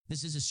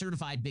This is a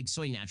certified Big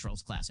Soy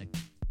Naturals classic.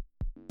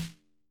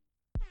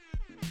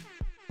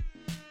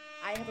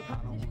 I have a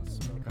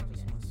proposition.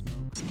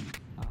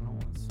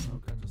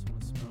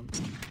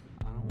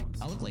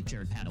 I look like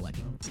Jared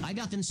Padalecki. I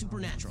got them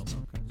supernaturals.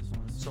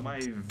 So my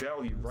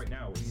value right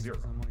now is 0.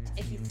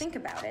 If you think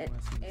about it,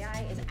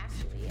 AI is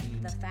actually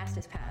the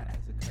fastest path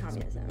to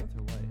communism.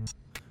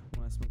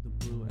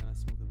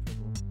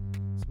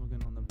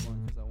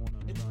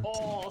 It's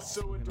all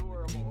so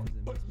adorable,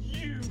 but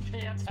you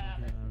can't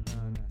have it.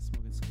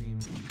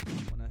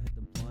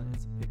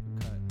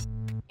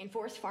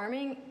 Enforced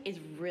farming is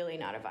really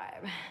not a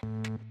vibe.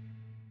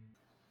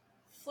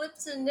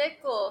 Flipped a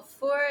nickel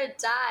for a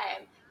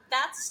dime.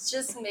 That's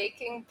just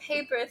making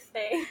paper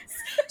things.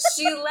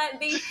 She let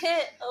me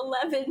hit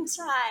 11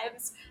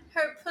 times.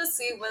 Her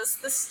pussy was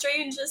the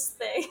strangest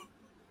thing.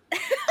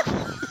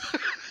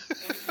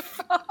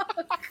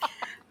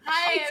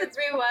 Hi,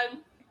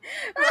 everyone.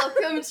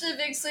 Welcome to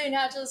Big Soy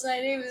Naturals. My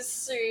name is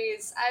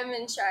Cerise. I'm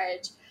in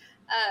charge.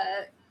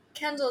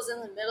 Kendall's in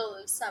the middle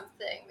of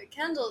something, but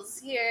Kendall's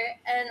here,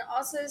 and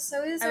also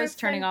so is. I was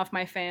turning off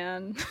my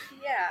fan.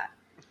 Yeah.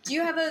 Do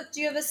you have a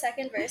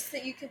second verse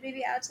that you could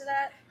maybe add to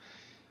that?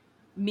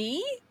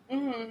 Me?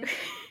 Mm-hmm.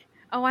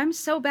 Oh, I'm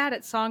so bad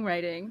at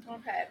songwriting.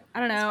 Okay. I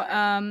don't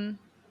know.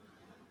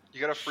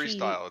 You gotta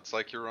freestyle. It's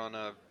like you're on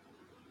a.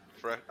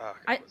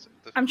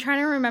 I'm trying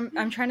to remember.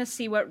 I'm trying to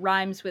see what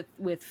rhymes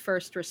with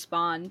first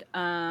respond.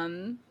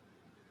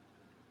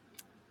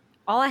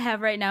 All I have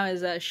right now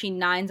is she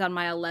nines on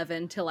my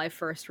 11 till I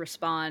first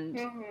respond,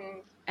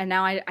 and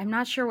now I'm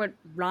not sure what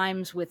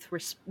rhymes with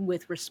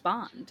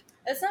respond.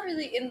 It's not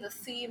really in the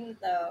theme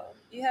though.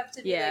 You have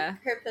to be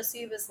like her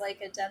pussy was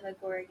like a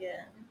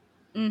demogorgon.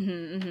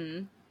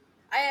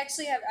 I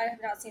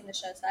have not seen the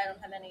show, so I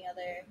don't have any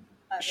other.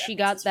 She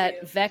got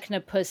that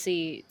Vecna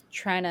pussy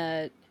trying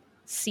to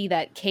see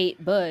that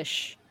Kate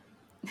Bush.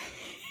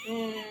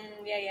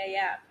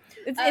 Yeah.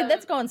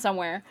 That's going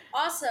somewhere.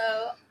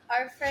 Also,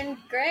 our friend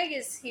Greg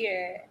is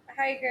here.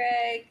 Hi,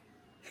 Greg.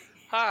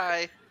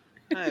 Hi.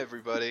 Hi,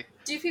 everybody.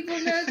 Do people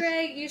know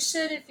Greg? You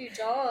should if you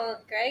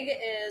don't. Greg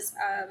is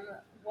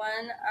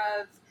one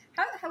of...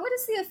 What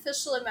is the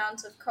official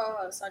amount of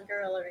co-hosts on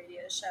Guerrilla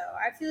Radio Show?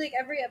 I feel like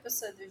every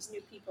episode there's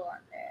new people on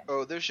there.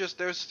 Oh, there's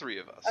 3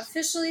 of us.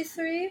 Officially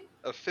 3?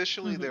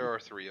 Officially, there are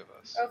 3 of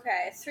us.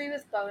 Okay, 3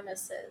 with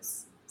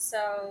bonuses.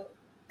 So,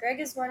 Greg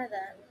is one of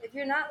them. If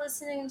you're not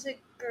listening to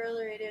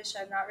Guerrilla Radio Show,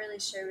 I'm not really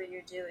sure what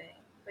you're doing,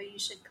 but you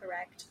should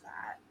correct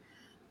that.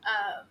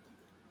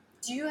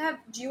 Do you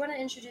want to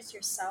introduce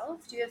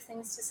yourself? Do you have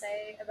things to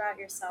say about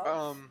yourself?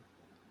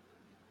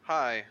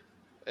 Hi.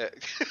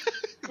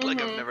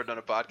 Like I've never done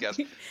a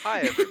podcast. Hi,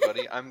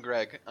 everybody. I'm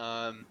Greg.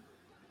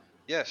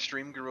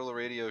 Stream Guerrilla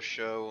Radio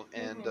Show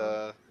and,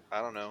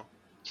 I don't know,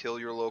 kill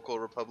your local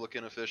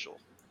Republican official.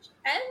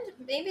 And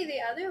maybe the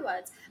other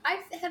ones.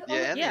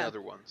 The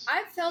other ones.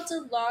 I've felt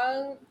a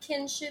long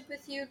kinship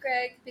with you,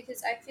 Greg,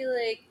 because I feel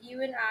like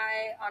you and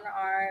I on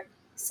our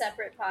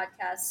separate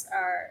podcasts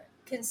are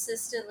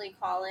consistently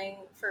calling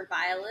for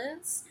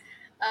violence.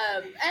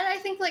 And I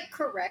think like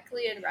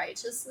correctly and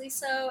righteously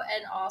so.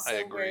 And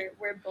also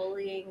we're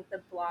bullying the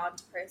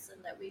blonde person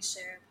that we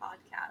share a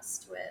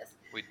podcast with.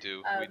 We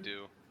do.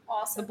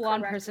 Also the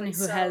blonde person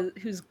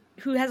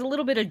who has a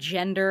little bit of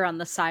gender on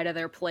the side of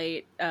their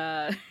plate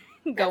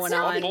going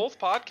on. On both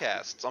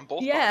podcasts.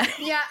 Yeah. Podcasts.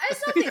 Yeah,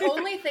 it's not the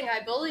only thing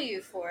I bully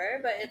you for,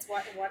 but it's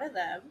one of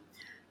them.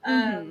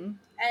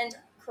 And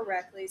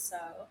correctly so.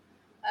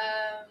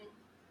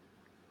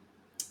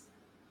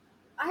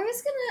 I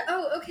was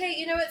gonna. Okay.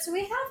 You know what? So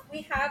we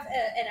have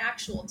an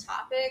actual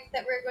topic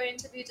that we're going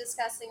to be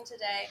discussing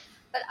today,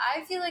 but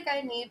I feel like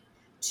I need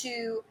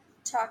to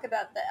talk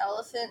about the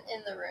elephant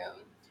in the room,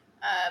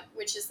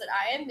 which is that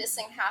I am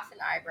missing half an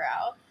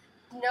eyebrow.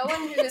 No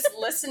one who is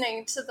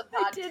listening to the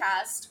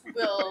podcast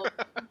will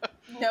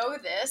know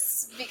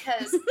this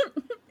because,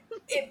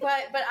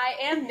 but I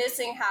am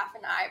missing half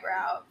an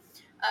eyebrow,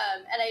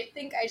 and I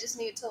think I just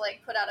need to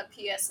like put out a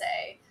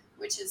PSA.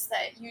 Which is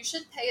that you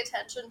should pay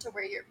attention to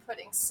where you're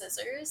putting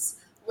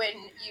scissors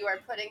when you are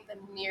putting them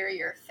near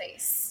your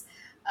face.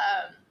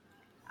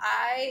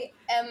 I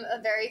am a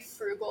very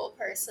frugal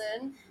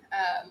person.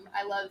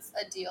 I love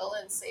a deal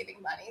and saving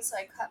money, so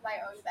I cut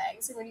my own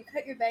bangs. And when you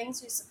cut your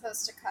bangs, you're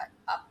supposed to cut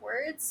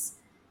upwards.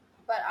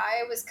 But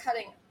I was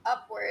cutting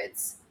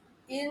upwards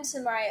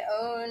into my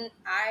own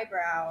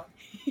eyebrow.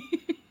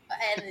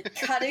 And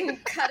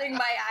cutting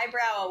my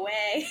eyebrow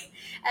away,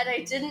 and I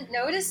didn't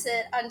notice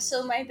it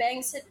until my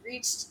bangs had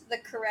reached the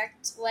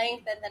correct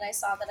length, and then I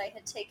saw that I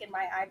had taken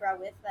my eyebrow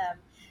with them,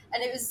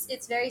 and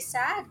it's very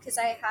sad because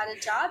I had a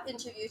job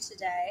interview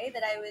today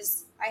that I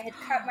had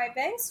cut my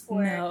bangs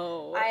for.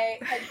 No. I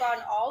had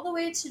gone all the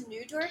way to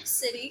New York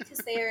City because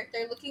they're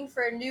looking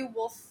for a new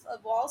Wolf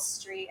of Wall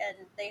Street,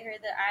 and they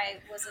heard that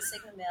I was a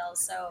Sigma male,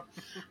 so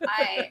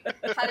I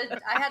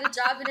had a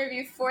job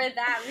interview for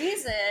that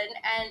reason,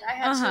 and I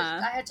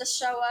had to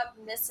show up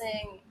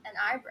missing an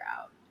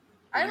eyebrow.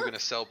 Are you going to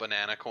sell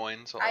banana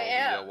coins? All I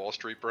am. The Wall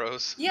Street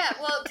bros. Yeah,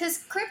 well, because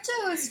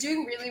crypto is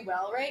doing really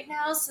well right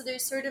now, so they're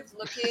sort of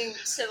looking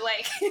to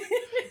like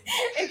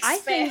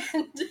expand.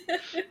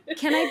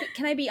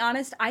 Can I be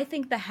honest? I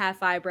think the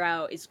half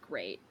eyebrow is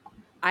great.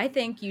 I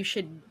think you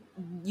should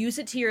use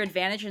it to your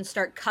advantage and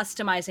start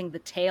customizing the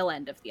tail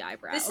end of the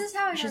eyebrow. This is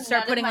how I you should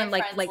start putting on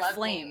like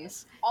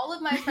flames. Me. All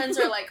of my friends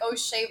are like, "Oh,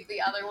 shave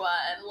the other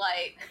one."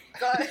 Like,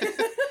 go.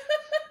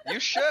 You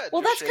should.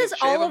 Well, that's because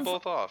all of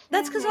both off.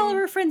 That's because all of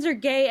her friends are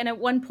gay, and at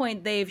one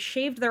point they've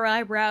shaved their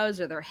eyebrows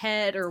or their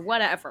head or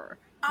whatever.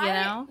 You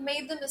know? I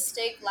made the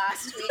mistake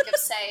last week of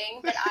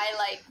saying that I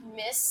like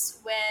miss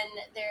when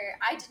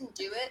I didn't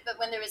do it, but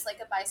when there was like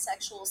a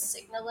bisexual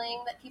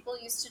signaling that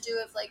people used to do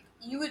of like,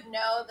 you would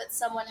know that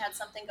someone had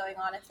something going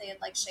on if they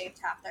had like shaved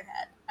half their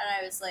head. And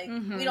I was like,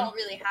 we don't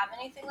really have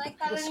anything like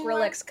that anymore.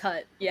 The Skrillex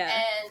cut, yeah.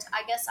 And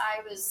I guess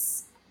I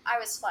was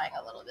flying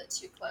a little bit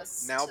too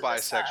close. Now to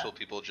bisexual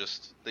people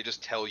just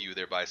tell you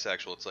they're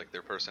bisexual. It's like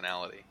their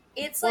personality.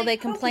 It's well, like they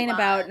complain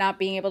about not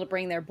being able to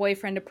bring their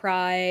boyfriend to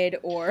Pride,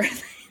 or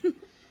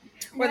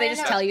they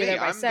just tell you they're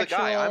bisexual. I'm the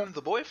guy. I'm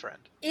the boyfriend.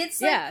 It's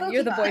like Pokemon,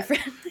 you're the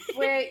boyfriend.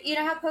 where you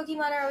know how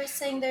Pokemon are always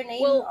saying their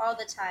name all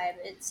the time.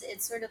 It's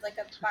sort of like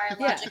a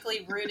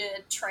biologically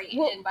rooted trait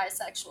in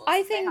bisexuals.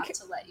 I think they have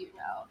to let you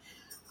know.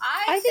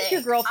 I think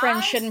your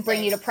girlfriend shouldn't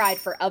bring you to Pride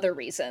for other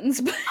reasons.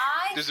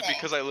 Is it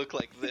because I look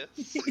like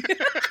this?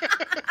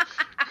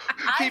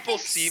 People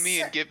see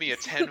me and give me a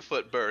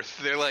 10-foot berth.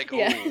 They're like, "Oh,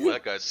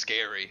 that guy's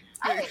scary."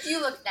 I think you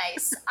look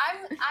nice.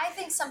 I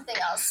think something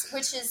else,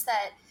 which is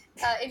that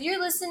if you're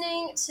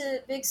listening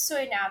to Big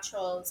Soy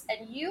Naturals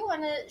and you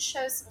want to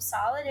show some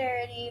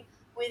solidarity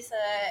with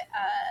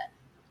a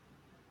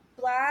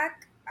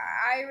Black,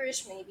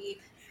 Irish maybe,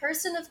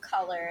 person of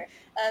color,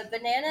 a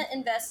banana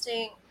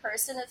investing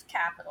person of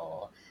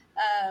capital,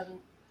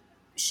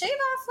 shave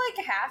off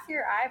like half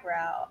your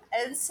eyebrow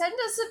and send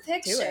us a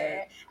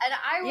picture, and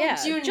I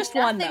will do just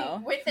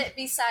nothing with it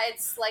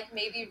besides like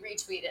maybe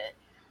retweet it.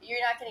 You're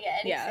not going to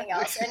get anything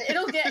else, and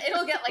it'll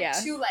get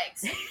like 2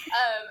 likes.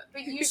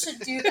 But you should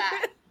do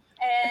that,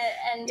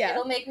 and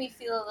it'll make me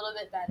feel a little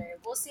bit better.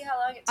 We'll see how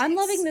long it takes. I'm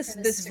loving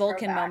this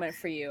Vulcan moment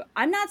for you.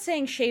 I'm not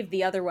saying shave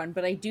the other one,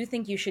 but I do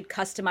think you should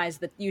customize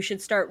you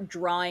should start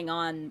drawing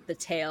on the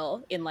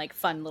tail in like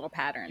fun little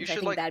patterns. You should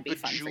I think that'd be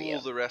fun for you.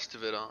 the rest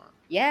of it on.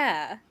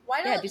 Yeah.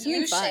 Why don't do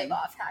you fun. shave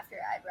off half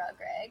your eyebrow,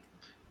 Greg?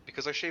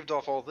 Because I shaved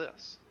off all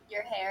this.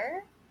 Your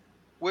hair?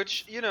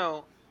 Which,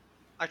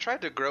 I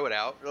tried to grow it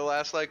out for the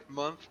last like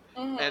month,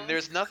 and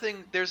there's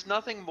nothing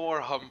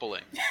more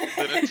humbling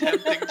than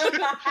attempting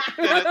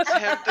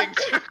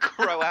to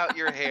grow out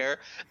your hair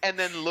and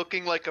then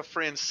looking like a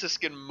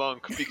Franciscan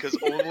monk because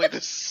only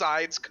the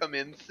sides come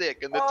in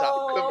thick and the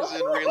top comes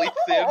in really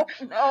thin.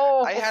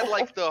 No. I had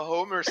like the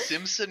Homer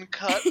Simpson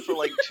cut for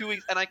like 2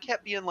 weeks, and I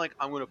kept being like,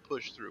 I'm gonna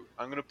push through.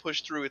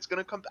 It's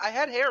gonna come. I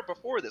had hair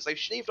before this. I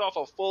shaved off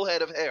a full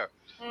head of hair,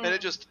 and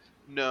it just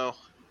no.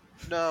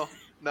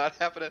 Not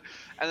happening.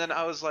 And then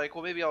I was like,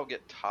 well, maybe I'll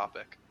get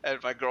Topic.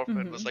 And my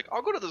girlfriend was like,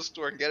 I'll go to the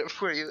store and get it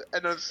for you.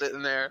 And I'm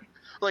sitting there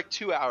for like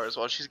 2 hours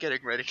while she's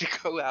getting ready to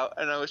go out.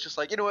 And I was just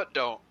like, you know what?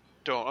 Don't.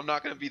 I'm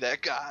not going to be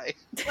that guy.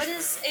 What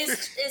is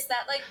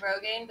that like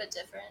Rogaine but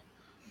different?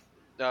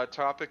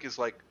 Topic is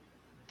like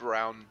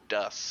brown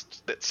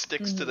dust that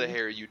sticks to the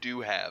hair you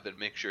do have and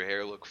makes your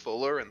hair look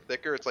fuller and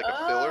thicker. It's like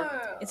a filler.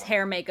 It's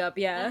hair makeup,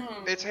 yeah.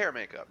 It's hair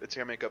makeup,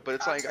 but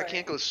it's like I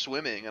can't go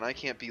swimming, and I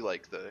can't be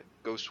like the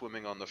go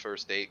swimming on the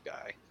first date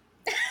guy.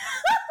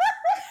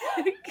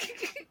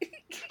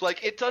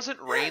 Like, it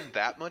doesn't rain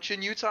that much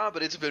in Utah,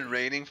 but it's been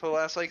raining for the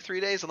last like 3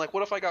 days, and like,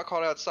 what if I got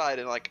caught outside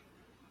and like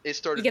it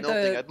started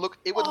melting?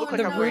 It would look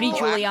like the Rudy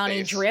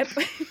Giuliani drip.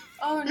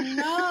 Oh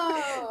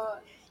no.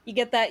 You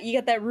get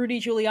that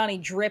Rudy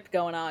Giuliani drip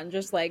going on,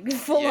 just like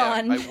full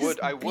on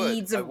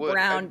beads of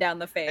brown down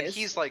the face. And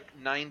he's like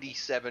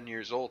 97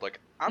 years old. Like,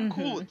 I'm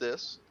cool with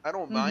this. I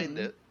don't mind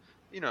it,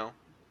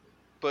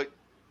 But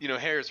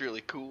hair is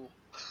really cool.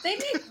 They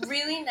make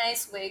really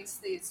nice wigs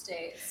these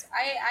days.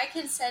 I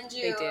can send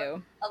you a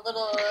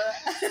little,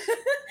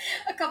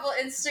 a couple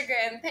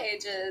Instagram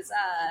pages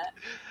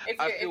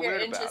if you're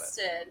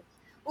interested.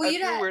 Well, I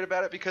feel weird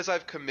about it because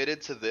I've committed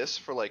to this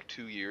for like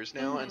 2 years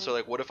now, and so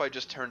like, what if I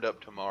just turned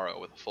up tomorrow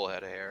with a full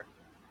head of hair?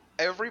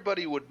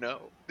 Everybody would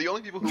know. The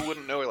only people who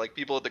wouldn't know are like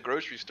people at the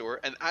grocery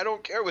store, and I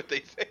don't care what they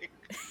think.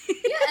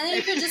 Yeah, and then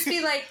you could just be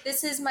like,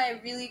 "This is my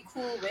really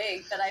cool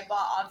wig that I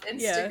bought off Instagram."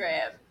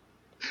 Yeah.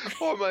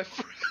 All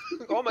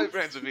my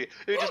friends would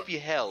just be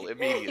hell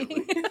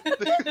immediately.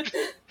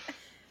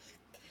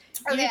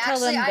 Okay,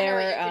 actually, I know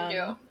what you can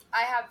do.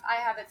 I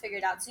have it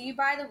figured out. So you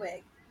buy the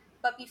wig.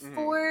 But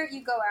before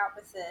you go out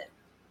with it,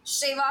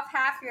 shave off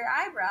half your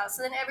eyebrow,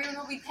 so then everyone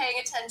will be paying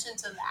attention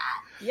to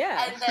that.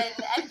 Yeah. And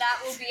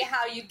that will be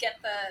how you get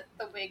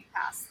the wig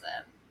past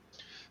them.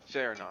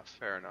 Fair enough.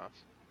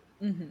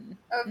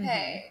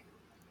 Okay.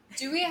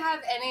 Do we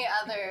have any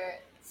other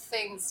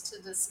things to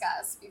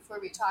discuss before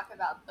we talk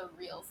about the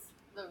real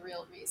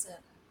reason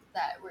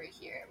that we're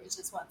here, which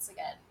is, once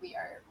again, we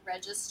are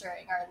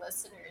registering our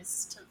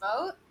listeners to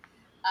vote.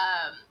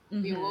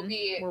 We will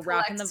be We're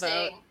rocking the vote.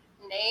 collecting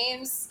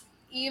names,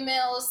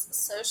 emails,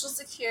 social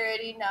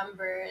security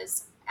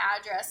numbers,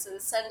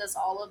 addresses. Send us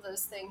all of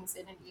those things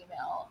in an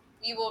email.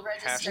 We will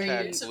register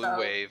you to Blue vote.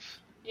 wave.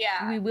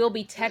 Yeah. We will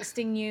be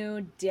texting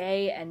you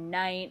day and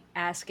night,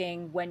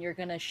 asking when you're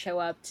going to show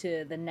up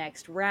to the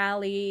next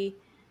rally,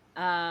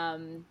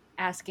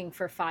 asking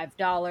for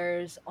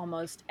 $5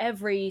 almost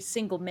every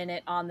single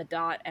minute on the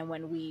dot. And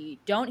when we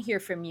don't hear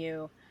from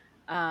you,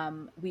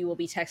 we will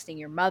be texting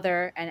your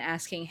mother and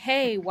asking,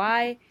 hey,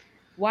 why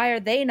are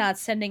they not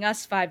sending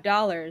us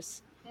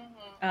 $5?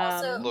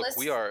 Also, Look,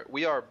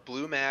 we are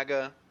Blue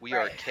MAGA. We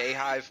are Right.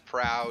 K-Hive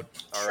proud.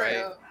 All right.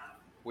 True.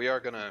 We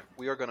are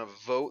gonna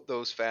vote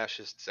those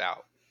fascists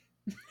out.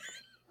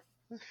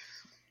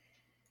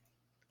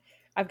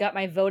 I've got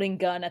my voting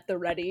gun at the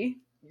ready.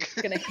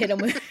 Gonna hit them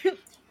with Yeah,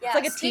 it's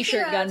like a speaking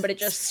t-shirt of- gun, but it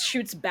just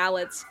shoots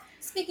ballots.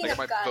 Speaking I got of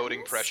my guns,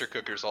 voting pressure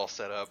cookers all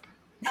set up.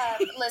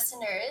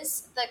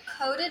 Listeners, the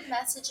coded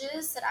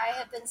messages that I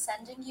have been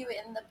sending you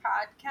in the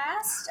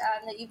podcast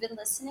that you've been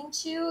listening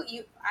to,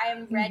 I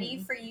am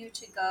ready for you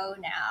to go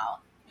now.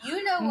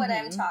 You know what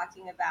I'm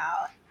talking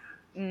about.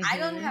 I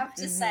don't have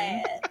to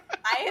say it.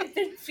 I have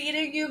been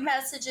feeding you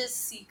messages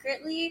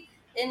secretly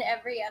in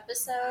every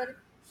episode,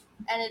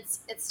 and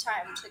it's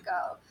time to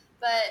go.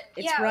 But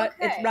okay.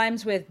 It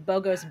rhymes with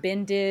Bogos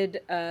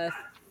Binded,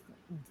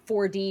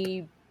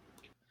 4D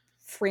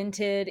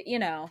printed,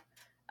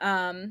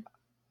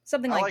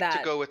 something I like like that.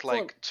 to go with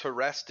like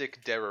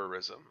touristic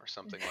terrorism or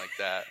something like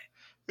that.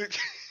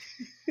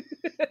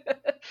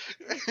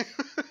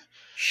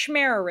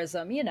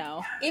 Schmerism,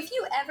 If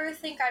you ever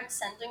think I'm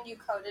sending you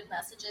coded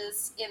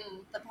messages in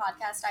the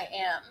podcast, I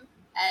am,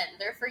 and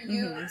they're for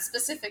you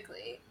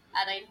specifically,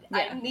 and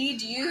I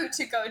need you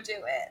to go do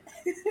it.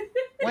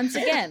 Once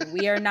again,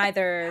 we are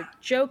neither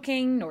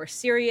joking nor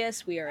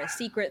serious. We are a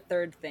secret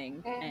third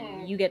thing,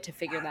 and you get to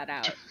figure that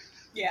out.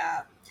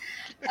 Yeah.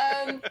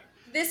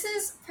 This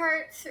is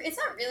part 3. It's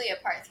not really a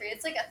part 3.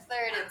 It's like a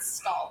third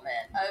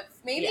installment of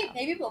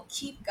maybe we'll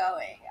keep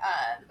going.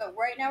 But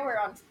right now we're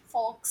on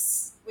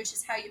Folks, which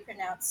is how you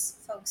pronounce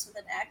folks with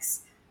an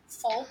X.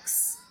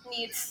 Folks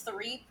need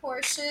 3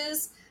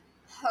 Porsches.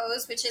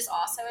 Hoes, which is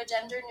also a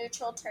gender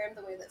neutral term,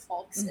 the way that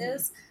folks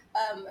is,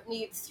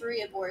 need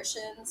 3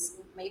 abortions.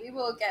 Maybe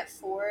we'll get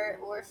 4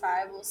 or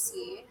 5. We'll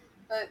see.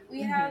 But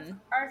we have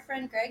our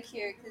friend Greg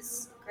here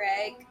because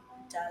Greg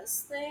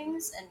does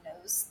things and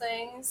knows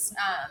things,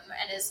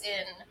 and is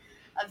in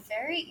a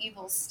very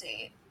evil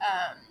state,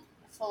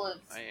 full of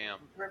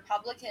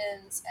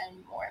Republicans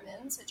and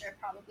Mormons, which are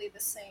probably the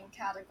same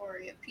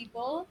category of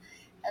people,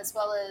 as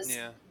well as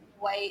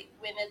white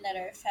women that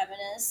are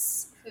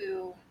feminists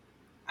who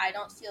I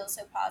don't feel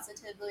so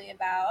positively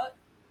about.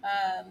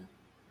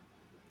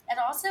 And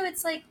also,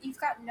 it's like you've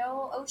got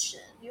no ocean.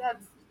 You have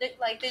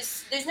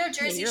there's no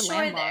Jersey Shore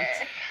landlocked.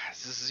 there.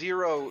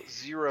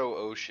 Zero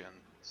ocean.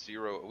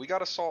 Zero. We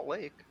got a Salt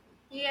Lake.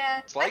 Yeah.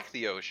 It's like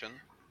the ocean.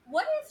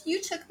 What if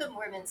you took the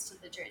Mormons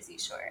to the Jersey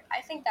Shore?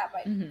 I think that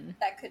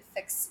that could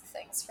fix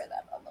things for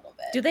them a little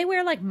bit. Do they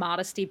wear like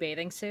modesty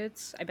bathing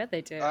suits? I bet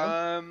they do.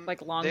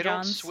 Like long they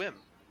johns. Don't swim.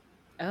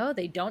 Oh,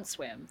 they don't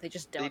swim. They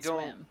just don't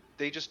swim.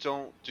 They just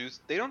don't do.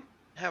 They don't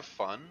have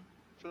fun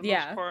for the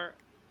most part.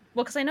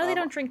 Well, because I know they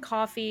don't drink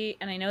coffee,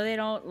 and I know they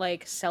don't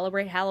like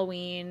celebrate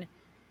Halloween,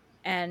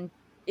 and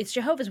it's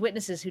Jehovah's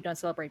Witnesses who don't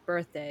celebrate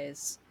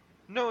birthdays.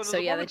 No,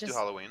 the Mormons do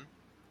Halloween.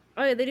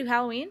 Oh, yeah, they do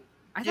Halloween?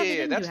 I thought they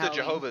didn't that's do the Halloween.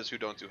 Jehovah's who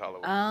don't do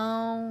Halloween.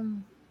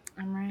 I'm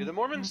right. Yeah, the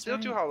Mormons still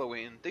do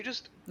Halloween. They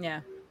just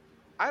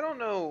I don't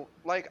know.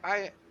 Like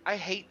I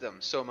hate them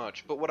so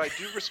much, but what I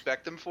do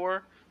respect them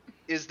for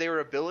is their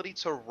ability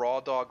to raw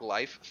dog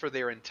life for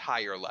their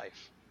entire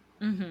life.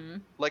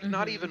 Like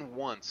not even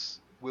once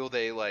will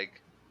they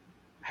like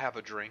have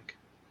a drink,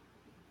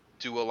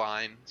 do a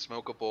line,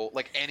 smoke a bowl,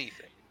 like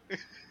anything.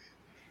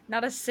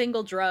 Not a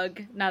single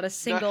drug, not a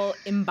single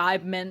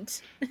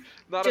imbibement,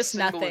 not just a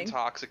single nothing.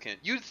 Intoxicant.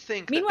 You'd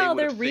think Meanwhile,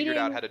 that they would have they're figured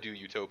out reading- how to do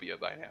Utopia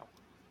by now.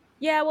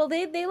 Yeah, well,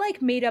 they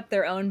like made up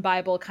their own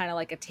Bible, kind of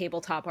like a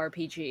tabletop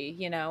RPG,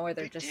 where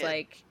they're just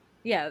like,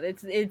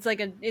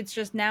 it's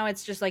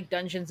just like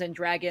Dungeons and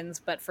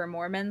Dragons, but for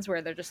Mormons,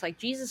 where they're just like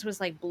Jesus was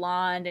like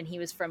blonde and he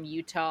was from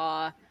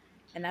Utah,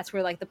 and that's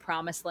where like the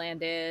Promised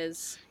Land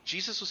is.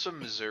 Jesus was from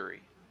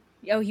Missouri.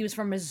 Oh, he was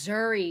from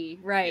Missouri,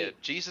 right? Yeah,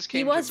 Jesus came.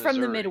 He was to from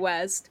the Missouri.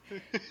 Midwest.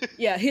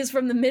 Yeah, he's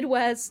from the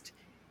Midwest.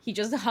 He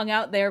just hung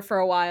out there for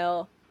a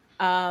while.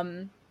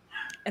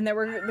 And there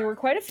were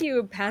quite a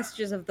few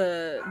passages of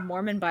the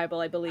Mormon Bible,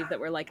 I believe, that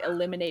were like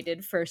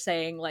eliminated for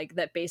saying like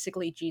that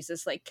basically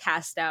Jesus like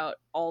cast out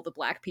all the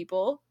black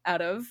people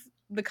out of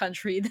the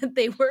country that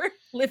they were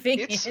living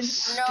in.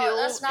 No,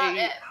 that's not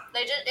it.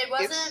 They just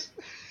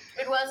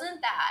it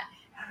wasn't that.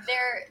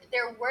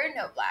 There were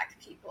no black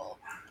people.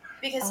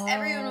 Because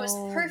everyone was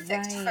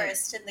perfect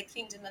first in the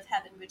kingdom of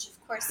heaven, which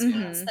of course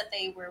means that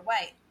they were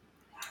white.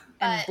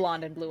 And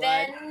blonde and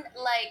blue-eyed. Then,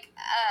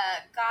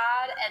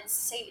 God and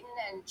Satan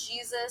and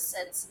Jesus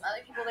and some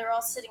other people, they were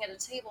all sitting at a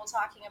table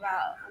talking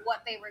about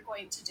what they were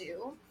going to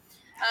do.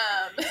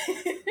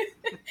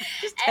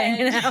 Just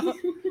hanging out.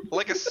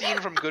 Like a scene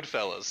from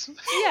Goodfellas.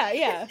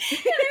 Yeah. they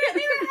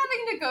were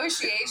having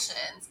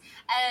negotiations,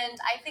 and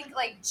I think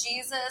like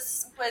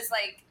Jesus was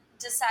like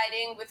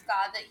deciding with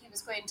God that he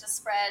was going to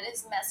spread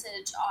his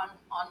message on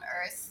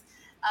earth,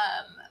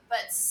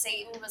 but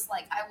Satan was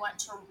like, I want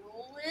to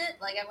rule it,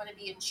 like I want to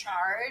be in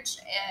charge,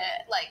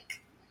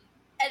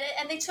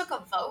 and they took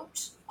a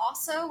vote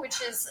also,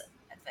 which is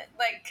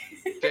like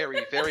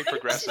Very, very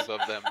progressive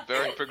of them.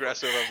 Very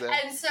progressive of them.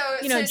 and so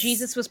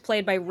Jesus was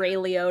played by Ray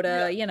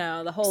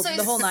Liotta, the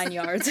whole 9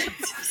 yards.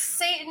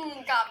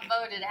 Satan got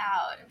voted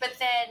out, but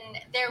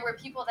then there were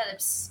people that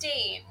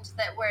abstained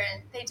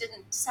they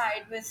didn't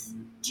side with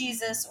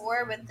Jesus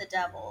or with the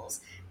devils,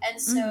 and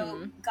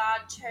so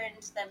God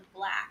turned them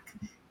black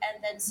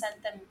and then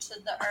sent them to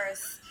the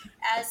earth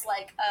as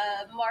like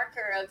a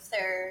marker of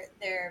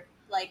their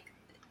like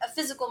a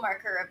physical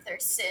marker of their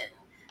sin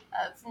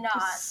of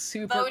not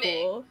Super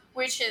voting, cool.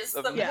 which is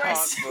Of the not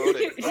worst.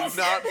 voting. Of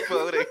not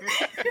voting.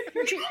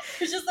 Which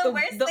is the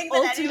worst the thing that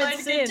ultimate anyone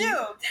sin. could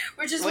do.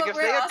 Which is Like what if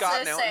we're they had also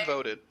gotten out saying. and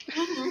voted.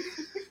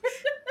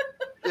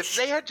 If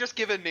they had just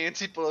given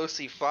Nancy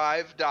Pelosi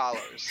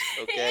 $5,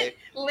 okay? It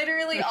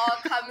literally all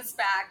comes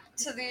back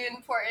to the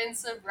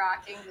importance of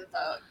rocking the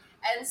vote.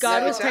 And God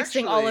so, was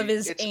texting all of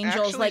his it's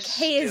angels actually like,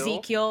 "Hey still-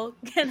 Ezekiel,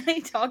 can I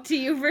talk to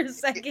you for a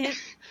second?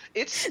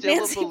 It's still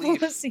Nancy a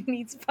belief. Pelosi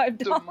needs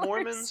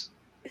 $5."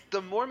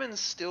 The Mormons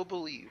still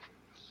believe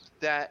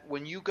that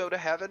when you go to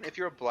heaven, if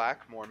you're a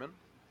black Mormon,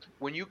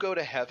 when you go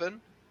to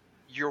heaven,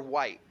 you're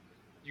white.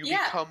 You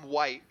Yeah. become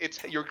white. It's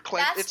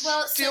That's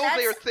still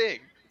their thing.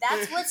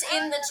 That's what's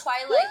in the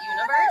Twilight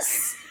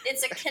universe.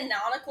 It's a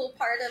canonical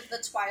part of the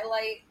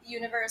Twilight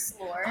universe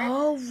lore.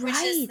 Oh, right. Which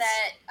is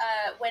that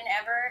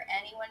whenever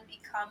anyone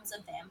becomes a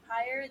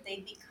vampire,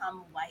 they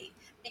become white.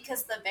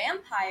 Because the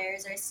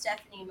vampires are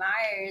Stephanie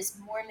Meyer's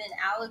Mormon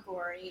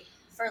allegory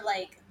for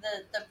like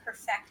the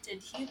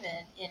perfected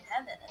human in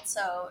heaven. And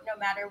so no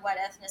matter what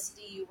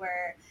ethnicity you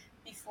were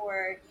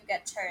before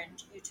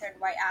you turn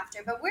white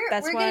after. But we're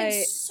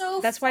getting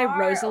so That's why far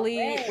Rosalie,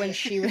 away. when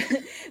she was,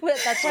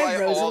 that's why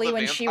all Rosalie, the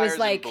when she was vampires in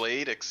like,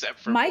 Blade, except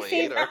for my Blade,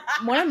 favorite,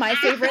 one of my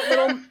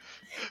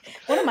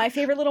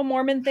favorite little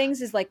Mormon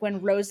things is like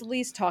when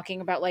Rosalie's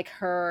talking about like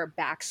her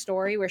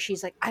backstory, where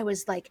she's like, I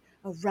was like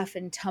a rough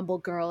and tumble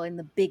girl in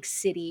the big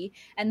city,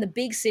 and the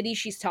big city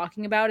she's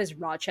talking about is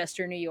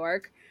Rochester, New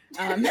York.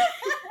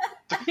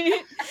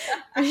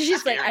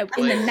 She's like,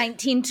 in the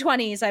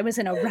 1920s, I was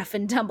in a rough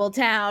and tumble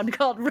town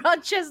called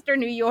Rochester,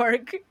 New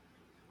York.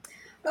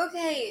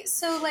 Okay,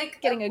 so like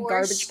Getting a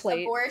garbage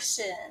plate.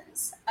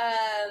 Abortions.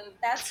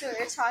 That's what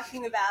we're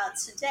talking about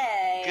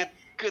today.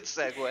 Good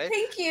segue.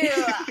 Thank you.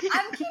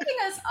 I'm keeping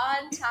us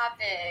on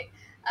topic.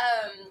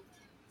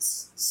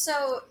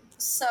 So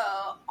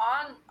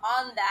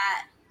on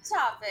that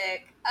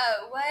topic,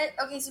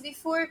 so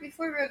before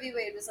Roe v.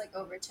 Wade was like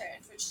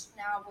overturned, which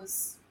now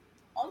was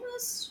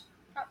almost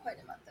not quite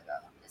a month ago.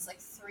 It's like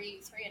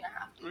three and a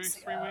half weeks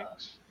ago. 3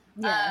 weeks.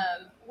 Yeah.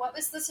 What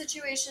was the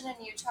situation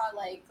in Utah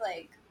like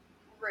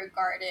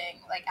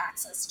regarding like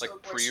access to Like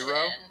abortion?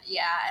 pre-Roe?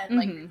 Yeah, and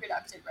like Mhm.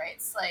 reproductive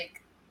rights.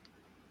 Like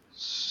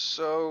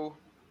So,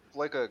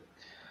 like an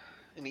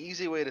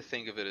easy way to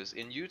think of it is,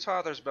 in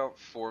Utah, there's about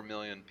 4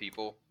 million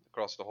people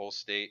across the whole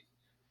state.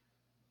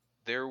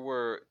 There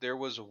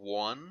was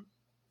one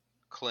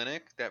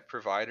clinic that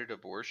provided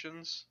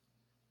abortions.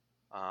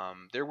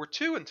 There were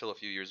two until a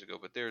few years ago,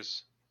 but there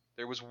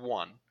was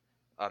one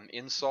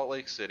in Salt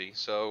Lake City.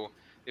 So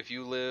if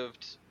you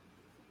lived,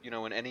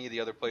 in any of the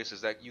other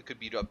places, that you could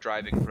be up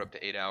driving for up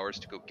to 8 hours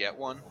to go get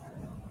one.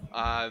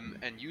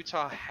 And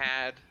Utah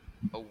had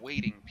a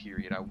waiting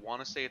period. I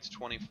want to say it's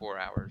 24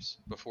 hours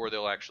before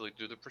they'll actually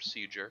do the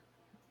procedure.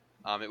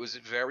 It was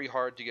very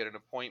hard to get an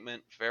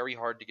appointment, very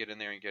hard to get in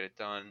there and get it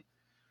done.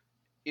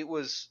 It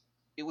was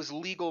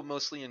legal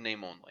mostly in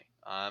name only.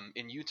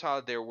 In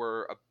Utah, there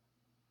were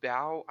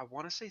about, I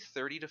want to say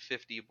 30 to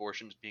 50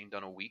 abortions being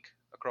done a week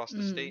across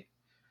the state.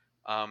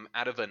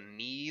 Out of a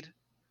need,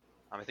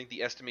 I think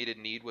the estimated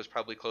need was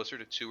probably closer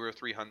to 200 or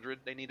 300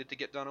 they needed to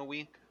get done a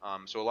week.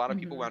 So a lot of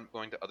people wound up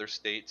going to other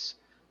states.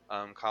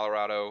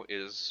 Colorado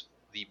is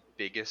the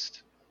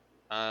biggest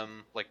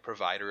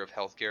provider of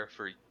healthcare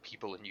for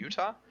people in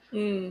Utah.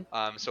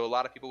 So a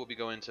lot of people would be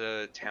going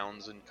to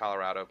towns in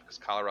Colorado because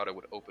Colorado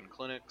would open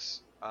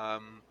clinics.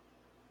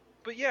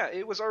 But yeah,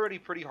 it was already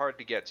pretty hard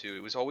to get to.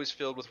 It was always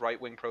filled with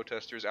right-wing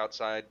protesters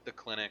outside the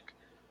clinic.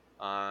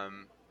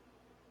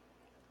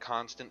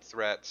 Constant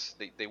threats.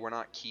 They were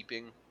not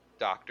keeping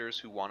doctors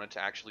who wanted to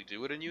actually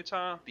do it in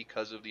Utah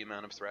because of the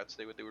amount of threats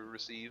they would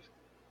receive.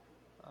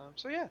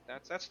 So yeah,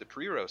 that's the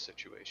pre-Roe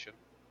situation.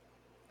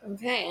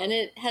 okay, and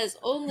it has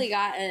only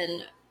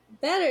gotten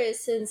better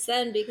since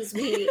then because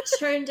we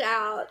turned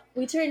out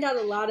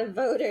a lot of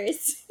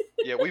voters.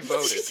 Yeah, we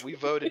voted. We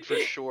voted for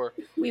sure.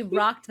 We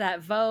rocked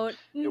that vote.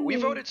 We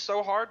voted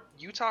so hard,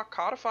 Utah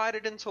codified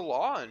it into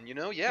law, and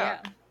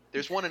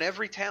There's one in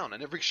every town,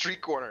 on every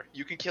street corner.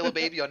 You can kill a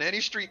baby on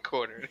any street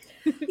corner.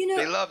 You know,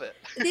 They love it.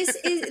 this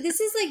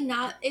is like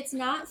not, it's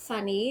not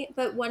funny,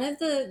 but one of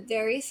the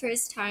very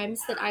first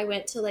times that I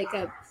went to like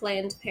a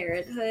Planned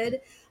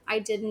Parenthood, I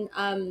didn't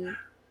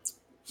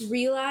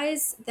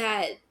realize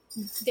that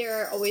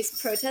there are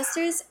always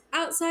protesters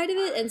outside of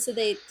it, and so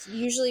they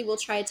usually will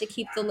try to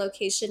keep the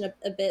location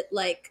a bit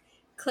like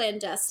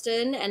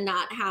clandestine and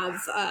not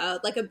have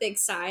like a big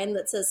sign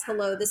that says,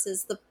 hello, this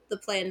is the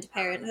Planned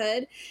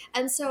Parenthood.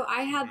 And so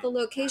I had the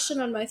location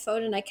on my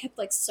phone, and I kept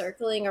like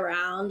circling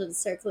around and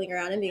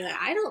being like,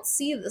 I don't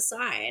see the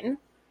sign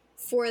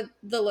for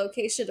the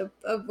location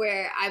of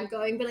where I'm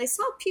going, but I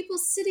saw people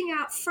sitting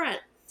out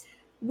front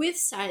with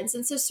signs.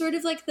 And so sort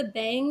of like the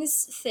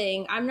bangs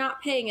thing, I'm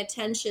not paying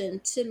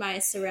attention to my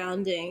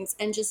surroundings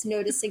and just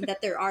noticing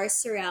that there are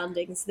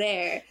surroundings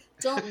there.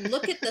 Don't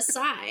look at the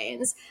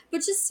signs, but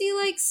just see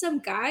like some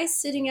guy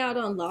sitting out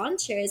on lawn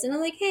chairs, and I'm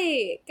like,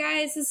 hey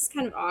guys, this is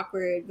kind of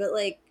awkward, but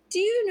like, do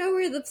you know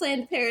where the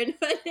Planned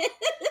Parenthood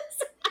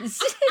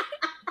is?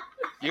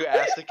 You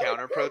asked the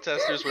counter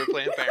protesters where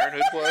Planned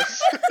Parenthood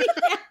was?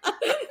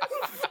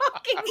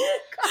 Fucking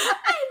God.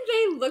 And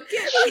they look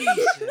at me,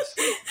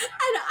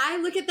 and I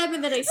look at them,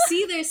 and then I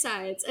see their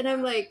signs, and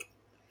I'm like,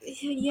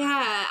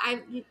 yeah,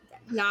 I'm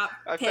not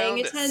paying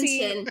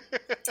attention.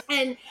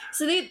 And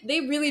so they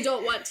really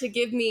don't want to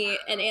give me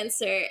an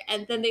answer,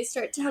 and then they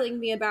start telling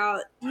me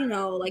about, you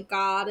know, like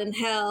God and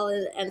hell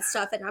and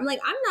stuff, and I'm like,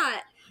 I'm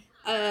not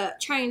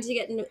trying to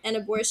get an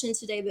abortion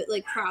today, but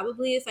like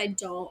probably if I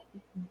don't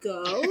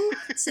go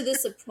to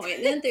this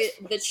appointment,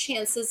 the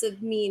chances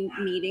of me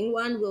meeting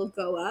one will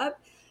go up.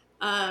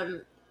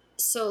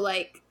 So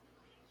like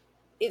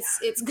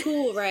it's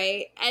cool,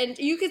 right? And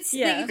you could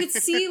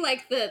see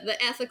like the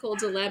ethical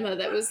dilemma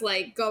that was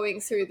like going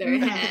through their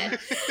head.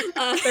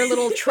 Their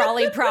little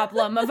trolley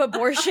problem of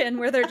abortion,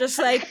 where they're just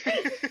like,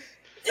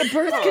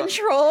 birth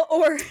control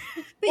or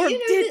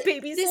did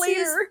babies this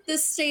later? Is the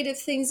state of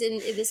things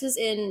this was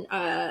in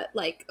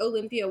like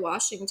Olympia,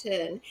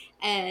 Washington,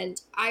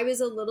 and I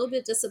was a little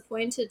bit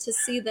disappointed to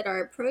see that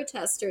our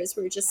protesters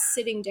were just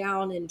sitting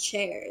down in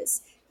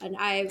chairs. And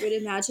I would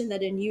imagine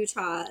that in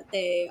Utah,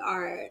 they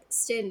are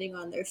standing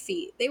on their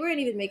feet. They weren't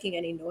even making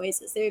any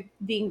noises. They're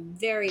being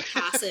very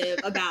passive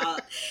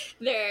about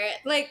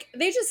they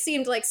just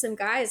seemed like some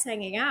guys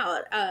hanging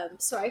out.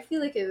 So I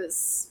feel like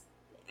it's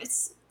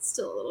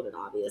still a little bit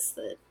obvious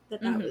that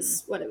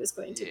was what it was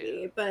going to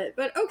be. But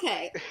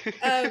okay.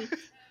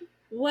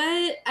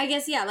 What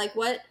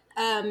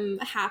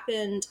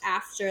happened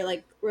after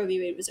like Roe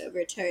v. Wade was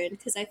overturned?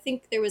 Because I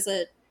think there was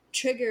a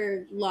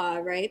trigger law,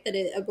 right, that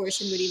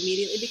abortion would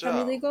immediately become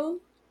illegal.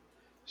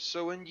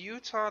 So in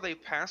Utah, they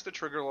passed a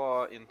trigger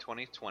law in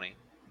 2020,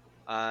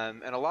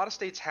 and a lot of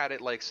states had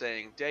it like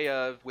saying day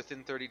of,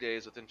 within 30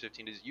 days, within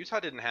 15 days. Utah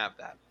didn't have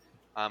that,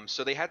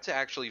 so they had to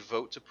actually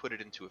vote to put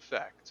it into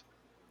effect.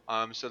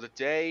 So the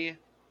day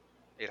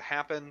it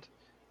happened,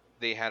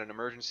 they had an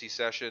emergency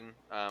session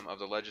of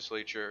the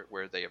legislature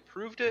where they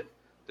approved it.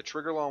 The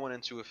trigger law went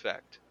into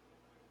effect.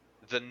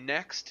 The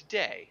next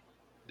day,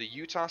 the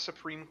Utah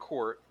Supreme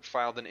Court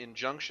filed an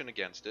injunction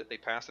against it. They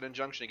passed an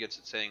injunction against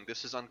it saying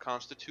this is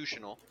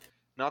unconstitutional.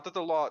 Not that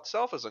the law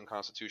itself is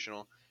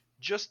unconstitutional,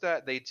 just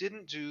that they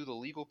didn't do the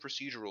legal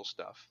procedural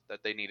stuff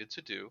that they needed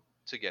to do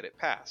to get it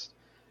passed.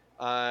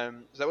 So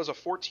that was a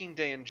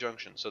 14-day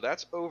injunction. So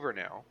that's over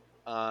now.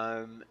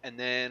 And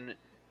then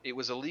it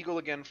was illegal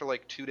again for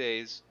like 2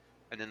 days.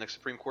 And then the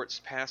Supreme Court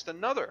passed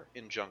another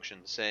injunction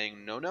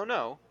saying,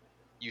 no,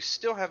 you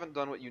still haven't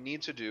done what you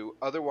need to do.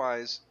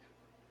 Otherwise,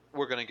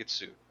 we're going to get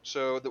sued.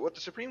 So what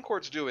the Supreme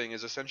Court's doing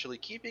is essentially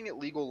keeping it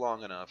legal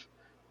long enough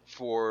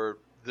for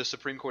the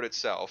Supreme Court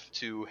itself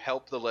to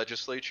help the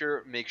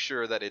legislature make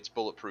sure that it's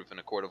bulletproof in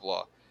a court of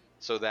law,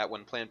 so that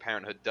when Planned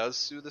Parenthood does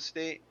sue the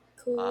state,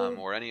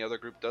 or any other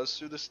group does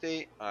sue the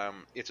state,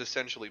 it's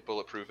essentially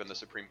bulletproof, and the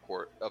Supreme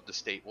Court of the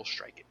state will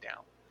strike it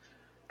down.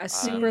 I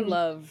super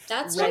love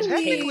that's red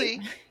when tape.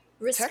 we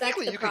respect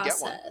the you could get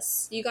one.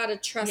 process. You got to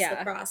trust the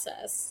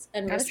process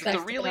and Gotta respect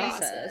trust the the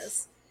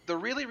process. The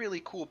really,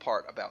 really cool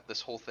part about this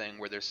whole thing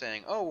where they're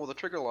saying, oh, well, the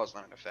trigger law is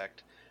not in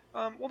effect.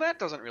 Well, that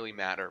doesn't really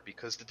matter,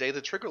 because the day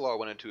the trigger law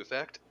went into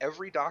effect,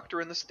 every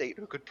doctor in the state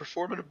who could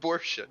perform an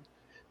abortion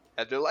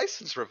had their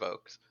license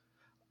revoked.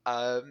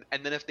 And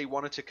then if they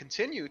wanted to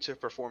continue to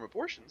perform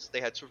abortions, they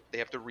have to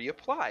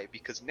reapply,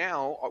 because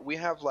now we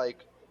have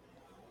like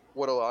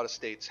what a lot of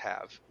states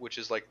have, which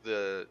is like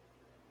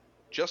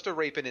just a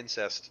rape and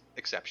incest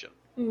exception.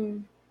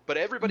 But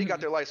everybody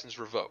got their license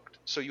revoked,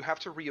 so you have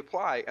to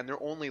reapply, and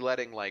they're only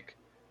letting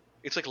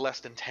it's like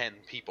less than 10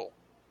 people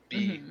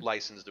be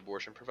licensed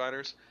abortion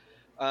providers.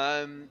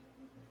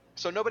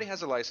 So nobody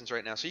has a license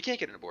right now, so you can't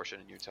get an abortion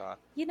in Utah.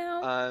 You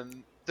know,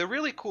 the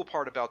really cool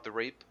part about the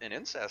rape and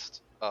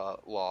incest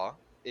law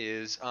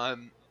is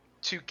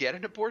to get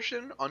an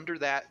abortion under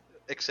that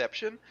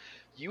exception,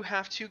 you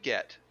have to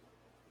get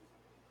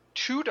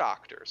 2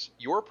 doctors,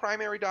 your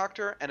primary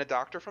doctor and a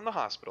doctor from the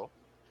hospital,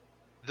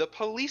 the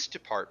police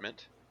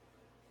department,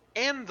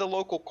 and the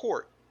local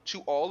court to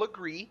all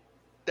agree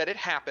that it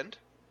happened,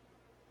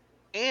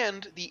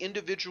 and the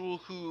individual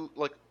who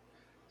like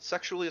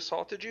sexually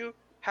assaulted you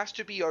has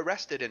to be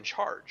arrested and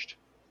charged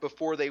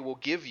before they will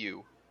give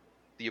you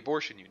the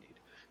abortion you need.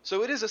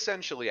 So it is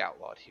essentially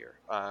outlawed here.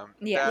 Yeah.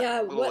 that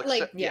Yeah, little what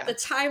like yeah. the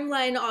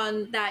timeline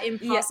on that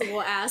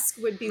impossible ask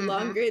would be Mhm.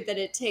 longer than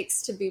it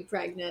takes to be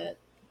pregnant.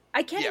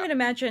 I can't Yeah. even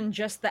imagine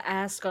just the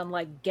ask on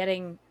like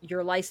getting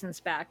your license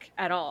back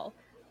at all.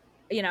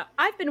 You know,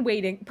 I've been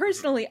waiting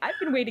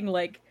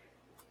like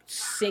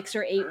 6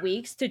 or 8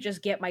 weeks to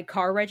just get my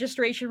car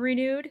registration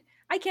renewed.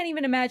 I can't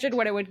even imagine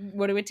what it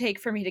would take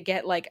for me to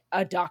get like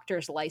a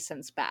doctor's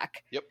license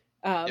back. Yep.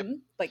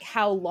 Like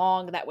how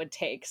long that would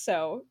take.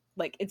 So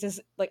like it's just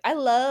like I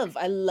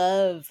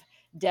love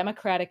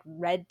democratic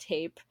red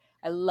tape.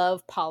 I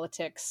love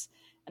politics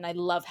and I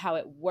love how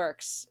it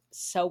works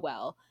so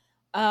well.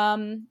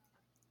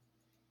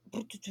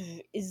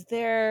 Is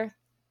there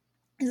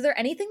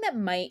anything that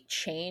might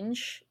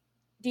change,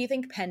 do you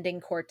think, pending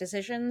court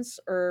decisions,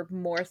 or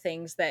more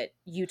things that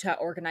Utah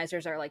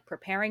organizers are like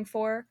preparing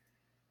for?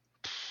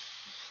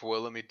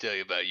 Well, let me tell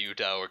you about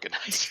Utah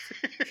organizers.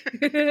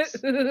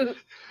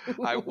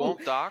 I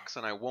won't dox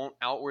and I won't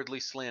outwardly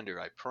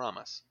slander, I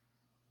promise.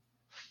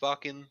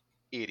 Fucking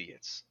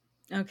idiots.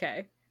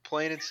 Okay.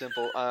 Plain and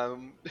simple.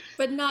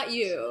 But not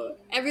you.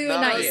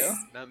 Everyone Not else. you.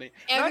 Not me.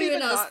 Everyone not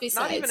even, else not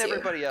besides even you.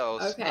 everybody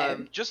else. Okay.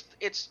 Just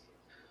it's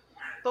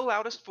the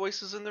loudest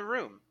voices in the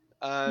room.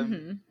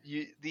 Mhm.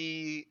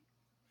 The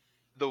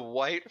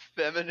white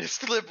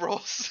feminist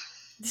liberals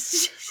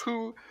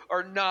who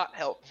are not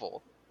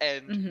helpful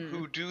and Mhm.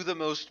 who do the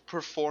most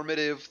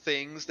performative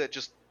things that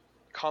just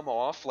come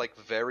off like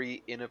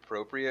very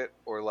inappropriate,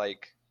 or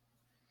like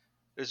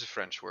there's a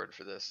French word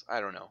for this.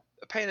 I don't know.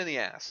 A pain in the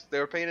ass.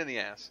 They're a pain in the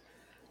ass.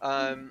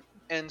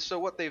 And so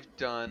what they've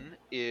done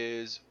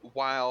is,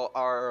 while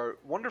our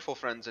wonderful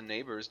friends and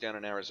neighbors down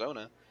in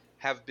Arizona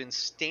have been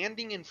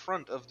standing in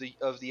front of the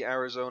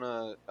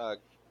Arizona the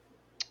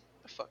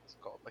fuck is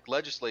it called, like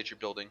legislature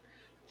building,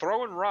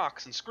 throwing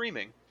rocks and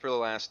screaming for the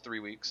last 3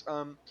 weeks,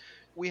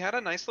 we had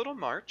a nice little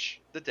march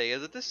the day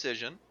of the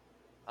decision.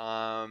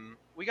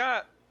 We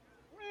got,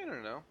 I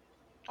don't know,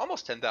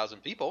 almost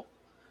 10,000 people.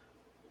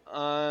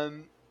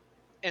 And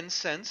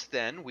since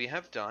then we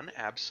have done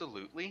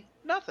absolutely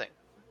nothing,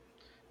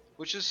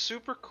 which is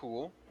super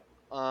cool.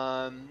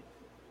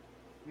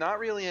 Not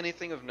really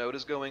anything of note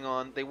is going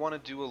on. They want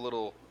to do a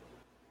little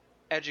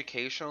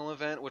educational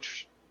event,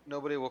 which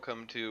nobody will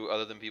come to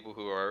other than people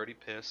who are already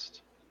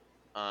pissed,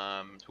 who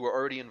are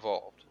already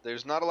involved.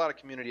 There's not a lot of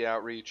community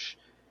outreach.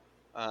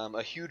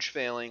 A huge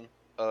failing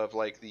of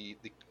like the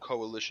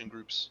coalition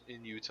groups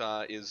in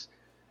Utah is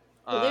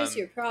Well, there's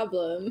your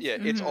problem. yeah,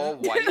 it's all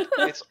white.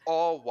 It's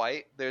all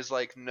white. There's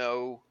like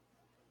no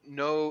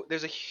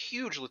there's a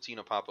huge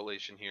Latino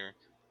population here,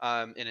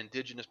 an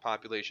indigenous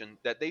population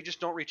that they just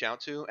don't reach out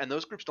to, and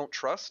those groups don't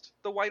trust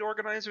the white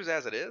organizers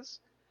as it is.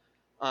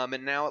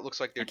 And now it looks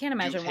like they're I can't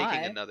imagine taking why.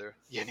 another.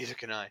 Yeah, neither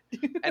can I.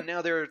 And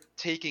now they're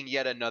taking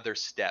yet another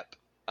step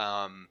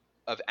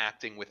of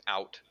acting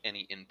without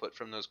any input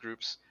from those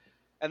groups.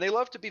 And they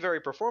love to be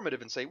very performative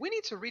and say, we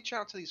need to reach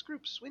out to these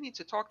groups. We need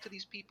to talk to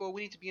these people.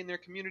 We need to be in their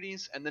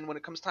communities. And then when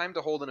it comes time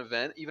to hold an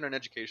event, even an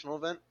educational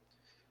event,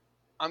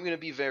 I'm going to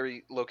be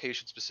very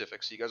location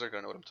specific, so you guys are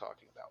going to know what I'm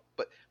talking about.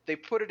 But they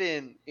put it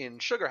in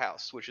Sugar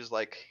House, which is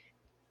like,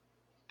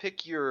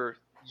 pick your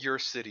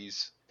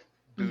city's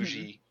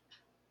bougie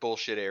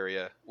bullshit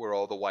area where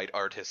all the white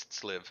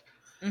artists live.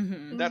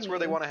 Mhm. That's where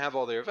they want to have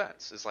all their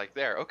events. It's like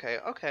there,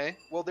 okay.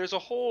 Well, there's a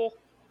whole,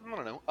 I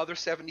don't know, other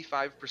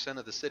 75%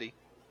 of the city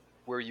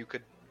where you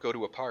could go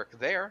to a park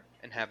there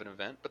and have an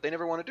event, but they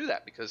never want to do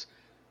that because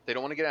they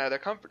don't want to get out of their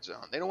comfort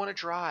zone. They don't want to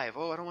drive.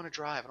 Oh, I don't want to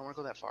drive. I don't want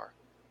to go that far.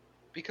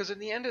 Because at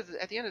the end of the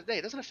day,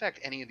 it doesn't affect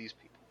any of these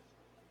people.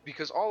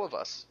 Because all of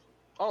us,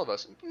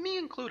 me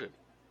included,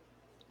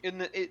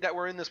 that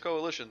were in this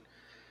coalition,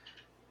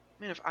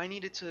 man, if I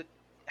needed to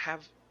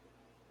have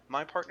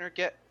my partner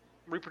get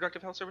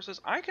reproductive health services,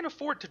 I can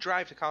afford to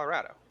drive to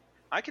Colorado.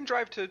 I can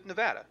drive to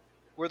Nevada,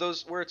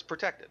 where it's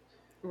protected.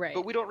 Right.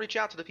 But we don't reach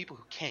out to the people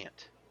who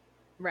can't.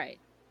 Right.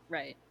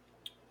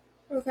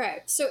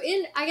 Okay, so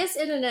in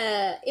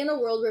a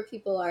world where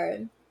people are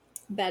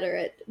better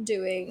at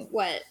doing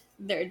what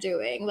they're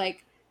doing,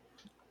 like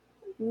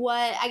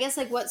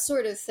what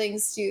sort of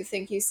things do you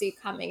think you see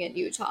coming in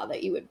Utah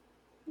that you would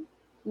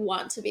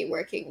want to be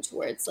working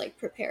towards, like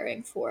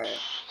preparing for?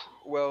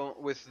 Well,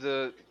 with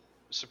the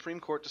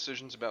Supreme Court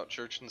decisions about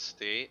church and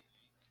state,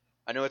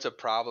 I know it's a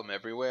problem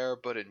everywhere,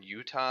 but in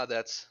Utah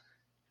that's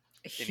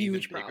A an even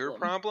huge bigger problem.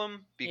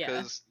 problem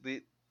because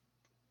the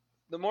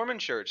Mormon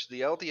Church,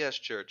 the LDS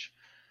Church,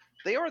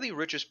 they are the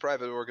richest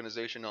private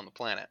organization on the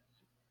planet.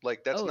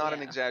 Like, that's Oh, not an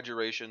yeah.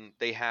 exaggeration.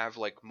 They have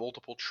like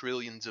multiple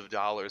trillions of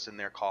dollars in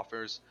their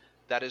coffers.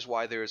 That is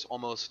why there's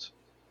almost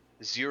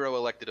zero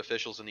elected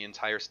officials in the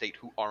entire state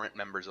who aren't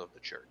members of the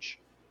church.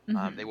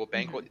 Mhm. They will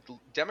bankroll,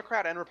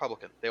 Democrat and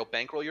Republican, they'll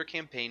bankroll your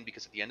campaign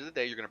because at the end of the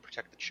day, you're going to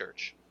protect the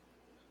church.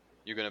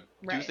 You're going to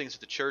do Right. things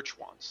that the church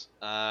wants.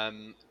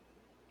 And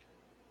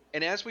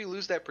as we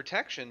lose that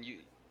protection,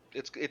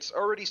 it's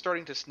already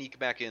starting to sneak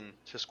back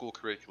into school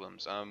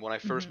curriculums. When I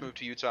first moved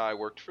to Utah, I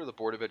worked for the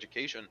Board of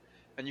Education,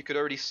 and you could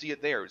already see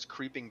it there. It's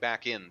creeping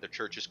back in. The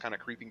church is kind of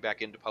creeping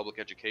back into public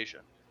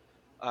education.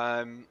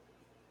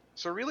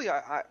 So really,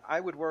 I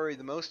would worry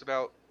the most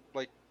about,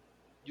 like,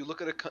 you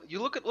look at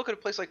a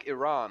place like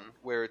Iran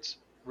where it's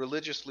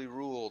religiously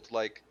ruled.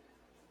 Like,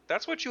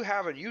 that's what you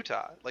have in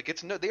Utah. Like,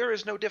 there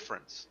is no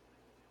difference.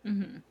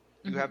 You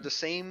have the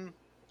same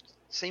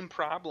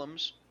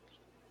problems,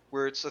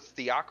 where it's a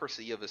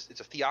theocracy it's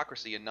a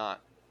theocracy and not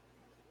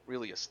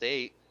really a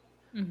state.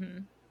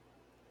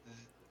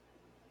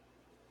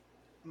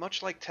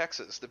 Much like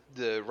Texas,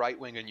 the right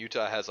wing in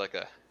Utah has like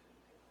a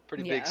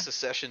pretty big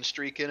secession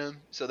streak in them,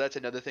 so that's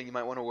another thing you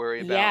might want to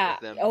worry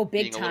about with them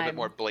big being time. a little bit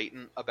more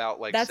blatant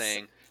about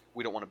saying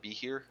we don't want to be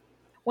here.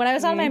 When I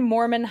was on my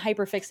Mormon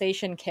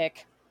hyperfixation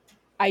kick,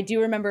 I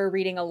do remember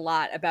reading a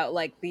lot about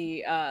like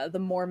the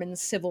Mormon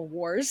civil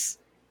wars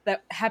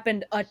that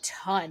happened a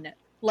ton.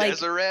 Like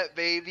Deseret,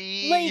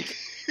 baby. Like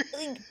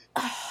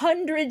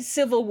 100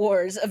 civil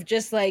wars of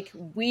just like,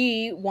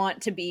 we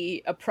want to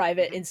be a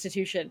private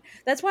institution.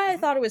 That's why I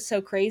thought it was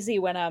so crazy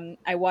when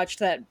I watched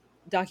that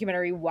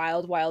documentary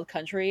Wild Wild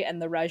Country,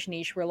 and the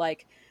Rajneesh were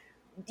like,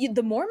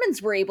 the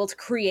Mormons were able to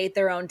create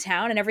their own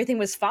town and everything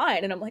was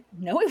fine. And I'm like,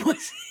 no, it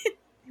wasn't.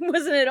 It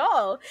wasn't at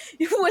all.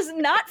 It was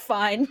not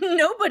fine.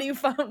 Nobody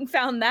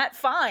found that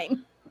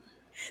fine.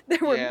 There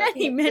were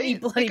many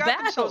bloody they got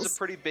battles. themselves a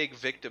pretty big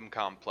victim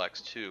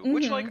complex too,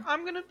 which, like,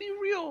 I'm gonna be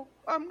real.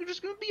 I'm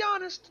just gonna be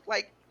honest.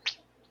 Like,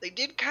 they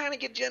did kind of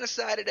get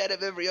genocided out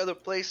of every other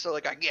place, so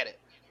like I get it.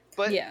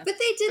 But they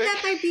did that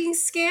by being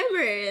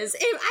scammers.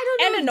 I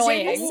don't know. And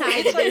annoying.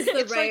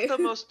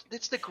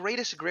 It's the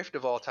greatest grift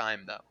of all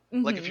time, though.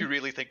 Like, if you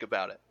really think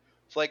about it,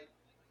 it's like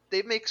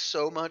they make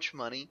so much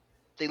money.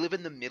 They live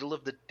in the middle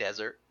of the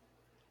desert.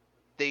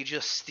 They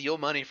just steal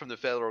money from the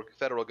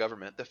federal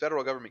government. The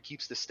federal government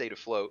keeps the state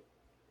afloat.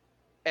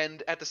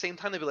 And at the same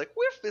time, they'd be like,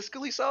 we're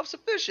fiscally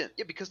self-sufficient.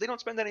 Yeah, because they don't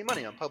spend any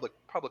money on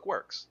public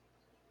works.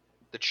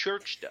 The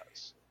church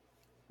does.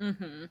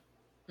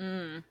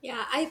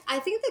 Yeah, I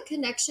think the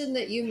connection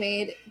that you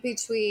made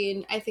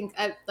between, I think,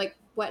 like,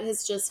 what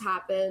has just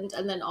happened,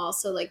 and then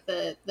also, like,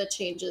 the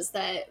changes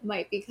that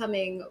might be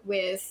coming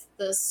with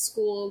the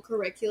school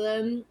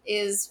curriculum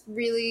is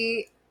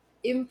really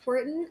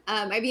important.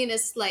 I mean,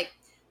 it's like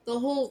the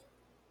whole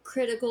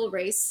critical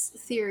race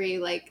theory,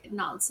 like,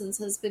 nonsense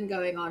has been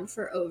going on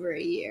for over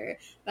a year.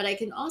 But I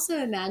can also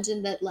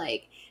imagine that,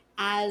 like,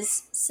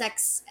 as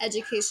sex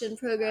education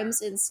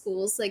programs in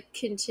schools, like,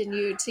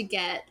 continue to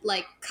get,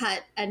 like,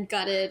 cut and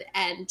gutted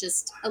and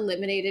just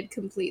eliminated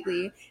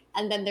completely,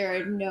 and then there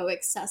are no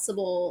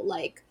accessible,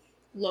 like,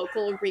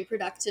 local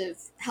reproductive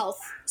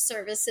health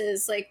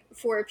services, like,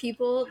 for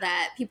people,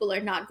 that people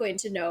are not going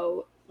to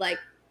know, like,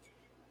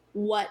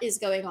 what is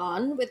going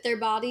on with their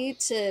body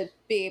to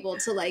be able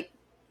to, like,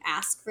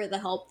 ask for the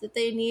help that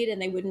they need,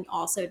 and they wouldn't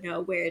also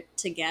know where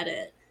to get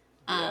it.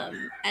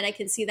 And I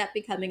can see that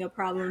becoming a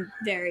problem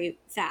very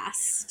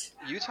fast.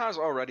 Utah's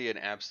already an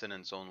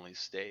abstinence-only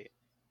state.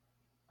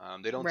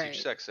 They don't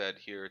teach sex ed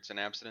here. It's an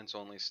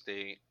abstinence-only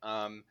state.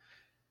 And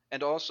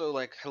also,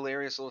 like,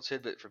 hilarious little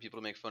tidbit for people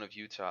to make fun of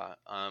Utah.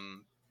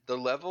 The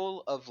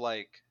level of,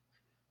 like,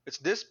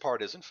 this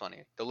part isn't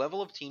funny. The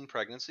level of teen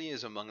pregnancy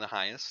is among the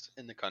highest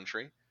in the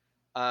country.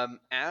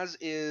 As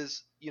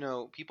is,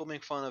 people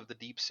make fun of the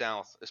Deep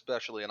South,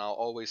 especially, and I'll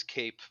always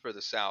cape for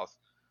the South.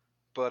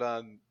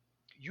 But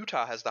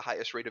Utah has the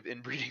highest rate of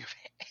inbreeding of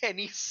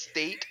any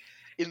state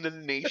in the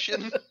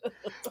nation.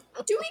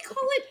 Do we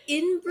call it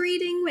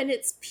inbreeding when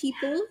it's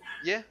people?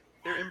 Yeah,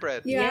 they're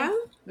inbred. Yeah?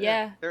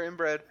 Yeah. They're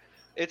inbred.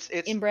 It's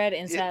inbred,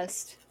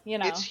 incest,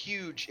 It's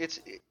huge.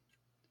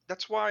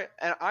 That's why,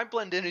 and I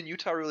blend in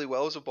Utah really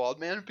well as a bald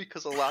man,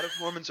 because a lot of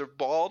Mormons are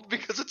bald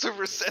because it's a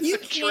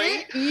recessive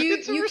trait. You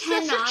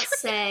cannot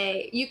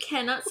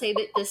say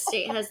that the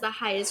state has the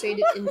highest rate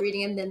of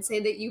inbreeding and then say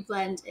that you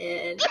blend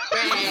in.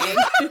 Right.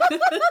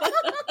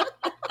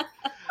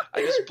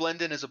 I just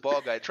blend in as a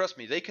bald guy. Trust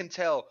me, they can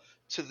tell.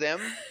 To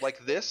them, like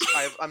this,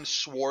 I'm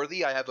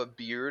swarthy. I have a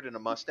beard and a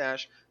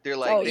mustache. They're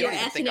like, they don't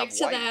even think I'm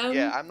white. Them.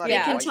 Yeah, I'm not. They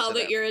even can white tell to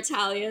that them. you're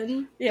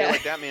Italian. Yeah, they're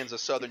like, that man's a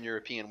Southern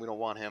European. We don't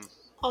want him.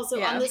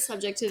 Also, on the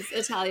subject of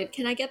Italian,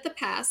 can I get the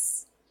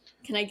pass?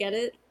 Can I get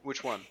it?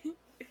 Which one?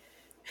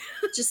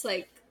 Just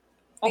like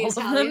the All of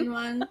Italian them?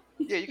 One.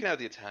 Yeah, you can have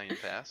the Italian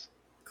pass.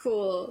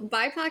 Cool.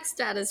 BIPOC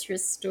status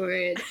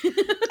restored.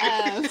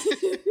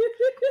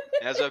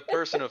 As a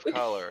person of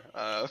color.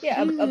 A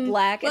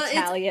black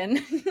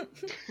Italian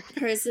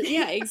person.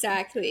 Yeah,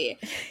 exactly.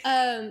 So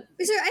I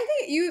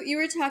think you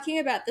were talking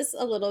about this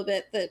a little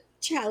bit, the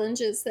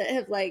challenges that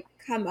have, like,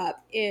 come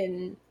up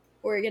in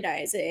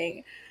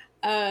organizing.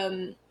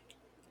 And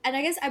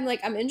I guess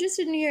I'm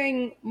interested in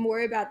hearing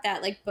more about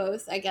that, like,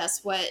 both, I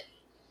guess, what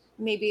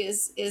maybe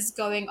is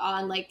going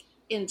on, like,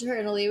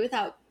 internally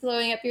without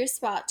blowing up your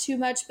spot too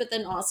much, but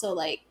then also,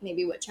 like,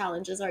 maybe what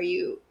challenges are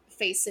you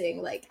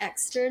facing, like,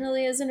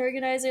 externally as an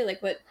organizer?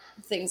 Like, what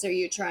things are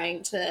you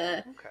trying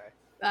to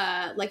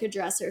like,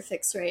 address or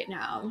fix right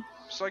now?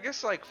 So I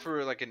guess like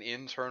for like an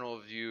internal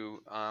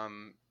view,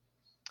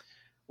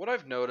 what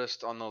I've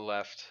noticed on the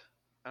left,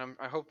 and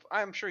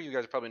I'm sure you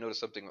guys probably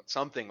noticed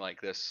something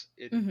like this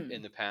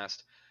in the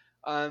past.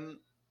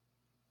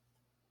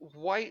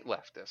 White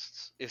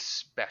leftists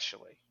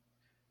especially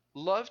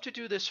love to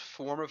do this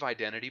form of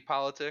identity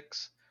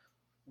politics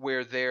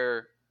where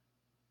they're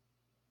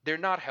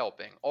not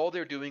helping. All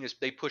they're doing is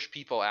they push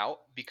people out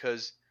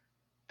because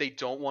they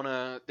don't,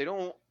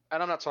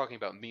 and I'm not talking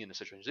about me in this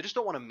situation. They just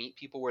don't want to meet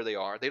people where they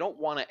are. They don't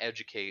want to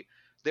educate.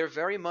 They're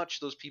very much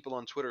those people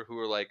on Twitter who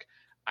are like,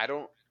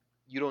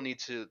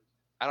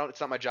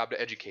 it's not my job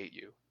to educate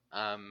you.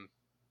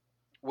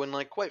 When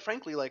like, quite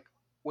frankly, like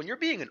when you're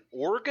being an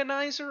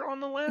organizer on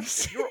the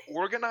left, if you're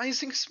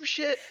organizing some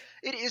shit,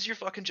 it is your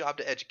fucking job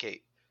to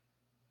educate.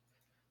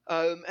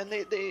 And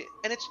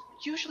it's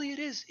usually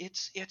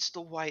it's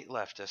the white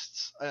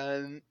leftists.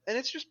 And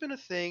it's just been a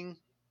thing,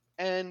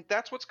 and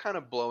that's what's kind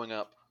of blowing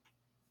up.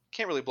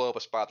 Can't really blow up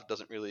a spot that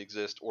doesn't really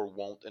exist or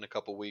won't in a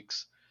couple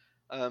weeks.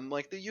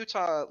 Like the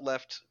Utah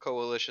left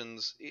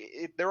coalitions,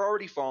 they're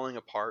already falling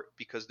apart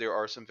because there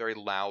are some very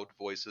loud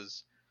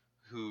voices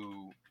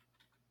who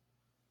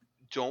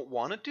don't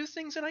want to do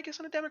things in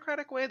a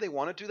democratic way. They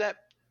want to do that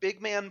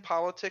big man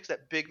politics,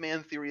 that big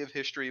man theory of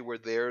history where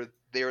they're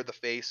the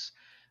face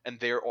and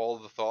they're all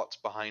the thoughts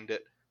behind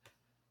it.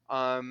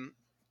 And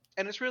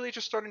it's really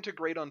just starting to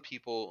grate on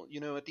people. You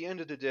know, at the end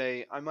of the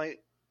day, I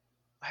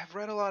have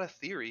read a lot of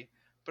theory,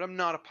 but I'm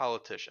not a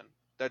politician.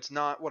 That's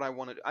not what I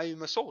want to do. I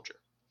am a soldier.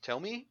 Tell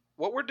me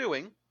what we're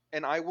doing,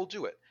 and I will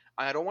do it.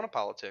 I don't want to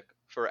politic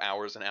for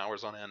hours and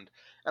hours on end.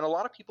 And a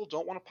lot of people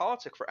don't want to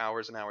politic for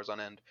hours and hours on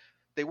end.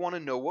 They want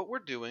to know what we're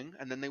doing,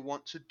 and then they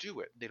want to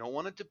do it. They don't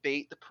want to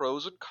debate the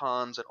pros and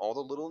cons and all the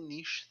little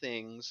niche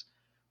things,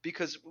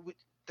 because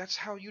that's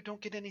how you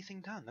don't get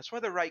anything done. That's why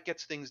the right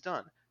gets things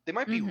done. They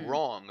might be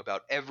wrong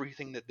about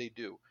everything that they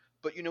do,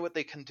 but you know what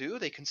they can do?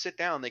 They can sit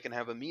down, they can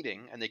have a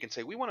meeting, and they can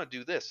say, we want to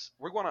do this.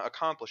 We want to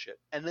accomplish it.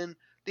 And then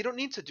they don't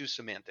need to do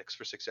semantics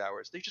for 6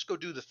 hours. They just go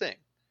do the thing.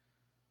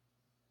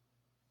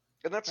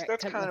 And that's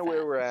kind of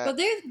where we're at. Well,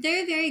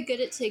 they're very good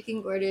at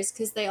taking orders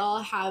because they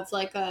all have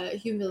like a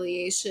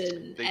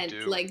humiliation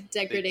like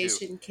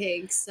degradation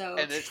kink. So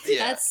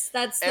that's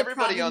the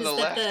everybody problem on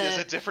the left is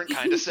a different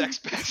kind of sex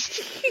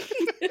pest.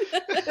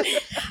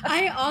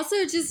 I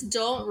also just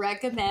don't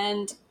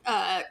recommend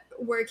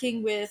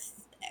working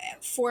with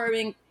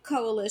forming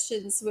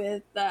coalitions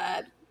with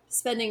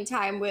spending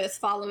time with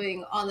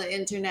following on the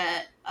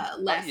internet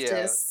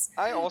leftists.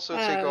 Yeah. I also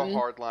take a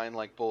hardline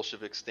like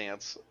Bolshevik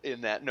stance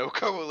in that no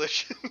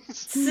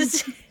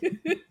coalitions.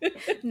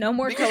 No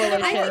more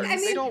coalitions. I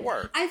mean, they don't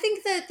work. I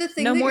think that the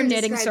thing no that more you're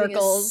knitting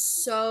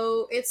circles.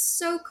 It's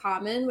so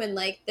common when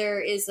like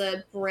there is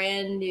a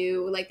brand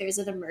new, like there's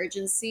an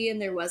emergency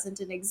and there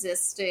wasn't an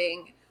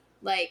existing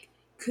like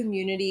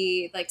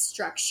community like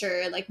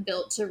structure like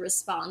built to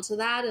respond to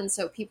that, and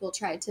so people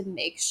tried to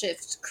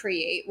makeshift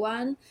create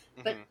one,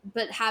 but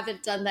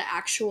haven't done the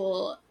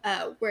actual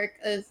work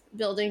of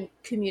building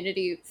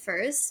community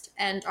first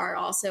and are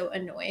also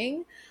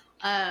annoying,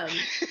 and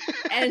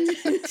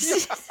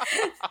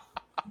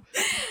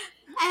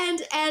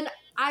and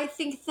I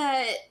think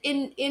that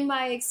in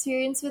my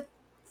experience with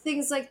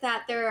things like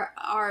that, there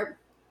are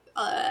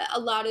a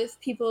lot of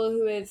people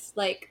who have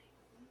like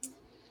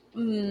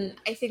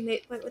I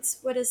think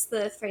what is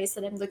the phrase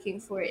that I'm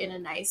looking for in a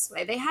nice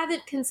way? They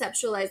haven't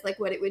conceptualized like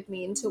what it would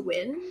mean to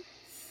win,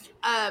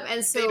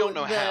 and so they don't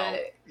know how.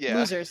 Yeah.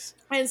 Losers.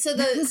 And so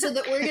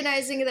the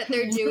organizing that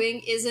they're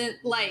doing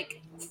isn't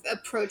like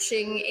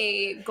approaching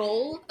a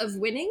goal of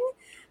winning.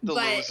 The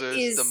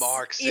losers, the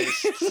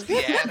Marxists,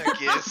 the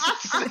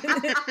anarchists.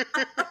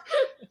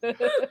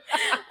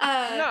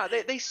 No,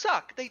 they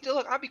suck. They do.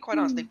 Look, I'll be quite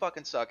honest. They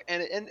fucking suck.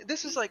 And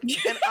this is like,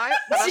 and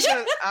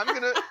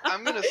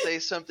I'm gonna say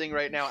something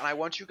right now, and I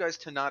want you guys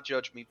to not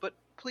judge me, but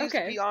please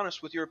be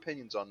honest with your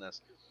opinions on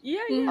this. Yeah.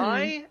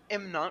 I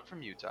am not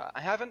from Utah. I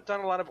haven't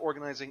done a lot of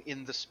organizing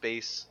in the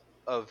space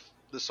of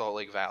the Salt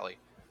Lake Valley,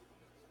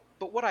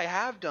 but what I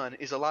have done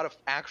is a lot of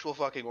actual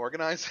fucking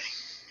organizing.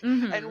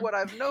 And what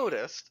I've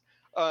noticed.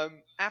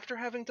 After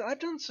I've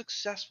done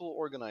successful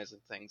organizing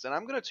things, and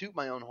I'm going to toot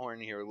my own horn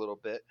here a little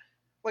bit.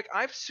 Like,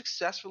 I've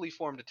successfully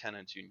formed a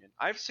tenants union.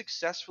 I've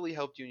successfully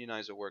helped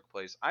unionize a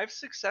workplace. I've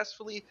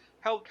successfully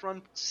helped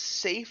run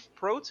safe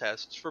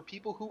protests for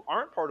people who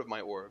aren't part of my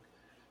org.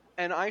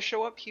 And I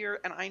show up here,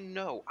 and I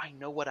know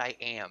what I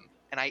am.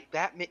 And it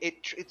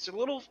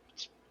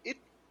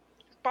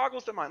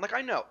boggles the mind. Like,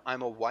 I know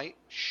I'm a white,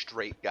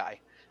 straight guy.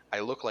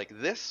 I look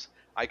like this.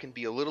 I can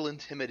be a little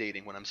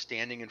intimidating when I'm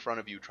standing in front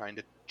of you trying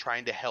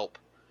to help.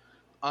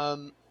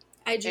 I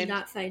do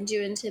not find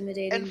you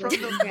intimidating. And from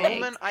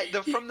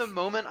the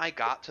moment I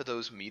got to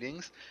those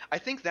meetings, I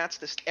think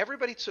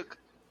everybody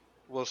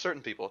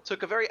certain people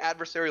took a very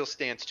adversarial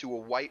stance to a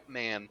white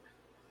man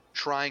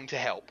trying to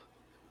help.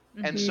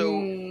 And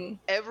so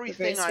every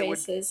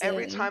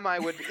time I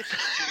would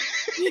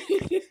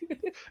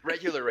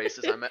regular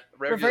racism,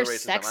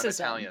 I'm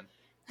Italian.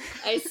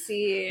 I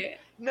see.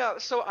 No,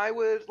 so I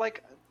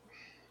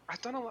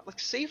I've done a lot. Like,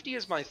 safety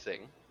is my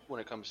thing when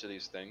it comes to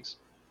these things.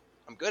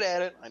 I'm good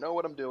at it. I know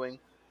what I'm doing.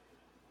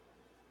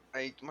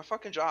 My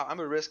fucking job, I'm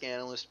a risk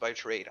analyst by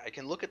trade. I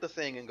can look at the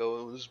thing and go,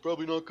 oh, this is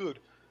probably not good.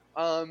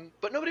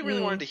 But nobody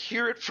really wanted to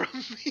hear it from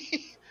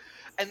me.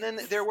 And then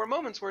there were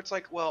moments where it's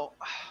like, well,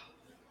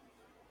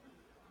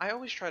 I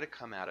always try to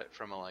come at it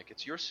from a, like,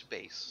 it's your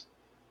space.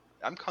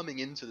 I'm coming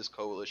into this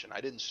coalition.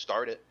 I didn't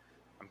start it.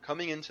 I'm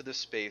coming into this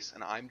space,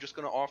 and I'm just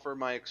going to offer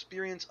my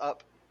experience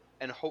up,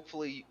 and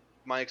hopefully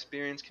my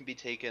experience can be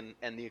taken,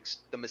 and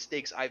the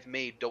mistakes I've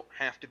made don't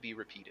have to be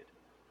repeated.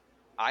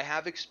 I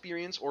have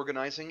experience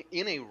organizing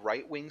in a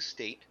right-wing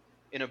state,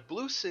 in a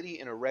blue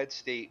city, in a red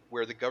state,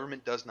 where the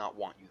government does not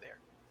want you there.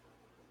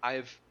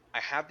 I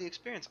have the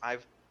experience.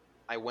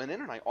 I went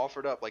in and I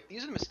offered up, like,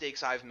 these are the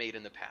mistakes I've made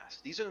in the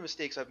past. These are the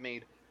mistakes I've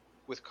made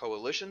with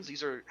coalitions.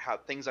 These are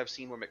things I've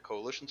seen where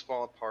coalitions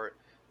fall apart.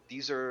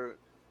 These are,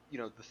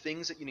 the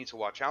things that you need to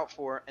watch out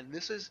for. And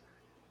this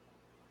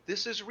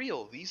is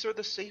real. These are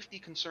the safety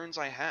concerns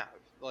I have.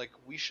 Like,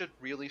 we should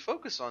really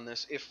focus on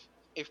this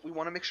if we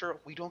want to make sure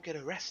we don't get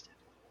arrested.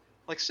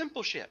 Like,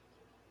 simple shit.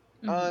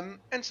 And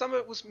some of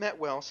it was met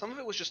well. Some of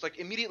it was just, like,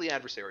 immediately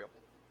adversarial.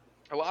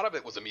 A lot of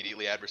it was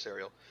immediately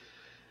adversarial.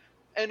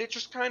 And it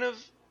just kind of,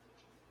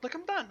 like,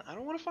 I'm done. I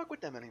don't want to fuck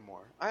with them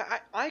anymore.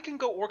 I can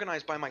go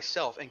organize by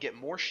myself and get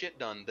more shit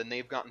done than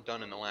they've gotten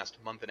done in the last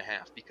month and a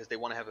half because they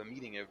want to have a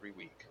meeting every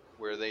week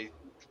where they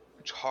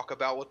talk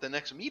about what the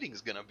next meeting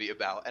is going to be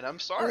about. And I'm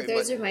sorry,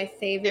 those are my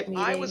favorite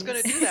meetings. I was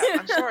going to do that.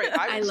 I'm sorry.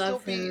 I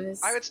love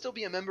those. I would still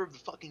be a member of the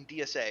fucking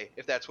DSA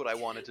if that's what I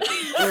wanted to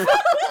do.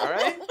 All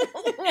right?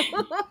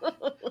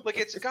 Like,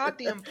 it's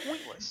goddamn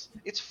pointless.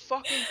 It's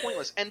fucking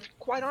pointless. And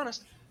quite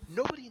honest,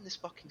 nobody in this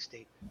fucking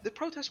state. The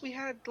protest we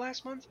had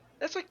last month,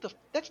 that's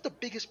the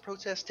biggest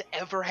protest to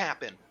ever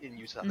happen in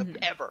Utah.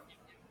 Ever.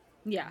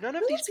 Yeah. None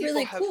of these people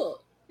really have...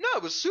 cool. No,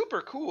 it was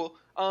super cool.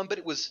 But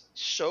it was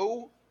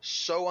so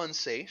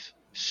unsafe.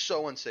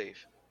 So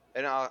unsafe.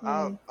 And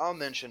I'll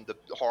mention the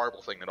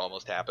horrible thing that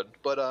almost happened.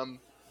 But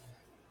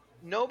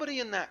nobody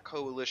in that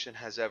coalition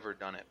has ever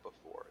done it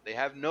before. They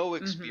have no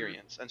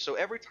experience. And so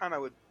every time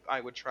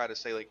I would try to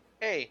say, like,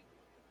 hey,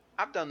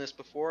 I've done this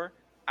before.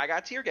 I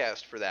got tear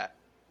gassed for that.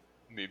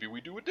 Maybe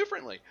we do it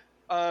differently.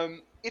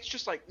 It's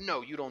just like,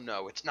 no, you don't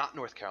know. It's not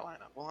North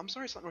Carolina. Well, I'm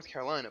sorry it's not North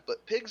Carolina,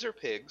 but pigs are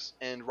pigs,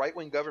 and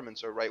right-wing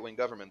governments are right-wing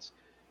governments.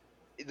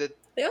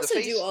 They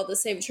also do all the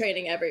same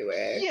training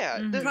everywhere. Yeah.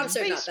 Cops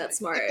are not that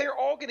smart. They're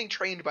all getting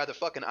trained by the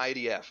fucking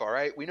IDF, all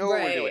right? We know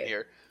what we're doing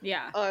here.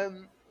 Yeah.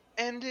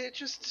 And it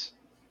just...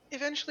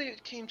 Eventually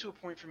it came to a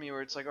point for me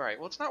where it's like, all right,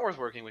 well, it's not worth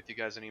working with you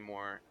guys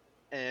anymore.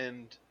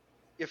 And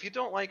if you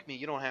don't like me,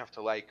 you don't have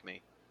to like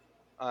me.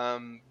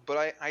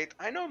 But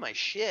I know my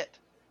shit.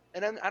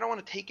 And I don't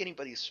want to take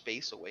anybody's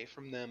space away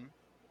from them.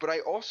 But I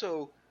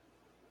also,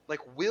 like,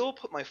 will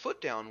put my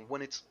foot down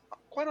when it's,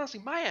 quite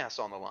honestly, my ass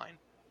on the line.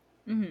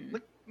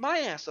 Like, my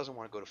ass doesn't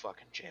want to go to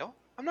fucking jail.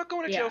 I'm not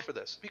going to jail for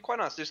this. To be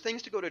quite honest, there's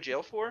things to go to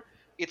jail for.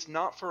 It's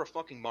not for a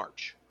fucking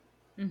march.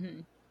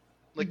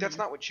 Like, that's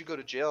not what you go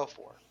to jail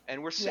for.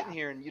 And we're sitting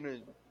here and,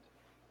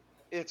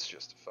 it's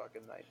just a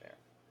fucking nightmare.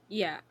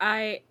 Yeah,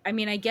 I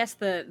mean, I guess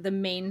the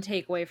main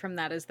takeaway from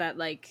that is that,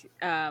 like,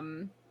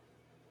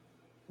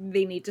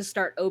 they need to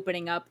start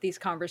opening up these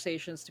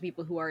conversations to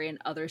people who are in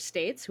other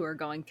states who are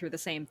going through the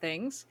same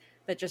things.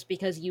 That just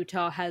because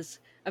Utah has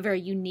a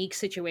very unique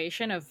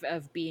situation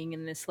of being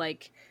in this,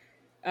 like,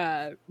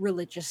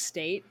 religious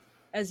state,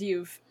 as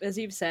you've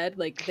said,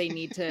 like, they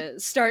need to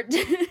start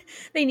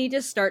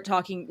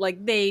talking,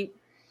 like, they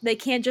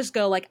can't just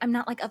go, like, I'm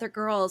not like other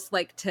girls,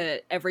 like,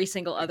 to every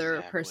single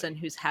other person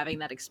who's having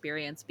that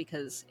experience,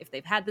 because if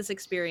they've had this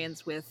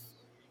experience with,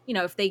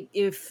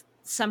 if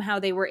somehow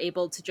they were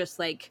able to just,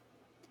 like,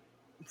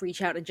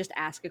 reach out and just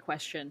ask a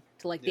question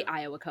to, like, the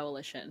Iowa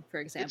Coalition, for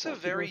example. It's a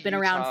very who've been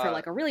around for,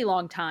 like, a really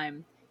long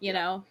time, you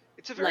know?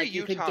 It's a very like,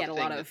 Utah thing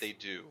that they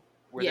do,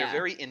 where they're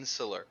very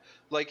insular.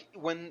 Like,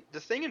 when the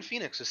thing in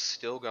Phoenix is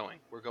still going,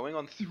 we're going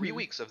on 3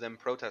 weeks of them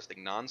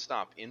protesting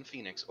nonstop in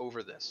Phoenix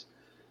over this.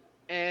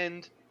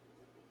 And...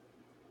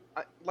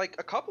 like,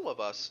 a couple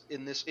of us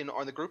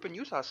on the group in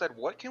Utah said,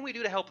 what can we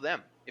do to help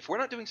them? If we're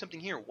not doing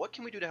something here, what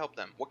can we do to help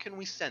them? What can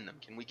we send them?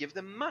 Can we give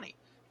them money?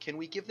 Can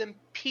we give them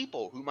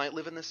people who might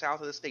live in the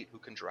south of the state who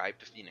can drive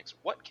to Phoenix?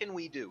 What can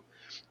we do?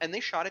 And they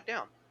shot it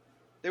down.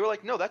 They were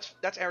like, no, that's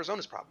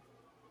Arizona's problem.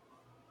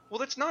 Well,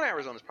 that's not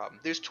Arizona's problem.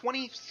 There's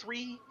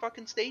 23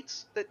 fucking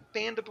states that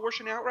banned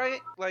abortion outright.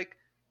 Like,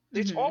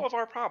 it's all of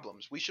our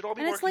problems. We should all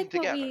be working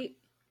together.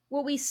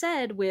 What we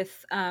said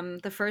with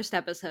the first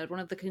episode, one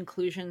of the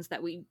conclusions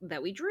that we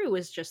drew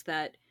was just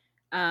that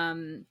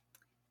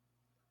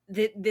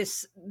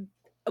this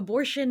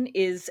abortion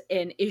is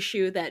an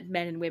issue that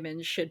men and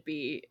women should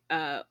be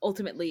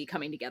ultimately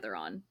coming together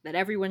on. That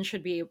everyone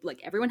should be, like,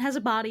 everyone has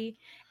a body,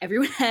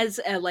 everyone has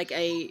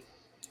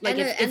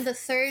and the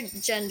third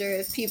gender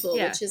of people,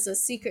 which is a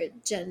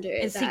secret gender.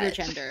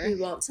 We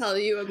won't tell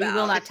you about. We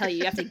will not tell you.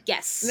 You have to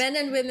guess. Men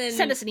and women.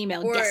 Send us an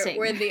email guessing.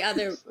 We're the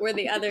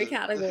other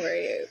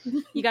category.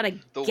 You gotta guess.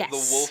 The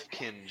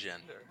wolfkin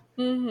gender.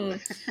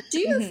 Mm-hmm. Do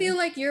you feel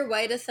like you're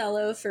white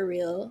Othello for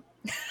real?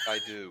 I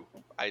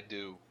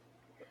do.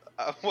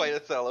 White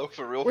Othello,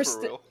 for real, We're for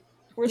sti- real.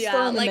 We're still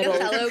Yeah, in the like middle.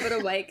 Othello, but a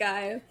white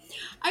guy.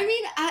 I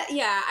mean,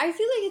 yeah, I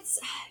feel like it's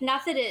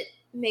not that it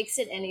makes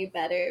it any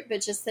better,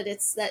 but just that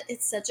it's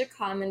such a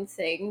common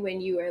thing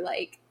when you are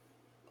like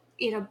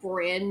in a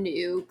brand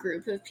new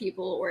group of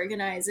people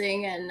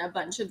organizing, and a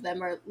bunch of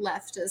them are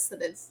leftists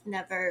that have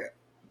never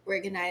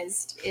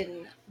organized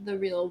in the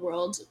real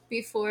world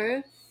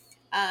before.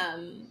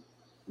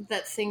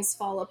 That things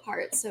fall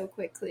apart so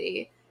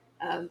quickly.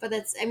 But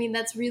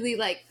that's really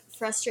like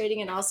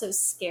frustrating and also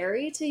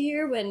scary to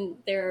hear when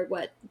there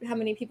are how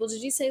many people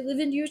did you say live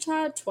in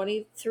Utah?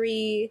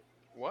 23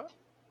 What?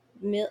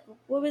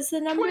 what was the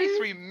number?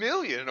 23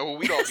 million? Oh,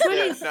 we don't 20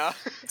 get now.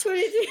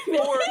 23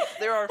 million.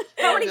 There are 4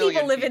 How many million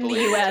people live in the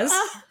Utah.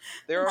 U.S.?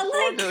 There are I 4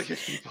 like- million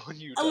people in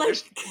Utah. I like,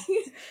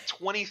 There's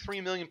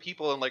 23 million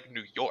people in like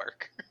New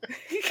York.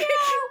 yeah,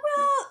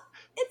 well,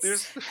 it's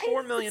There's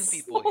 4 million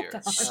people Hold here.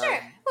 on. Sure.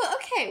 Well,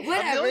 okay, A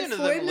whatever. million of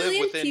 4 them live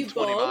million within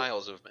people. 20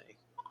 miles of me.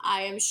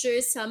 I am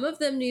sure some of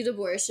them need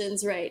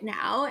abortions right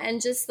now,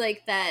 and just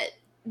like that,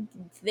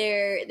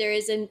 there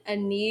is a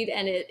need,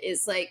 and it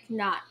is like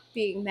not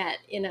being met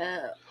in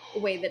a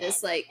way that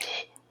is like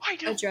I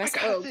know. addressed.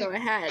 I got a Oh, thing. go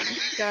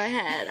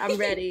ahead. I'm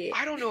ready.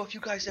 I don't know if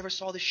you guys ever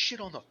saw this shit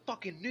on the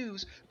fucking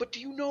news, but do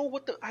you know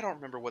what I don't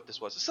remember what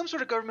this was. Some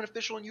sort of government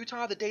official in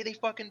Utah the day they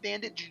fucking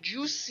banned it. Did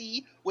you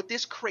see what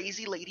this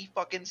crazy lady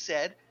fucking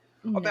said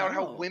about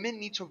how No. women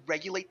need to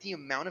regulate the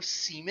amount of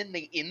semen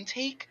they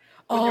intake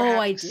when they're Oh, having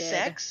I did.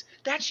 sex?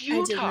 That's I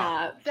Utah. did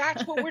not.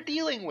 That's what we're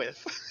dealing with.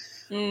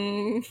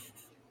 Mm.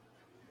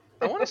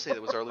 I want to say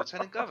that was our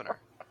lieutenant governor.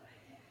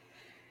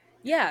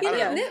 Yeah, You I know,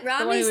 don't know. Mitt The one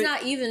Romney's who-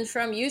 not even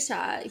from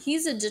Utah.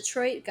 He's a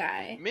Detroit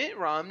guy. Mitt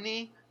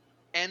Romney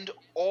and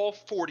all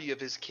 40 of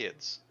his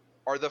kids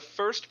are the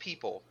first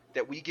people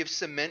that we give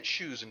cement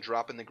shoes and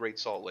drop in the Great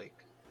Salt Lake.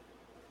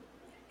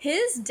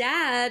 His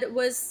dad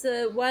was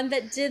the one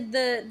that did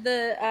that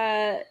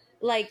The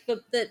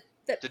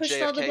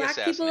pushed all the JFK black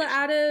people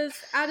assassination.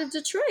 out of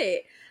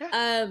Detroit.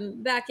 Yeah.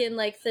 Back in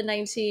like the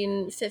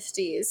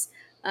 1950s.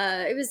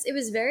 It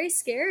was very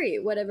scary.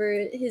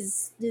 Whatever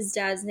his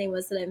dad's name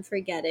was that I'm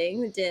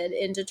forgetting did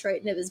in Detroit,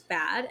 and it was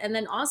bad. And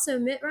then also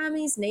Mitt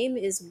Romney's name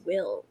is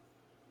Will.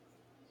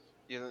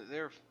 Yeah,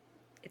 they're.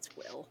 It's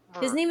Will.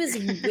 His name is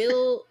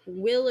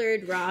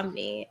Willard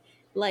Romney.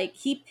 Like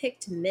he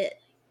picked Mitt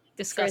for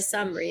Disgusting.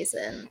 some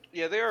reason.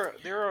 Yeah,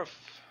 they're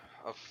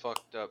a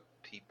fucked up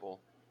people.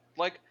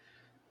 Like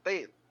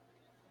they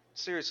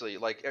seriously,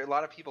 like a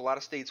lot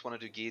of states want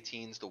to do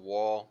guillotines, the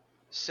wall,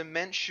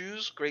 cement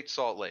shoes, Great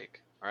Salt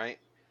Lake. All right,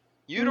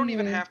 you don't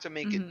even have to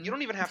make it. You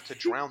don't even have to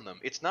drown them.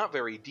 It's not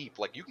very deep.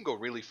 Like you can go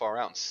really far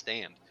out and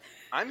stand.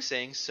 I'm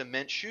saying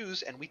cement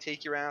shoes, and we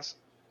take your ass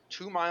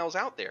 2 miles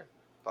out there.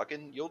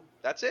 Fucking,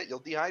 that's it. You'll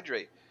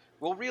dehydrate.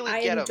 We'll really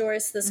I get 'em.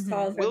 endorse this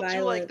call for We'll violence.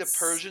 do like the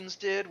Persians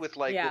did with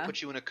like Yeah. we'll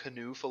put you in a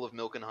canoe full of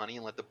milk and honey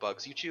and let the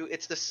bugs eat you.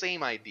 It's the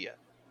same idea.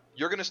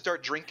 You're gonna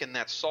start drinking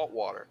that salt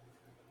water,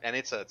 and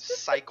it's a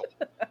cycle.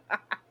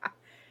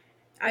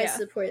 I Yeah.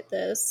 support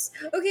this.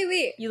 Okay,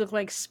 wait. You look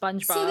like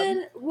SpongeBob. So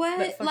then, but what?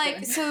 fucking-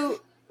 Like,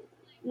 so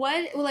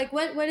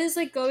what is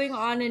like going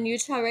on in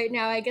Utah right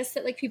now? I guess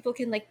that like people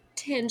can like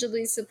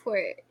tangibly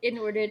support in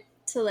order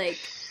to like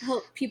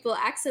help people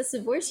access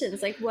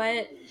abortions. Like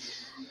what?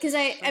 Because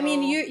I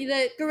mean,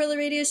 the Guerrilla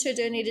Radio Show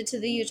donated to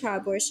the Utah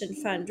Abortion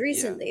Fund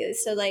recently,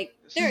 so like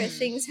there are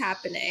things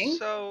happening.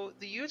 So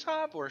the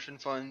Utah Abortion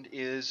Fund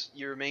is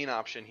your main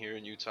option here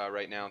in Utah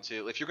right now.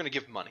 To if you're gonna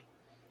give money,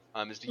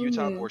 is the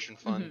Utah Abortion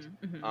Fund.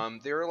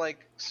 They're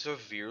like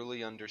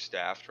severely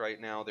understaffed right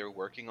now. They're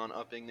working on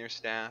upping their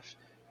staff.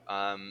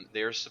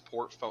 Their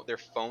their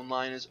phone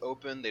line is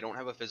open. They don't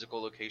have a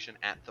physical location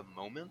at the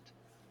moment.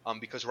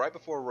 Because right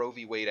before Roe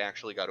v. Wade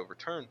actually got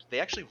overturned,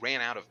 they actually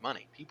ran out of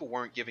money. People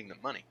weren't giving them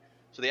money.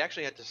 So they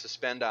actually had to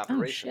suspend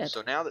operations. shit.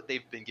 So now that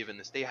they've been given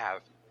this, they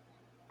have,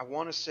 I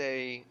want to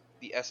say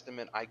the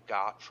estimate I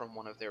got from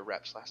one of their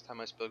reps last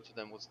time I spoke to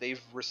them was they've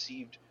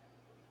received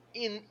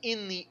in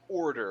the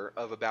order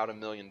of about $1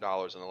 million in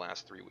the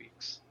last 3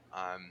 weeks,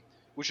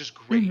 which is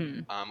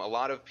great. A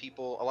lot of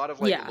people, a lot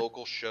of like Yeah.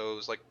 local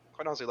shows, like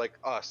quite honestly, like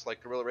us,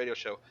 like Guerrilla Radio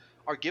Show,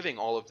 are giving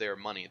all of their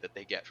money that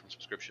they get from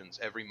subscriptions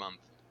every month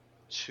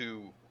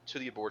to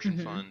the abortion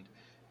fund.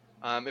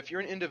 If you're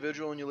an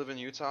individual and you live in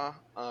Utah,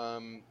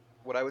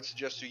 what I would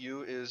suggest to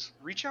you is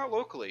reach out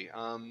locally.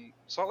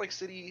 Salt Lake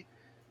City,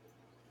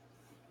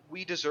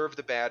 we deserve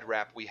the bad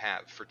rap we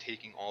have for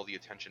taking all the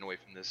attention away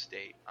from this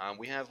state.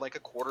 We have like a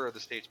quarter of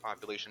the state's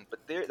population, but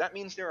that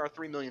means there are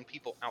 3 million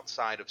people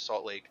outside of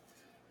Salt Lake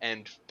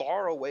and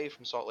far away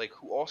from Salt Lake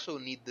who also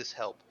need this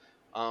help.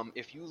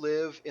 If you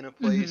live in a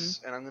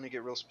place, and I'm going to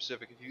get real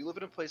specific, if you live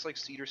in a place like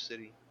Cedar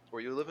City, or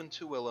you live in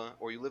Tooele,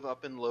 or you live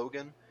up in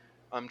Logan,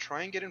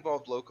 try and get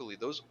involved locally.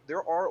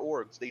 There are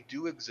orgs. They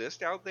do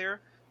exist out there.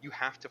 You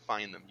have to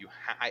find them.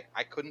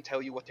 I couldn't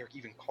tell you what they're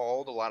even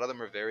called. A lot of them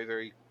are very,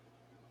 very,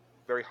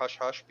 very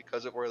hush-hush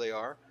because of where they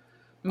are.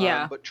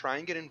 Yeah. But try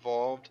and get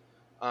involved.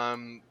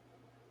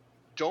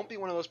 don't be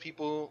one of those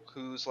people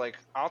who's like,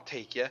 I'll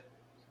take you,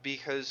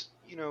 because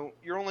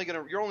you're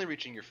only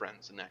reaching your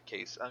friends in that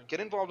case. Get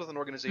involved with an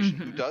organization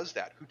who does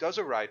that, who does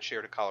a ride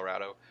share to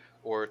Colorado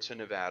or to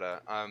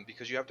Nevada,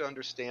 because you have to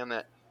understand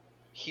that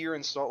here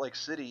in Salt Lake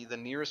City, the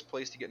nearest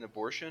place to get an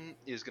abortion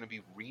is going to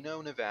be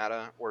Reno,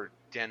 Nevada, or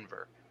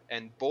Denver.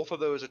 And both of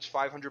those, it's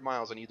 500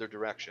 miles in either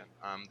direction.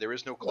 There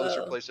is no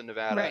closer place in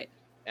Nevada, Right.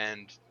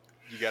 and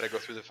you got to go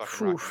through the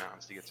fucking Rocky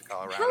Mountains to get to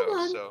Colorado. How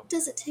long so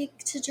does it take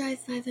to drive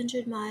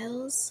 500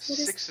 miles?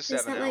 6 to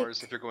 7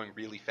 hours if you're going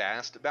really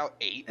fast. About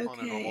 8 on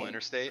a normal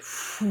interstate.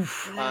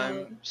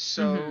 Wow.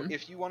 So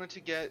if you wanted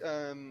to get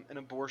an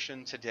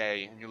abortion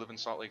today and you live in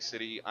Salt Lake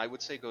City, I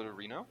would say go to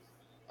Reno.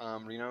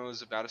 Reno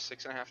is about a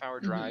 6.5 hour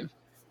drive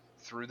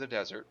through the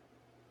desert.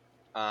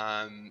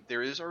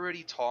 There is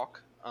already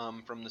talk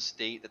from the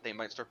state that they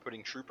might start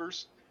putting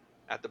troopers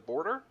at the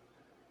border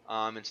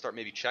and start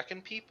maybe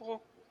checking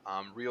people.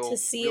 To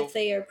see if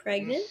they are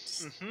pregnant?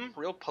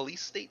 Real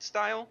police state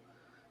style.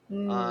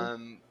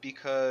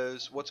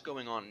 Because what's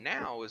going on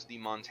now is the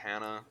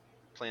Montana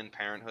Planned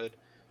Parenthood,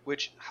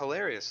 which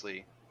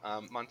hilariously,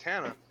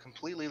 Montana,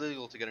 completely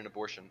legal to get an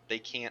abortion. They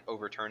can't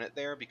overturn it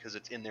there because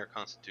it's in their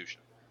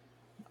constitution.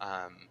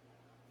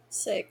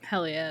 Sick.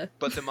 Hell yeah.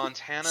 But the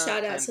Montana Shout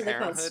out Planned to the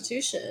Parenthood,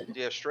 Constitution.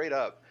 yeah, straight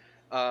up.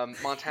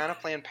 Montana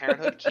Planned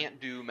Parenthood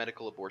can't do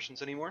medical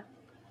abortions anymore,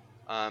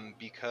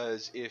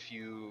 because if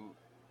you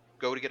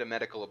go to get a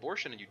medical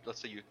abortion and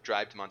let's say you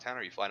drive to Montana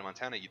or you fly to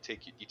Montana, you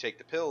take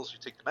the pills, you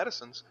take the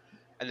medicines,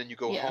 and then you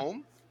go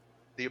home,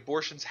 the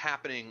abortion's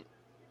happening,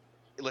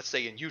 let's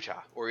say in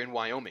Utah or in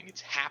Wyoming,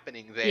 it's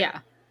happening there. Yeah.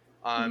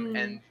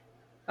 And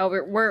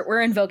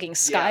we're invoking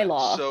Sky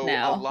Law so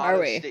now, a lot are of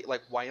we? State,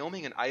 like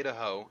Wyoming and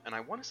Idaho, and I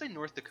want to say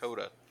North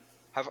Dakota,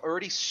 have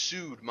already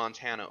sued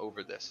Montana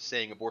over this,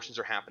 saying abortions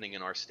are happening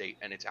in our state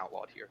and it's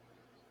outlawed here.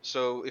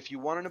 So if you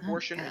want an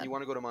abortion and you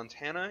want to go to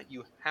Montana,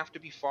 you have to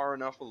be far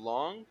enough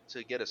along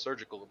to get a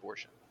surgical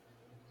abortion.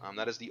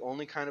 That is the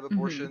only kind of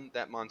abortion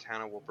that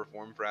Montana will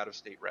perform for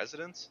out-of-state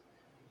residents.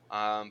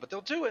 But they'll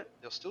do it.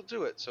 They'll still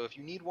do it. So if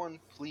you need one,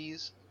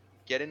 please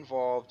get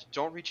involved.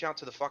 Don't reach out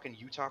to the fucking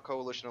Utah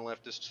Coalition of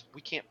Leftists.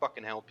 We can't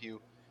fucking help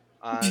you.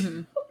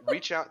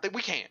 Reach out.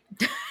 We can't.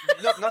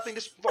 Nothing.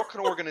 This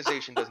fucking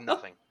organization does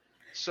nothing.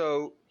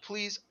 So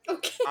please,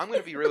 I'm going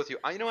to be real with you.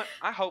 You know what?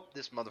 I hope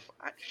this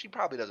motherfucker, she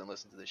probably doesn't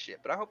listen to this shit,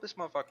 but I hope this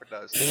motherfucker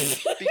does.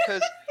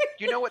 Because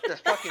you know what the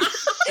fucking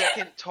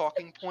second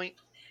talking point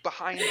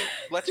behind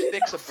let's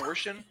fix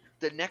abortion,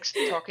 the next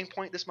talking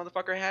point this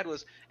motherfucker had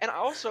was, and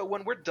also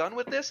when we're done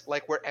with this,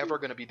 like we're ever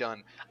going to be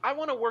done, I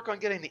want to work on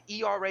getting the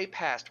ERA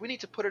passed. We need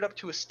to put it up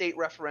to a state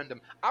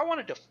referendum. I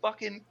wanted to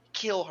fucking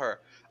kill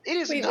her. It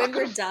is Wait, not when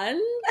we're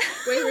done?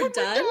 When we're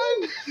done?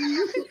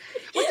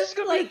 Like this is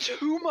gonna be a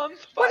 2-month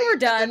fight. When we're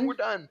done. And then we're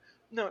done.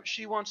 No,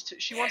 she wants to.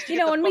 You get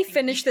know, the when we fucking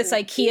finish this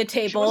IKEA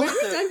table. When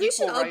we're done, you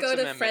should Equal all Rights go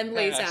to Amendment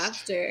Friendlies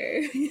passed.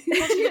 after. She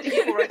wants to get the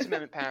Equal Rights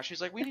Amendment passed.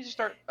 She's like, we need to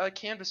start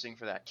canvassing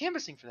for that.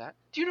 Canvassing for that.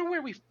 Do you know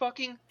where we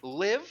fucking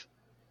live?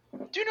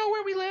 Do you know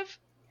where we live?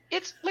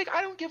 It's like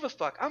I don't give a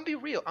fuck. I'm gonna be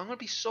real. I'm gonna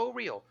be so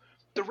real.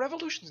 The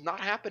revolution's not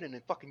happening in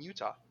fucking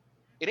Utah.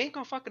 It ain't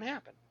gonna fucking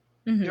happen.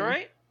 You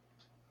alright?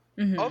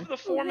 Of the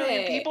 4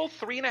 million people,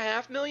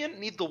 3.5 million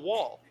need the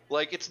wall.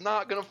 Like, it's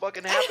not gonna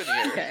fucking happen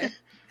here. Okay.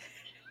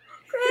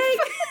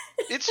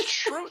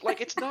 It's true. Like,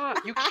 it's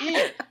not. You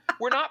can't.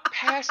 We're not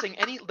passing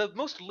any. The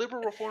most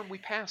liberal reform we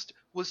passed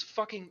was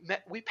fucking.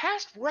 We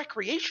passed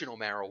recreational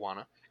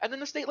marijuana, and then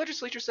the state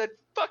legislature said,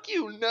 "Fuck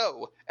you,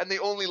 no," and they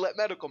only let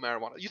medical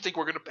marijuana. You think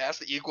we're gonna pass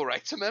the Equal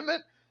Rights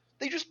Amendment?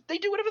 They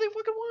do whatever they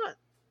fucking want.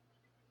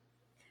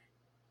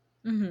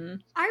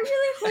 I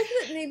really hope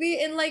that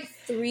maybe in like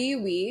 3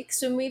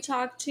 weeks when we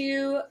talk to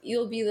you,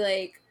 you'll be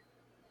like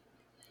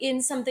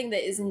in something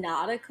that is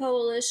not a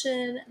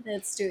coalition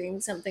that's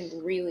doing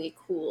something really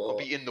cool. I'll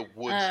be in the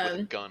woods with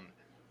a gun.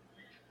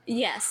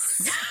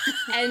 Yes.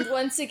 And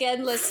once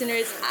again,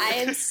 listeners, I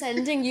am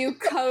sending you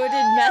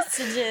coded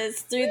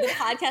messages through the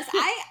podcast.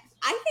 I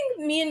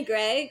think me and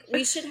Greg,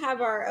 we should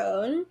have our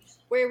own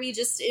where we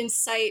just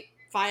incite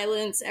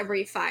violence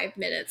every 5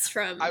 minutes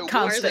from I our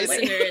will say that-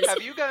 listeners.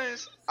 Have you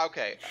guys?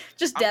 Okay,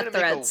 Just I'm death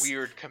gonna make threats. a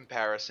weird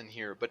comparison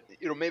here, but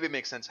it'll maybe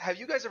make sense. Have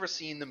you guys ever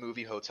seen the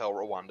movie Hotel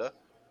Rwanda?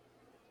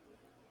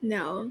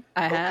 No.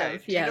 I have, Okay.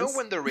 Do yes. you know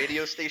when the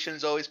radio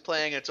station's always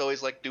playing? It's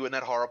always like doing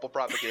that horrible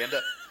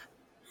propaganda.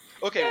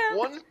 Okay,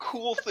 one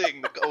cool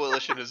thing the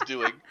coalition is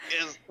doing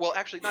is, well,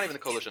 actually, not even the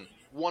coalition.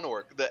 One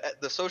org,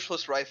 the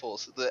Socialist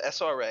Rifles, the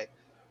SRA.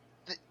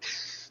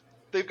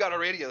 They've got a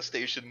radio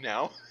station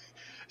now,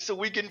 so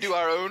we can do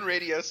our own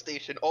radio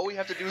station. All we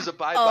have to do is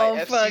abide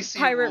by FCC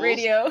pirate rules.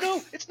 radio.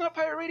 No, it's not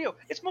pirate radio.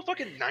 It's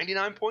motherfucking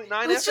 99.9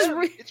 Let's just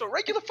FM. It's a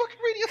regular fucking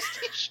radio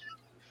station.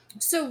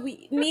 So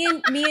me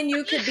and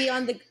you could be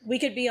on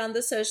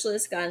the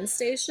Socialist Gun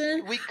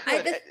Station. We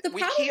could. The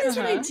We problem can't- is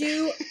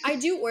that I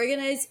do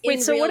organize in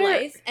Wait, so real what are-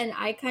 life, and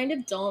I kind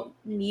of don't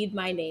need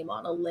my name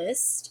on a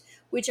list.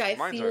 which I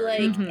Mine's feel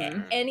already like on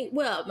there.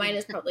 mine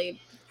is probably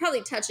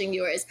touching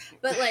yours,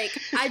 but like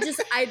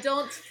I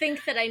don't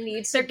think that I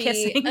need to They're be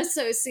kissing.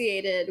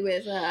 associated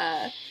with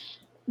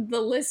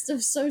the list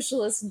of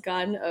socialist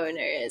gun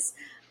owners.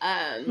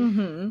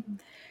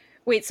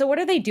 Wait, so what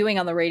are they doing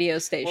on the radio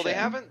station? Well, they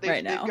haven't.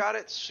 right They've now. got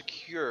it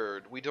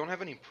secured. We don't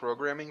have any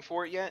programming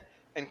for it yet.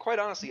 And quite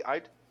honestly,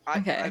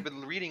 Okay. I've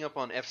been reading up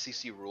on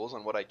FCC rules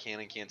on what I can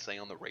and can't say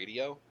on the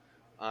radio.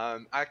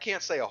 I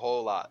can't say a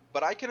whole lot,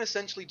 but I can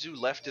essentially do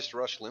leftist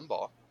Rush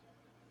Limbaugh.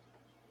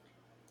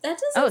 That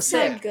doesn't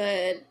sick. sound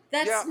good.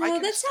 That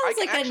sounds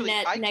like a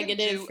net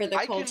negative for the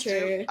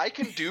culture. I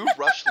can do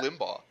Rush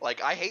Limbaugh.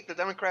 Like, I hate the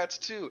Democrats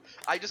too.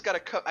 I just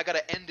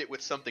gotta end it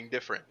with something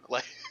different.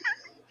 Like,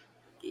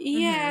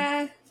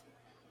 Yeah.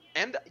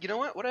 and you know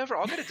what? Whatever.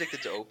 I'll get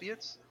addicted to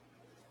opiates.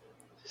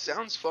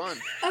 Sounds fun.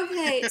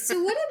 Okay,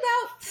 so what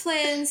about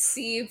Plan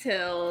C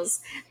pills?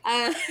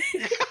 I'm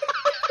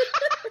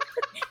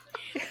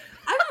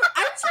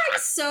trying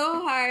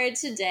so hard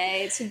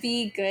today to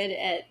be good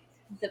at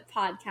the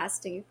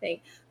podcasting thing,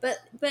 but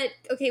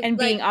okay, And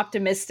like, being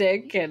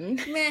optimistic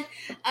and meh.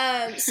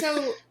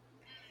 So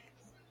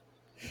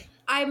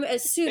I'm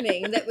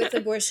assuming that with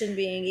abortion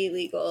being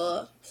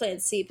illegal, Plan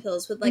C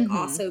pills would like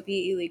also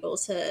be illegal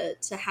to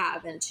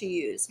have and to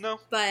use. No.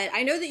 But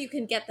I know that you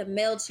can get them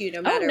mailed to you no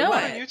Oh, matter no.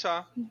 what. In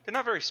Utah, they're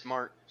not very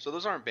smart, so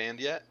those aren't banned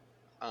yet.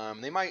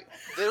 They're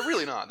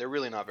really not. They're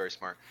really not very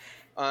smart.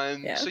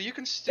 Yeah. So you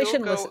can they still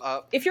shouldn't go listen.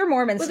 up. If you're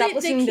Mormon, Well, stop they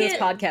listening to this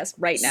can't- podcast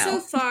right now. So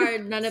far,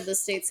 none of the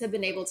states have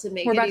been able to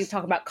make We're it. about to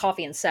talk about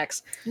coffee and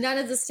sex. None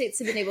of the states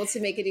have been able to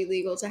make it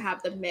illegal to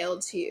have them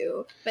mailed to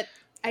you. But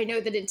I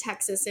know that in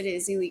Texas, it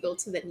is illegal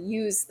to then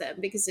use them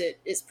because it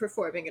is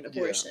performing an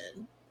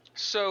abortion.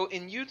 So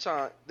in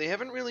Utah, they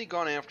haven't really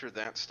gone after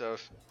that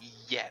stuff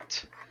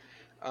yet.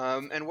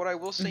 And what I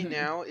will say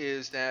now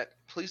is that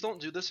please don't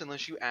do this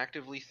unless you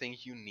actively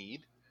think you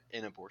need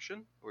an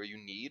abortion or you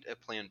need a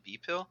Plan B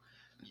pill.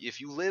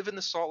 If you live in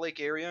the Salt Lake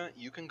area,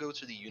 you can go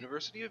to the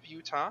University of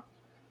Utah.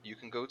 You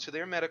can go to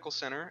their medical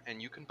center and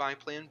you can buy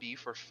Plan B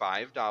for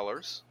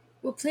 $5.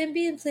 Well, Plan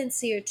B and Plan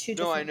C are two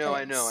different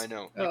things. I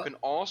know. Oh. You can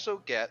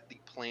also get the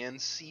Plan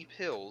C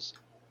pills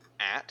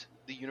at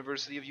the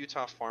University of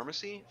Utah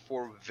pharmacy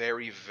for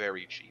very,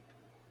 very cheap.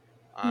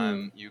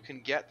 You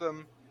can get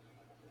them.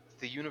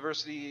 The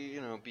university,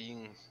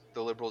 being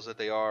the liberals that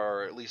they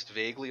are at least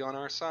vaguely on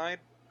our side.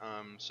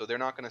 So they're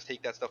not going to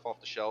take that stuff off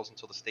the shelves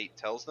until the state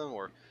tells them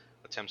or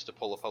attempts to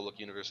pull a public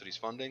university's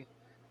funding.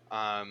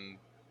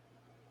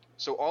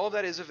 So all of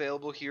that is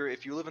available here.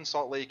 If you live in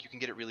Salt Lake, you can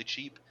get it really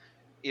cheap.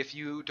 If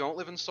you don't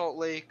live in Salt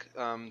Lake,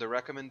 the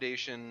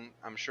recommendation,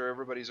 I'm sure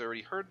everybody's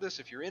already heard this,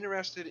 if you're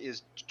interested,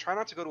 is try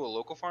not to go to a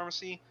local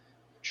pharmacy.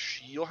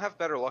 You'll have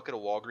better luck at a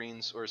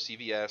Walgreens or a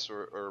CVS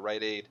or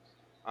Rite Aid,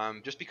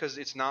 just because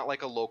it's not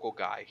like a local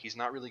guy. He's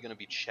not really going to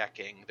be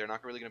checking. They're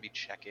not really going to be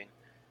checking.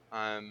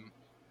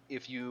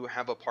 If you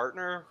have a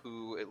partner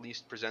who at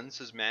least presents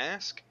his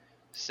mask,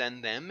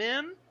 send them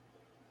in.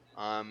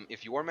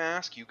 If you're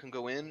masked, you can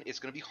go in. It's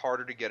going to be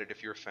harder to get it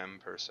if you're a femme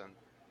person,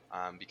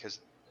 because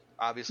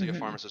obviously a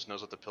pharmacist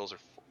knows what the pills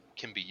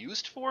can be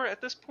used for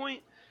at this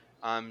point.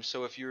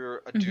 So if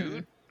you're a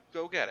dude,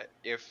 go get it.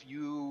 If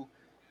you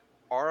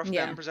are a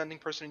femme presenting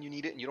person and you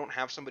need it and you don't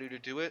have somebody to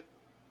do it,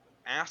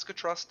 ask a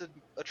trusted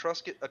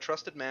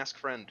mask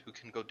friend who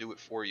can go do it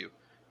for you.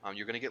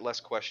 You're going to get less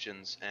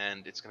questions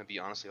and it's going to be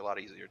honestly a lot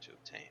easier to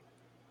obtain.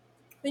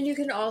 And you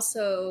can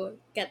also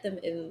get them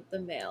in the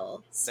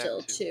mail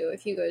still too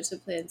if you go to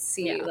Plan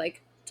C,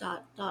 like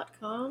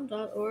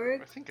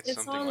 .com.org. I think it's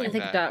something on like it.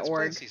 that. I think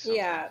 .org. It's Plan C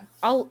Yeah.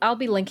 I'll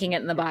be linking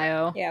it in the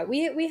bio. Yeah,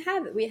 we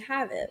have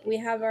it. We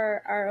have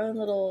our own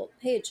little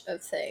page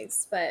of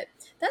things, but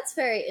that's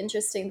very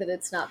interesting that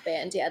it's not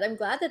banned yet. I'm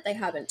glad that they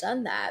haven't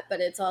done that,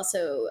 but it's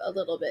also a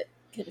little bit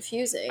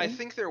confusing. I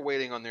think they're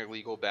waiting on their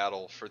legal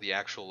battle for the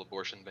actual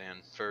abortion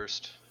ban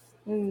first.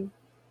 And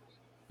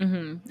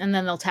then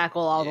they'll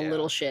tackle all the Yeah.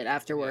 little shit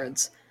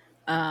afterwards.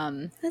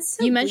 That's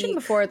so You mentioned weak.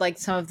 before, like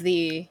some of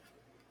the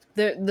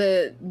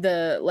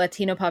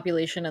Latino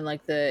population and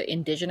like the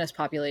indigenous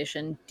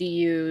population. Do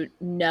you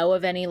know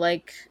of any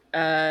like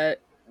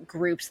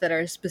groups that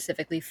are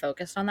specifically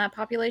focused on that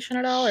population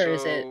at all, or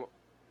is it So,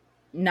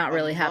 not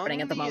really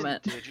happening among at the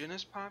moment?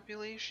 Indigenous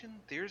population,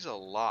 there's a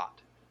lot.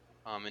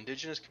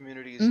 Indigenous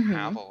communities Mhm.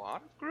 have a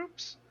lot of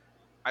groups.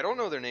 I don't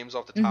know their names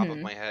off the top of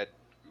my head,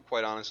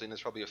 quite honestly, and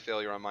it's probably a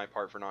failure on my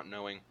part for not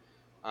knowing.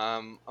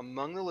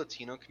 Among the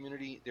Latino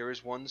community, there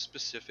is one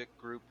specific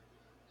group.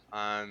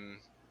 I'll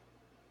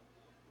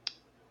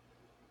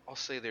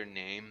say their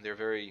name.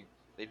 They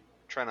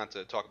try not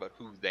to talk about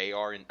who they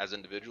are as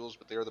individuals,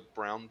 but they are the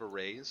Brown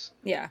Berets.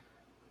 Yeah.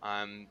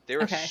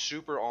 They're Okay. a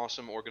super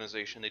awesome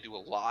organization. They do a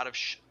lot of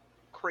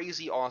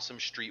crazy awesome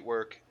street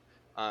work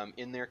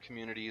in their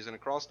communities and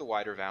across the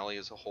wider valley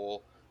as a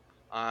whole.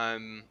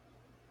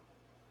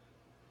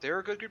 They're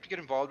a good group to get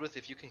involved with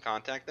if you can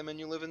contact them and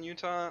you live in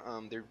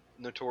Utah. They're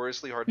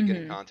notoriously hard to get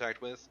in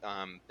contact with.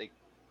 They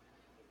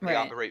Right.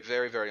 operate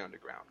very, very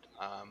underground.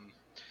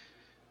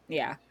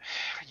 Yeah.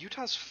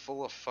 Utah's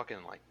full of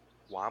fucking like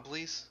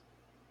wobblies.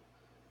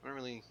 I don't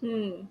really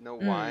Hmm. know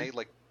why.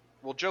 Like,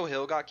 well, Joe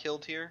Hill got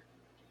killed here,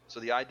 so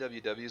the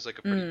IWW is like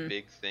a pretty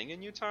big thing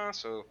in Utah.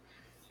 So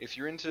if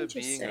you're into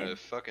being a Interesting.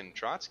 fucking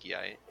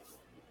Trotskyite,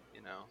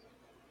 you know.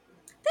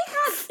 They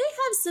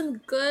have some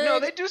good No,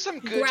 they do some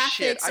good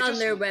shit. graphics on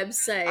their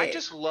website. I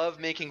just love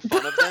making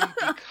fun of them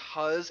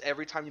because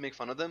every time you make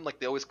fun of them, like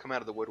they always come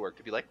out of the woodwork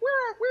to be like, "We're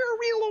a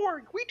real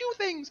org. We do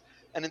things."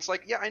 And it's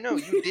like, yeah, I know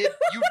you did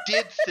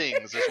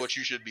things. Is what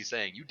you should be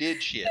saying. You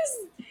did shit.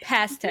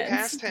 Past tense.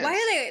 Past tense. Why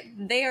are they?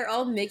 They are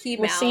all Mickey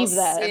Mouse. Receive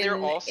that. And they're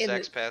all in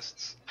sex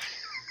pests.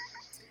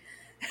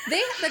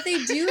 But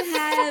they do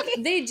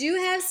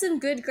have some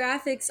good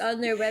graphics on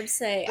their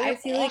website. They I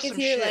have feel like if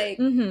awesome you're shit.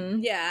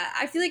 like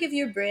I feel like if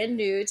you're brand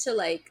new to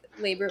like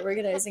labor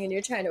organizing and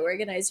you're trying to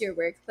organize your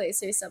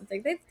workplace or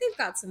something, they've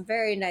got some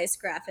very nice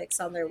graphics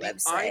on their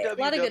website. A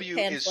lot of good IWW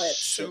pamphlets. is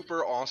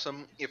super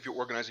awesome if you're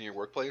organizing your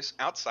workplace.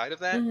 Outside of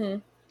that,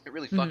 they're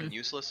really fucking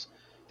useless.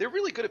 They're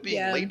really good at being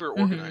Yeah. labor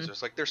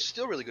organizers. Like they're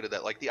still really good at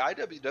that. Like the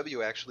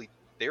IWW actually,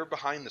 they're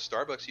behind the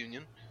Starbucks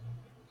union.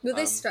 Well,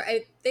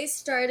 they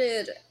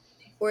started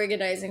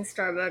organizing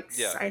Starbucks.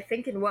 Yeah. I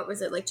think in what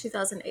was it, like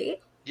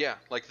 2008? Yeah,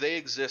 like they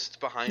exist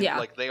behind. Yeah.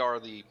 Like they are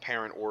the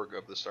parent org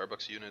of the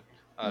Starbucks unit,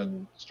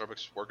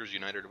 Starbucks Workers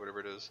United or whatever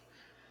it is.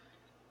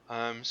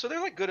 So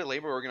they're like good at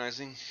labor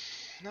organizing.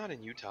 Not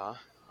in Utah.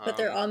 But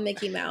they're all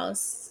Mickey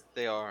Mouse.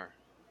 They are.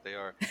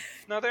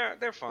 No,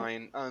 they're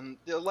fine.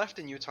 The left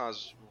in Utah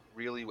is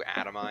really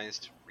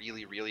atomized,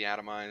 really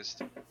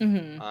atomized.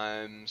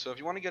 So if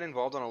you want to get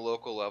involved on a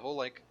local level,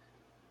 like,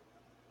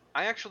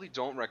 I actually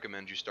don't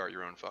recommend you start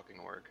your own fucking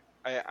org.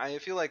 I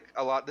feel like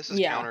this is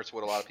counter to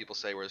what a lot of people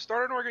say, where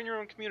start an org in your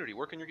own community,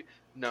 work in your...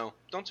 No,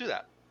 don't do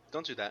that.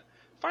 Don't do that.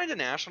 Find a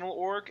national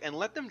org and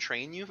let them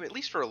train you, at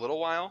least for a little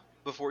while,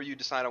 before you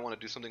decide I want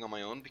to do something on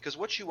my own, because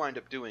what you wind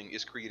up doing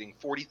is creating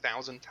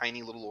 40,000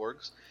 tiny little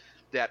orgs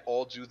that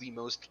all do the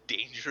most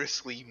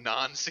dangerously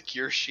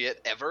non-secure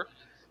shit ever,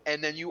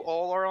 and then you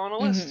all are on a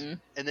list,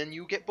 and then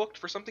you get booked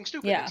for something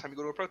stupid next time you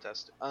go to a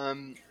protest.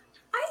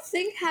 I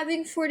think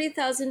having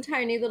 40,000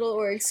 tiny little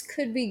orgs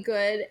could be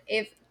good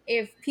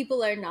if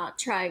people are not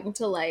trying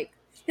to, like...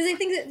 Because I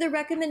think that the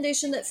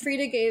recommendation that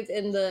Frida gave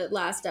in the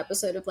last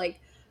episode of, like,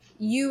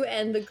 you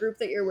and the group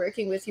that you're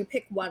working with, you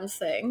pick one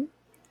thing,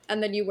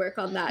 and then you work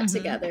on that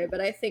together.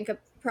 But I think a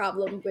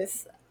problem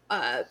with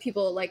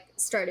people, like,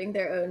 starting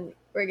their own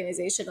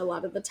organization a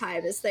lot of the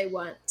time is they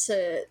want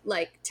to,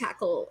 like,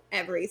 tackle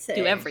everything.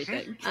 Do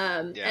everything.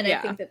 And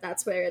I think that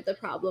that's where the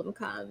problem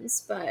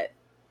comes. But,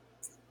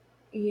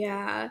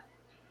 yeah.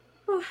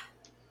 Oh,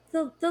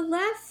 the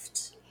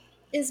left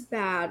is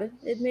bad.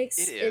 It makes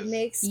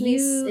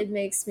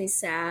me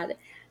sad.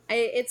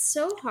 It's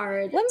so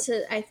hard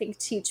to, I think,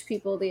 teach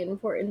people the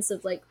importance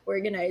of, like,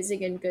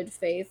 organizing in good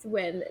faith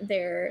when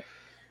their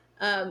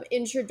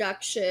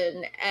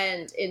introduction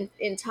and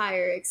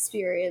entire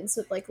experience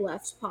with, like,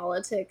 left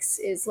politics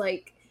is,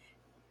 like,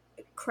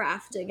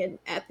 crafting an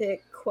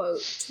epic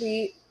quote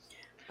tweet.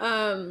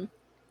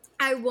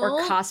 I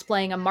won't, or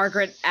cosplaying a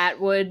Margaret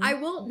Atwood I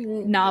won't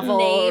novel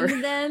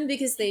name them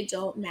because they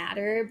don't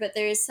matter, but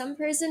there is some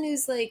person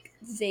who's, like,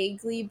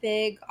 vaguely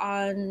big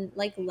on,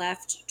 like,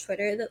 left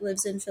Twitter that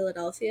lives in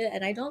Philadelphia,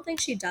 and I don't think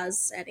she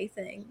does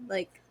anything,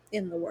 like,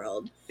 in the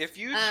world. If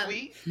you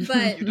tweet,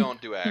 but you don't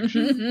do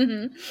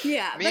action.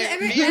 Yeah, Me- but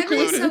me every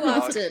included, so dog.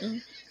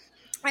 often.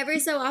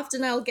 Every so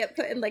often I'll get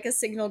put in, like, a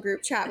Signal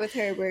group chat with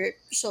her where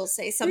she'll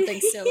say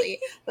something silly.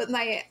 But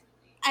I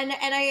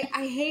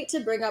hate to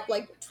bring up,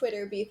 like,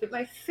 Twitter beef, but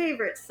my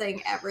favorite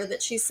thing ever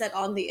that she said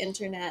on the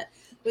internet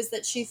was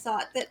that she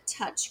thought that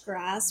touch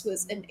grass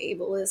was an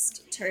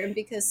ableist term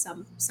because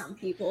some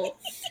people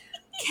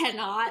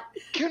cannot.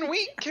 Can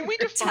we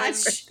define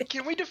Touch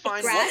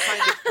what grass.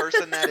 kind of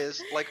person that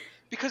is? Like,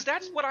 because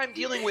that's what I'm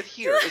dealing with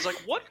here. Is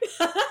like, what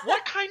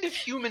kind of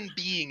human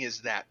being is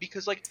that?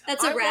 Because, like,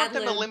 That's a I want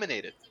them radlib.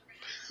 eliminated.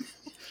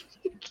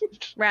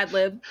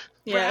 Radlib.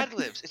 Yeah.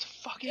 Radlibs. It's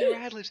fucking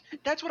radlibs.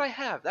 That's what I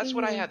have. That's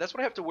what I have. That's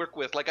what I have to work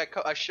with. Like,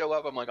 I show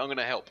up, I'm like, I'm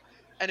gonna help,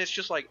 and it's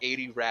just like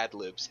 80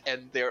 radlibs,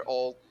 and they're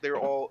all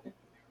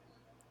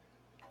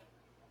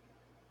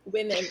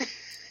Women.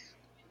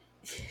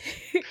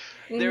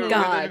 they're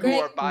God. women who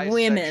are bisexual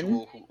Women.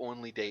 who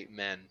only date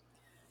men.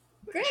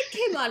 Greg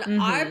came on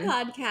our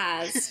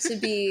podcast to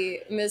be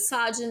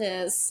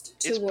misogynist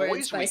It's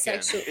towards boys'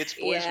 weekend. bisexual. It's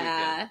boys'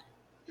 yeah,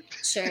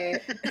 sure.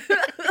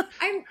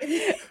 I'm.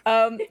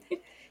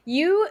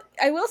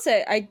 I will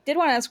say, I did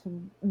want to ask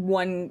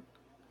one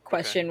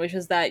question, which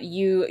was that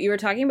you were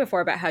talking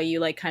before about how you,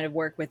 like, kind of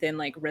work within,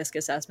 like, risk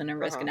assessment and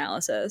risk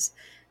analysis,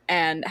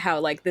 and how,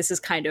 like, this is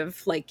kind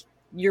of like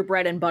your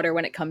bread and butter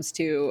when it comes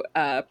to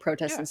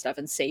protests and stuff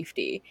and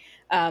safety.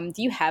 Do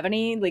you have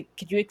any, like,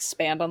 could you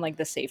expand on, like,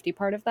 the safety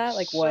part of that?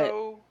 Like,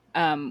 what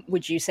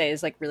would you say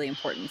is, like, really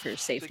important for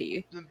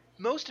safety? The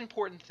most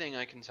important thing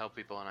I can tell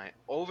people, and I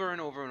over and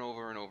over and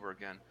over and over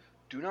again,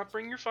 do not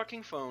bring your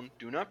fucking phone.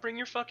 Do not bring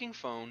your fucking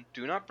phone.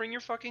 Do not bring your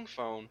fucking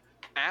phone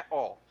at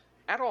all.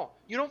 At all.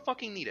 You don't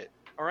fucking need it.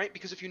 All right,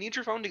 because if you need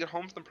your phone to get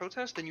home from the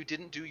protest, then you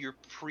didn't do your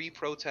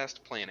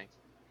pre-protest planning.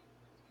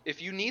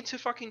 If you need to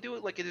fucking do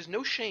it, like, there's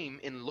no shame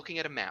in looking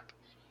at a map.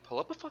 Pull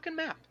up a fucking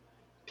map.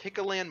 Pick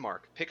a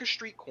landmark. Pick a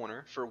street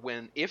corner for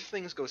if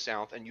things go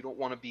south and you don't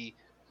want to be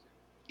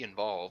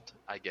involved,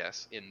 I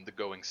guess, in the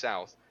going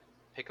south.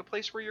 Pick a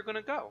place where you're going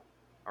to go.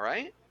 All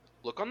right?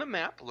 Look on the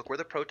map. Look where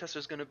the protest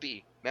is going to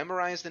be.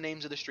 Memorize the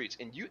names of the streets.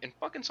 And in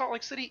fucking Salt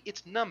Lake City,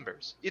 it's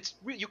numbers.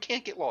 You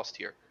can't get lost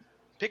here.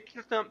 Pick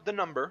the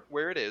number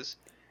where it is,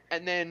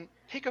 and then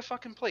pick a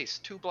fucking place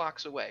 2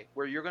 blocks away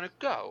where you're going to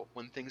go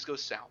when things go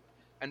south.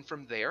 And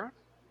from there,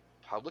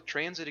 public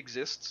transit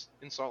exists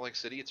in Salt Lake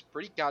City. It's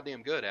pretty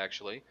goddamn good,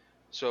 actually.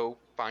 So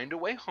find a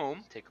way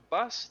home. Take a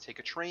bus. Take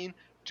a train.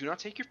 Do not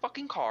take your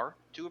fucking car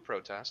to a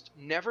protest.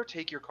 Never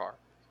take your car.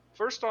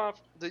 First off,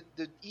 the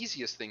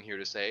easiest thing here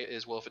to say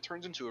is, well, if it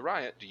turns into a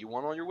riot, do you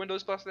want all your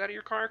windows busted out of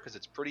your car? Because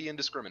it's pretty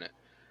indiscriminate.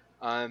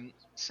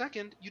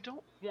 Second, you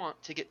don't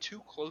want to get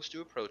too close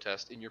to a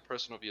protest in your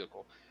personal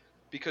vehicle,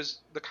 because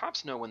the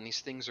cops know when these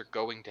things are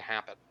going to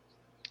happen.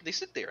 They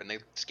sit there and they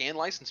scan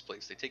license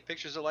plates. They take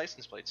pictures of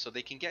license plates so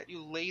they can get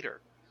you later.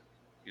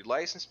 Your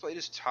license plate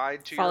is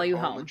tied to your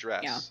home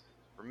address. Yeah.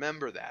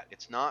 Remember that.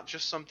 It's not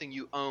just something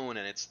you own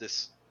and it's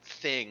this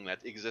thing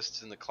that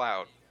exists in the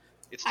cloud.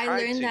 It's tied I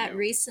learned to that you.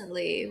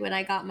 recently when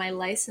I got my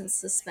license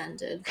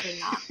suspended for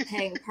not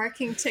paying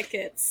parking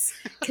tickets,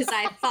 because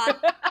I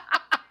thought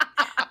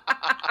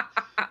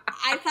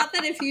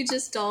that if you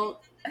just don't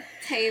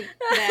pay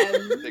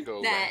them, They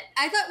go that away.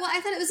 I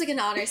thought it was like an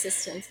honor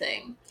system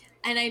thing.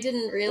 And I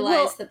didn't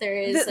realize that there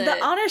is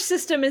the honor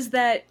system is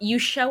that you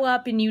show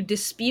up and you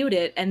dispute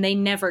it and they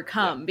never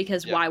come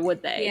because why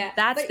would they? Yeah,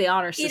 That's but the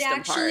honor system part.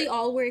 It actually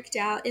all worked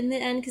out in the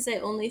end because I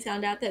only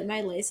found out that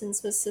my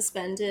license was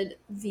suspended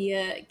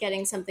via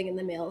getting something in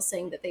the mail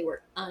saying that they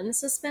were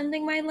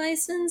unsuspending my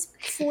license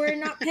for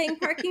not paying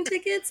parking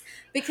tickets,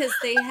 because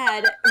they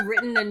had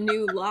written a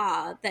new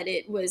law that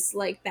it was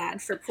like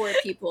bad for poor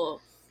people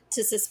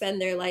to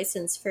suspend their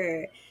license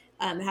for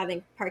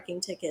having parking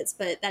tickets,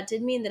 but that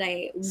did mean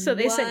that So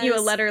they sent you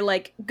a letter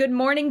like, "Good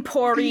morning,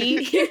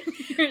 Pori.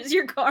 Here's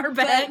your car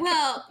back."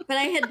 But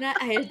I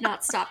had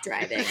not stopped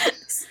driving,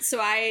 so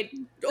I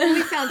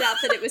only found out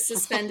that it was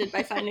suspended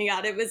by finding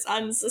out it was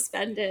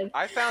unsuspended.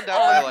 I found out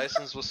my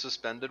license was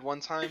suspended one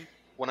time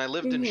when I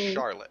lived in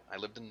Charlotte. I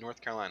lived in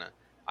North Carolina.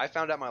 I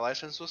found out my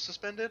license was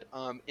suspended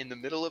in the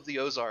middle of the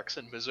Ozarks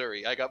in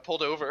Missouri. I got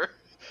pulled over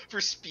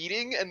for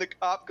speeding, and the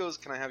cop goes,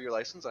 "Can I have your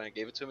license?" And I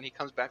gave it to him, and he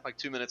comes back like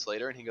 2 minutes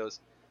later, and he goes,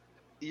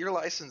 "Your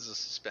license is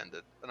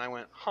suspended." And I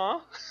went,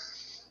 "Huh?"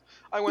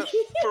 I went,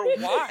 "For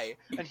why?"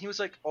 And he was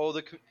like, "Oh,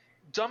 the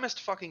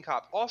dumbest fucking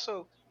cop."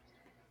 Also,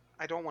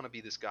 I don't want to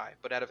be this guy,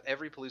 but out of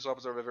every police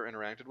officer I've ever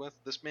interacted with,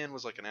 this man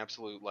was like an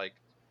absolute, like,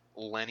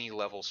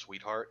 Lenny-level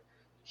sweetheart.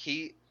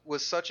 He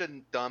was such a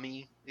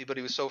dummy, but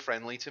he was so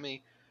friendly to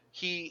me.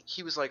 He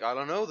was like, "I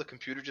don't know, the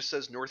computer just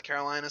says North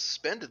Carolina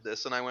suspended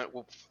this." And I went,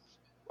 "Well,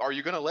 are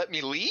you going to let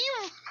me leave?"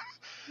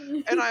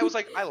 And I was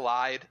like, I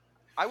lied.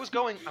 I was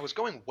going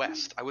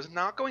west. I was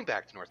not going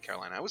back to North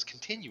Carolina. I was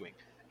continuing.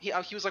 He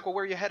was like, "Well,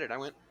 where are you headed?" I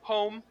went,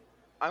 "Home."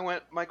 I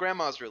went, "My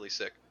grandma's really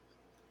sick."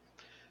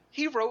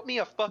 He wrote me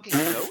a fucking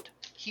note.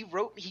 He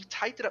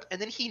typed it up,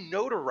 and then he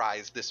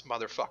notarized this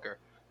motherfucker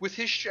with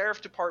his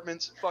sheriff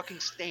department's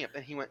fucking stamp.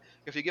 And he went,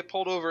 "If you get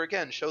pulled over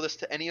again, show this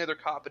to any other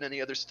cop in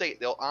any other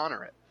state. They'll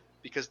honor it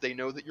because they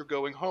know that you're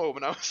going home."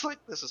 And I was like,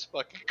 this is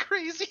fucking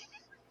crazy.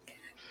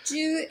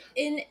 This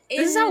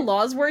is how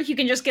laws work. You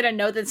can just get a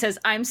note that says,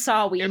 "I'm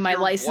sorry, my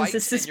license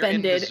is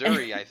suspended." You're in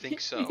Missouri, I think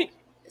so.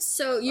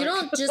 So you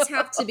don't just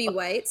have to be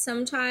white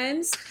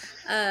sometimes,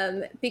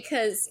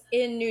 because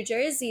in New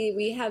Jersey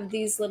we have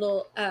these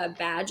little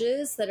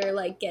badges that are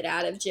like get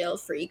out of jail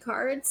free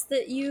cards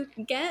that you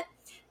get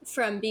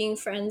from being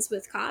friends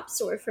with cops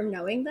or from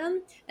knowing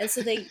them, and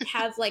so they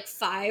have like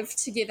 5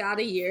 to give out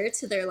a year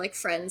to their like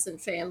friends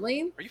and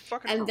family. Are you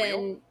fucking and for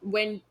then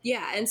real?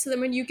 And so then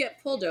when you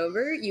get pulled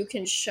over, you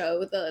can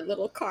show the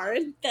little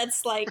card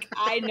that's like,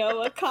 "I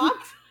know a cop,"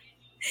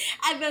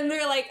 and then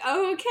they're like,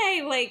 "Oh,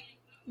 okay, like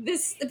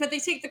this," but they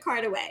take the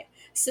card away.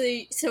 So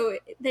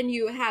then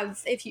you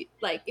have, if you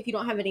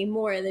don't have any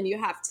more, then you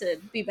have to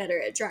be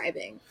better at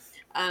driving.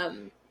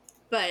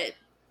 But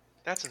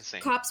that's insane.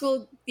 Cops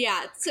will,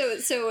 yeah.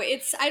 So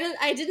it's,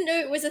 I didn't know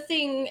it was a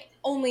thing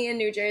only in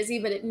New Jersey,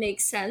 but it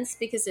makes sense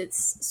because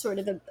it's sort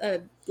of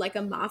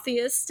a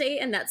mafia state,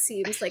 and that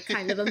seems like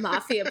kind of a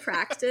mafia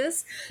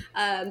practice.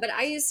 But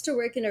I used to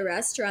work in a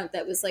restaurant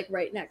that was like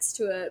right next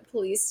to a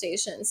police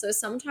station, so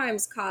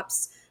sometimes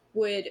cops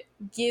would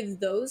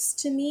give those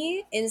to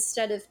me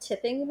instead of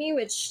tipping me,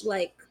 which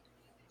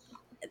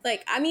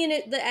I mean,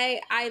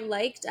 I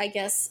liked, I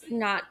guess,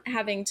 not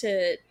having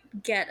to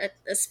get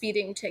a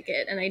speeding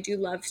ticket, and I do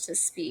love to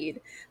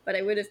speed, but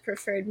I would have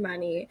preferred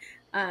money.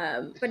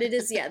 But it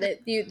is, yeah,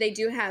 that they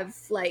do have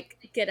like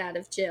get out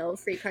of jail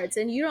free cards,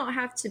 and you don't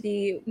have to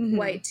be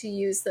white to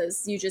use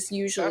those. You just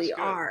usually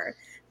are,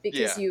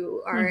 because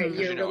you're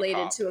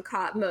related to a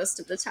cop most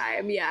of the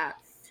time. Yeah.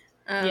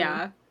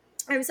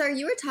 I'm sorry,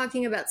 you were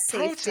talking about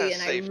safety Protest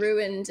and safety. I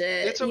ruined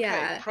it. It's okay.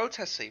 Yeah.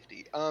 Protest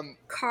safety.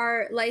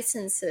 Car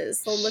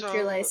licenses. They'll look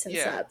your So, license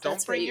yeah, up. don't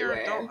That's bring what you your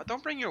wear.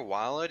 don't bring your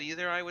wallet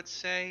either. I would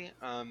say.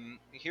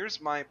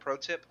 Here's my pro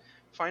tip: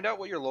 find out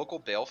what your local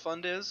bail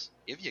fund is,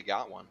 if you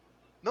got one.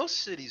 Most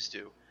cities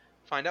do.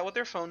 Find out what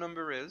their phone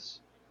number is.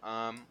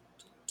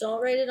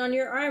 Don't write it on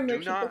your arm Do where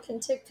people not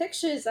can take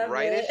pictures of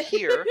write it. it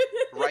here.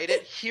 Write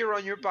it here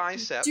on your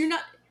bicep. Do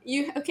not.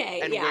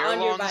 Okay, And yeah, wear on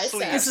long your bicep.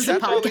 sleeves. This is a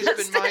That's always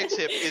podcast. been my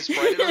tip: is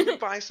write it on your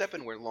bicep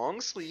and wear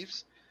long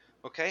sleeves.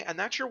 Okay, and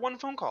that's your one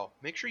phone call.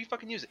 Make sure you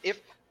fucking use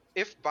it.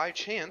 If by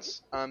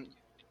chance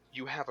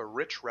you have a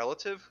rich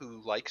relative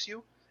who likes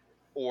you,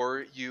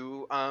 or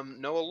you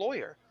know a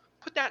lawyer,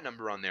 put that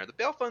number on there. The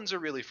bail funds are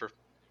really for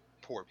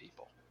poor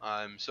people.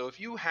 So if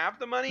you have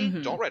the money,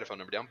 Mhm. don't write a phone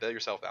number down. Bail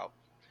yourself out.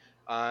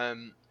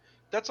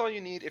 That's all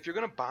you need. If you're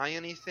gonna buy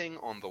anything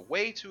on the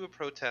way to a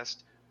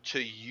protest, to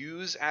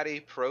use at a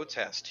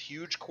protest,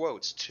 huge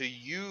quotes, to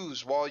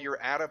use while you're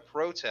at a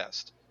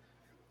protest.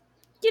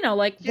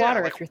 Like Yeah,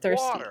 water like if you're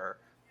thirsty. water,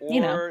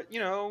 You know.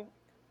 or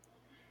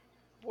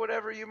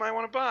whatever you might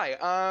want to buy.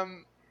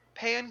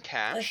 Pay in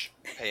cash.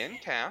 Pay in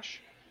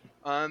cash.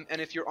 And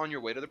if you're on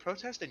your way to the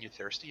protest and you're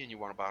thirsty and you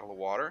want a bottle of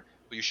water,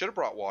 well, you should have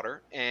brought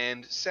water.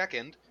 And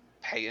second,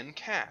 pay in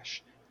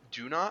cash.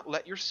 Do not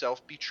let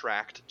yourself be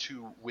tracked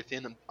to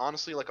within,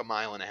 honestly, like a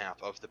mile and a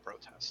half of the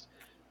protest.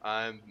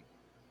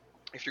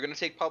 If you're going to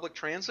take public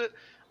transit,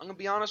 I'm going to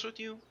be honest with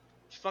you,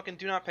 fucking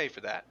do not pay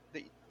for that.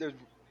 The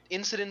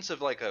incidents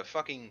of like a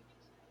fucking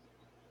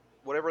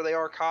whatever they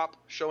are cop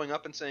showing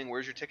up and saying,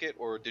 where's your ticket,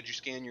 or did you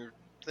scan your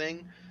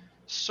thing,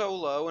 so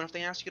low. And if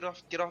they ask you to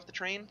get off the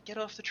train, get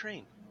off the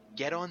train.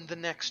 Get on the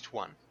next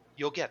one.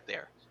 You'll get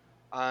there.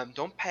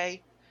 Don't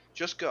pay.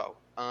 Just go.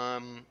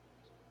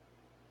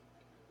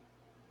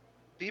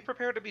 Be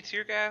prepared to be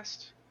tear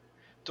gassed.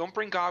 Don't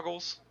bring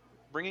goggles.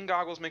 Bringing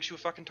goggles makes you a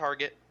fucking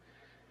target.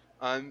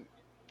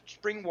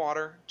 Just bring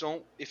water.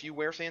 Don't, if you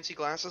wear fancy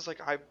glasses,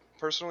 like I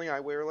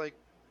wear like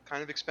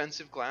kind of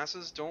expensive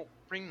glasses, don't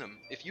bring them.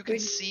 If you can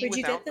see Where'd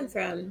you without get them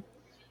from?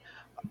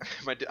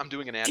 I'm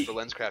doing an ad for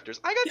LensCrafters.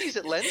 I got these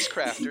at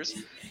LensCrafters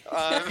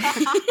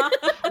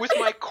with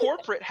my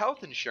corporate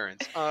health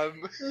insurance.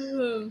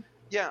 Don't.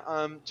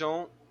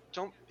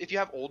 If you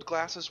have old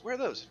glasses, wear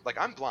those. Like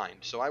I'm blind,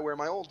 so I wear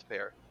my old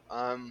pair.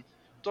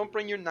 Don't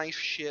bring your knife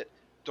shit.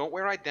 Don't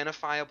wear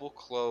identifiable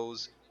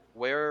clothes.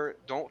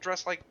 Don't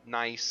dress like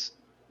nice.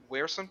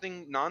 Wear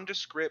something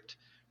nondescript.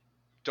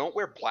 Don't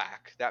wear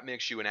black. That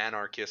makes you an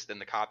anarchist, and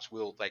the cops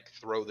will like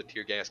throw the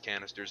tear gas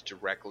canisters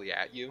directly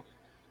at you.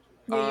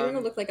 Yeah, you want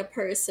to look like a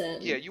person.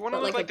 Yeah, you want to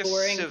look like a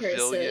boring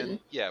civilian. person.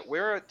 Yeah,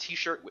 wear a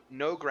t-shirt with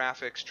no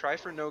graphics. Try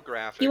for no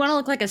graphics. You want to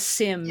look like a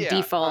sim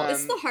default.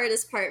 It's the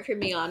hardest part for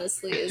me,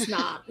 honestly, is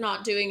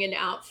not doing an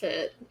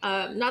outfit.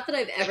 Not that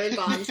I've ever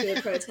gone to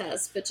a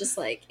protest, but just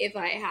like if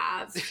I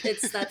have,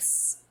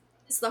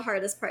 it's the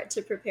hardest part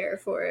to prepare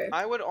for.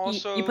 I would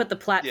also you put the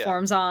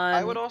platforms on.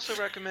 I would also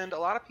recommend, a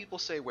lot of people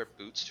say wear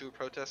boots to a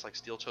protest, like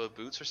steel-toed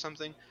boots or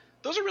something.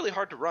 Those are really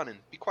hard to run in.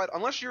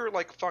 Unless you're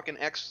like fucking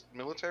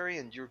ex-military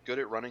and you're good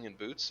at running in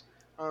boots,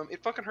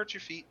 it fucking hurts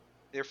your feet.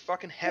 They're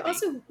fucking heavy.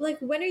 Also, like,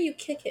 when are you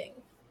kicking?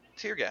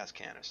 Tear gas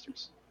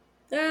canisters.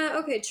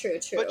 Okay, true.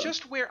 But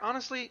just wear,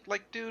 honestly,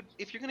 like, dude,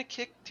 if you're gonna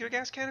kick tear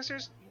gas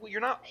canisters, well,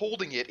 you're not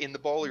holding it in the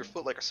ball of your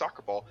foot like a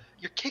soccer ball.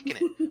 You're kicking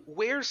it.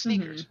 Wear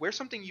sneakers. Wear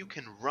something you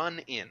can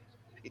run in.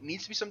 It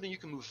needs to be something you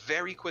can move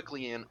very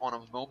quickly in on a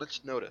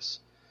moment's notice.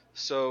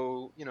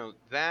 So,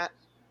 that,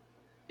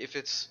 if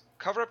it's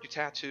cover up your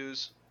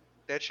tattoos,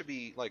 that should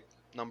be, like,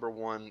 number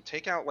one.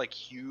 Take out, like,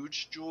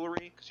 huge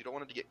jewelry, because you don't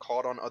want it to get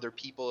caught on other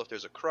people if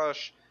there's a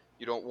crush.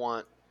 You don't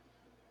want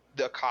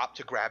the cop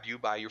to grab you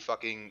by your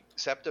fucking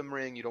septum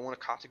ring. You don't want a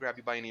cop to grab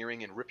you by an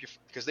earring and rip your...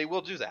 because they will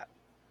do that.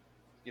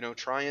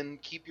 Try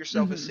and keep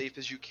yourself as safe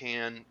as you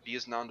can. Be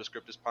as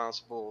nondescript as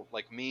possible.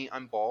 Like me,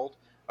 I'm bald.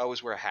 I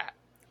always wear a hat.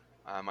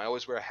 I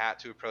always wear a hat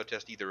to a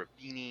protest, either a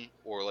beanie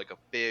or, like, a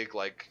big,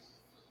 like,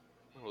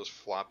 one of those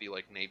floppy,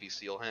 like, Navy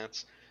SEAL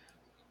hats.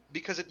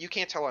 Because you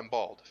can't tell I'm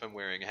bald if I'm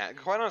wearing a hat.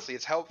 Quite honestly,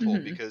 it's helpful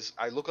because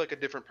I look like a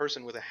different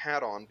person with a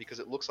hat on, because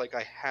it looks like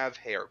I have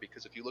hair.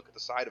 Because if you look at the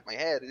side of my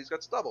head, he's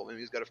got stubble.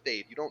 Maybe he's got a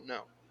fade. You don't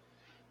know.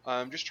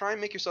 Just try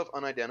and make yourself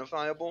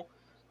unidentifiable.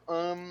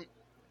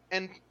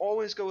 And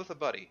always go with a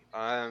buddy.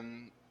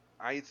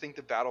 I think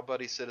the battle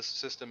buddy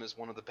system is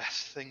one of the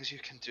best things you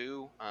can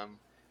do.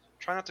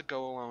 Try not to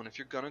go alone. If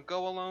you're going to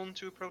go alone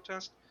to a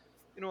protest,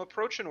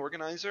 approach an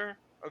organizer.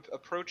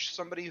 Approach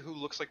somebody who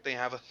looks like they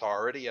have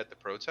authority at the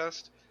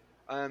protest.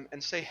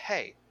 And say,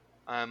 hey,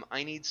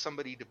 I need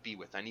somebody to be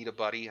with. I need a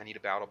buddy. I need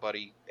a battle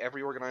buddy.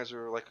 Every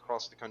organizer, like,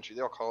 across the country,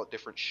 they all call it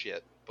different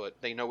shit, but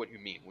they know what you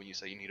mean when you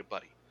say you need a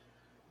buddy.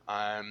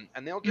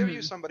 And they'll give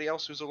you somebody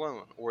else who's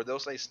alone, or they'll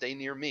say, stay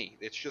near me.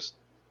 It's just,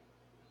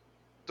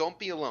 don't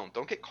be alone.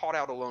 Don't get caught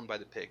out alone by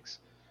the pigs.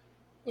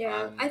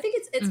 Yeah, I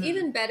think it's Mhm.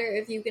 even better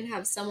if you can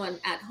have someone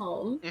at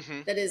home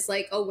Mhm. that is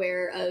like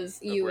aware of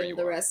you where and you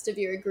the are. rest of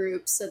your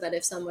group, so that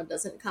if someone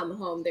doesn't come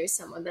home, there's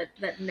someone that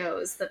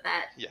knows that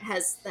Yeah.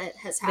 has happened.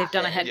 They've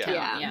done a head Yeah,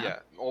 count. Yeah. Yeah.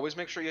 Always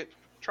make sure you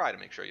try to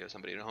make sure you have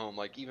somebody at home.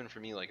 Like even for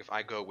me, like if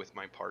I go with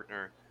my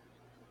partner,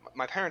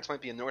 my parents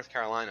might be in North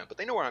Carolina, but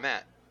they know where I'm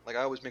at. Like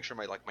I always make sure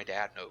my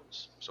dad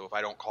knows. So if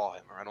I don't call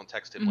him or I don't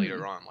text him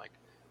later on, like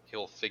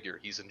he'll figure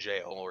he's in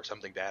jail or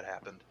something bad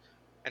happened,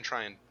 and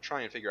try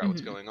and figure out what's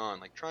going on.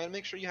 Like try and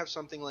make sure you have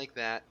something like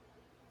that.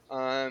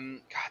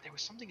 God, there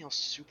was something else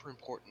super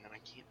important, and I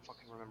can't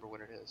fucking remember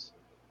what it is.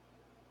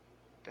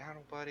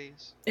 Battle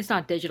buddies. It's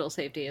not digital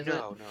safety, is it?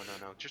 No.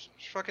 Just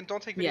fucking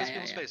don't take videos Yeah, of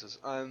people's yeah. faces.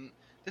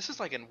 This is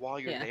like an while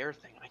you're Yeah. there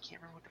thing, and I can't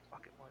remember what the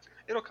fuck it was.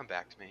 It'll come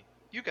back to me.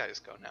 You guys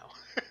go now.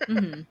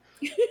 Mhm.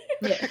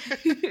 Yeah.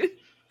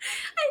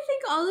 I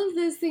think all of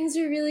those things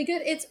are really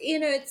good.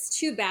 It's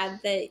too bad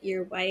that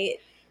you're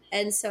white,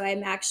 and so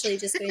I'm actually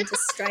just going to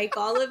strike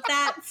all of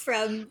that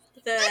from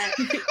the.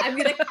 I'm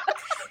gonna.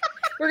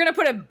 We're gonna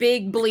put a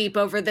big bleep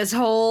over this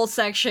whole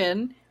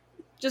section.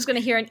 Just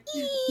gonna hear an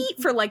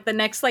eep for like the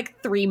next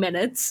 3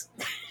 minutes.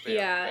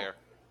 Fair.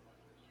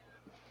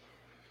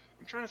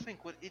 I'm trying to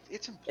think what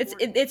it's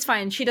important. It's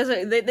fine. She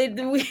doesn't. We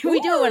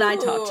do it when I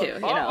talk to. You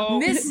know. Uh-oh.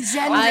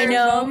 Misgender I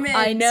know. moment.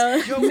 I know.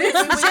 Yo, wait.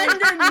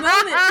 Misgender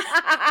moment.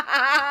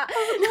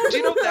 Do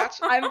you know that's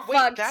I'm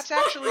fucked. That's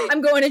actually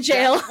I'm going to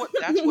jail.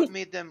 That's what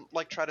made them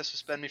try to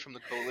suspend me from the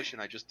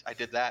coalition. I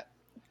did that.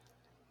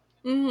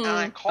 Mhm. And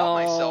I caught Oh.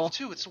 myself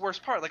too. It's the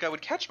worst part. Like I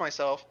would catch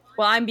myself,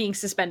 Well, I'm being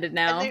suspended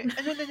now. and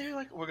then they're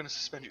like, "We're gonna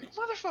suspend you,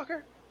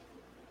 motherfucker."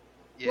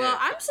 Yeah. Well,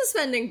 I'm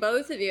suspending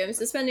both of you. I'm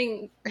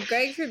suspending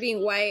Greg for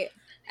being white,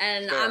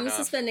 and Fair I'm enough.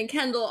 suspending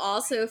Kendall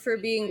also for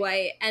being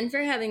white, and for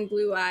having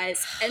blue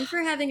eyes, and for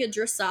having a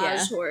dressage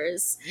Yeah.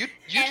 horse. You'd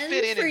and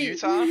fit in for-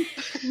 Utah.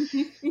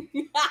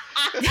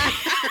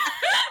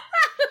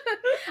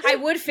 I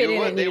would fit You in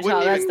would. in They Utah.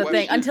 wouldn't That's even the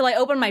thing. question. Until I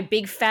open my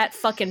big fat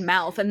fucking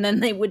mouth, and then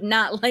they would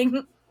not like.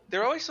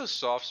 They're always so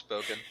soft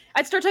spoken.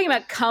 I'd start talking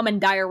about cum and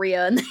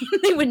diarrhea, and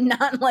they would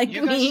not like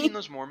You guys me. seen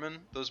those Mormon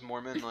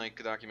like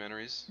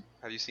documentaries?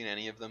 Have you seen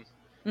any of them?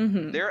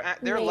 Mm-hmm. They're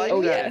Maybe. like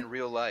Oh, that yeah. in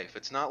real life.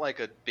 It's not like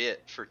a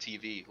bit for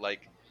TV.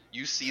 Like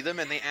you see them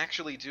and they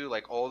actually do,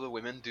 like all the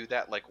women do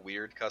that like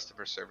weird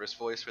customer service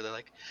voice where they're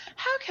like,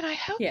 "How can I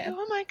help Yeah. you?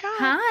 Oh my god."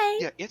 Hi.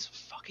 Yeah, it's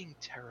fucking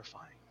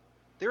terrifying.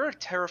 There are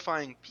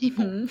terrifying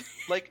people. Mhm.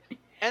 Like,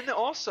 and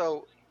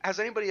also,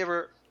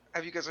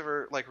 have you guys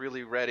ever like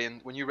really read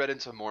when you read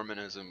into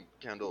Mormonism,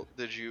 Kendall?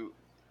 Did you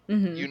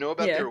Mhm. you know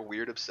about Yeah. their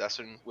weird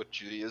obsession with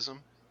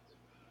Judaism?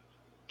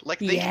 Like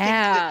they think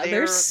Yeah, that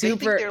they're they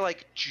super- think they're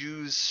like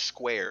Jews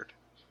squared.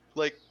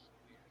 Like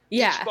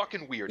Yeah. it's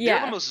fucking weird. Yeah.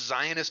 They're the most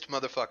Zionist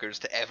motherfuckers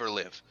to ever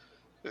live.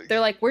 They're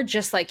like, we're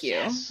just like you.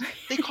 Yes.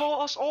 They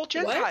call us all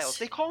Gentiles. What?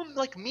 They call them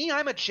like me.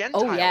 I'm a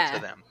Gentile yeah. to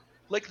them.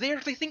 Like they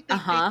think they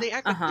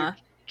act like they're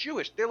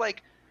Jewish. They're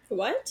like,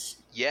 What?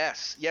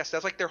 yes. That's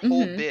like their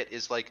whole Mhm. bit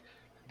is like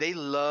they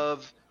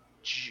love.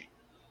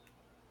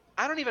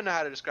 I don't even know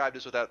how to describe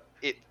this without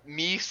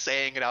me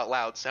saying it out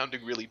loud,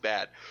 sounding really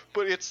bad.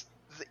 But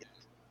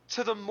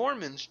to the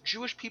Mormons,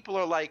 Jewish people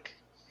are like.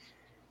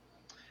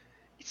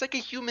 It's like a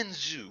human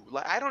zoo.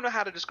 Like I don't know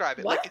how to describe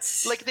it. What?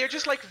 Like they're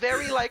just like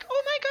very like,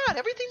 oh my god,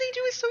 everything they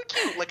do is so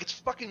cute. Like it's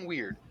fucking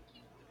weird.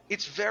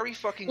 It's very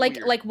fucking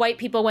weird. Like white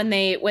people when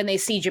they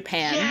see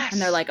Japan Yes.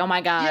 and they're like, oh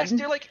my god. Yes,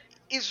 they're like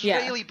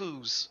Israeli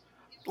booze.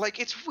 Like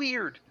it's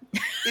weird.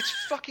 It's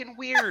fucking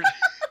weird.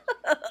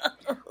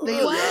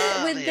 They What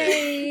love would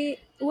it.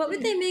 What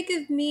would they make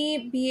of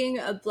me being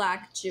a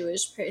black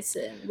Jewish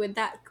person?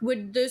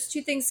 Would those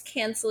two things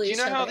cancel Do each you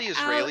know other how the out?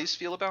 Israelis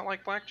feel about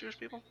like black Jewish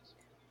people?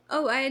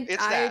 Oh, I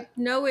that.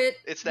 know it.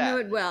 It's that. Know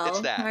it well. It's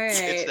that. All right.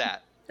 It's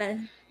that.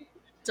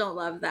 Don't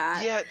love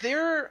that. Yeah,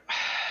 they're.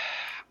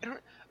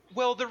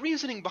 Well, the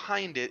reasoning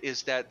behind it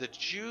is that the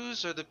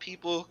Jews are the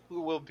people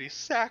who will be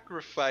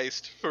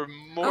sacrificed for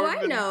Mormon,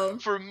 I know.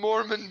 for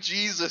Mormon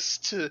Jesus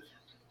to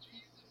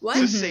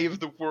What? save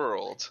the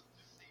world.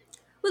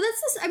 Well,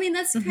 that's kind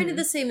Mhm. of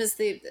the same as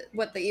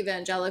what the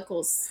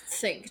evangelicals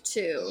think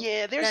too.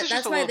 Yeah, theirs is just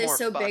That's a why little they're more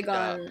so big fucked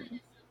up. on.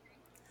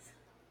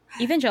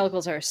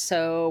 Evangelicals are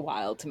so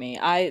wild to me.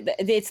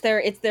 It's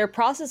their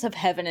process of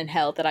heaven and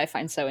hell that I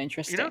find so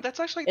interesting. You know, that's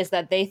actually is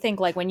that they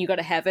think like when you go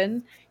to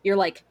heaven, you're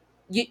like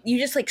you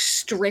just like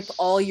strip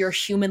all your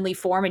humanly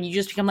form and you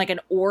just become like an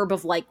orb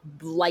of like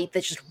light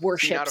that just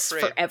worships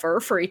afraid. forever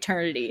for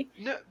eternity.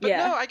 no, but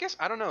Yeah. no. I guess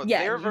I don't know.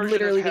 Yeah, Their you version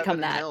literally of heaven become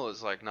and that. hell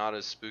is like not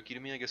as spooky to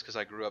me. I guess because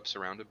I grew up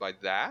surrounded by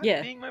that.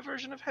 Yeah. Being my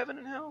version of heaven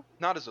and hell.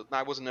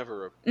 I was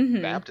never a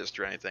Mhm. Baptist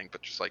or anything,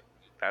 but just like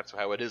that's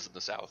how it is in the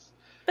South.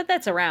 But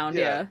that's around,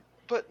 yeah.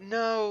 But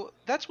no,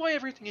 that's why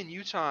everything in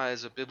Utah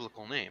is a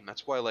biblical name.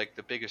 That's why like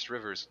the biggest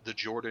rivers, the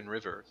Jordan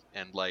River,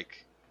 and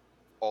like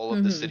all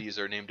of the Mhm. cities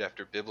are named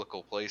after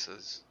biblical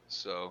places.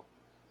 So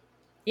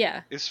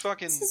Yeah. it's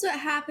fucking. This is what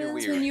happens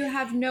weird. when you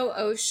have no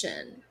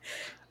ocean.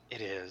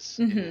 It is.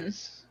 Mhm. It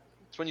is.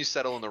 That's when you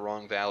settle in the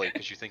wrong valley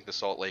because you think the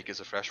Salt Lake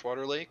is a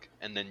freshwater lake,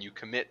 and then you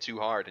commit too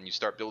hard and you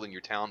start building your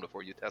town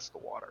before you test the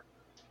water.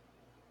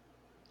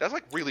 That's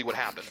like really what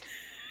happened.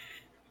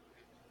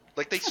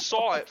 Like they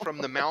saw it from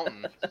the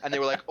mountain and they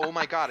were like, "Oh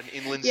my god, an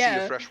inland sea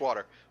of fresh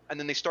water." And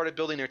then they started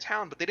building their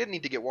town, but they didn't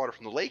need to get water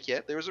from the lake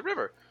yet. There was a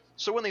river.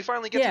 So when they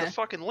finally get to the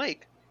fucking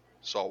lake,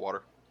 salt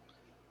water.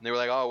 And they were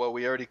like, "Oh well,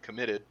 we already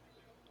committed."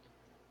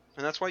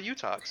 And that's why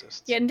Utah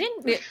exists. Yeah, and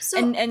didn't So,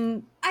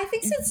 and I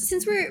think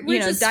since we're you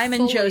know, just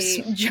Diamond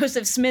fully,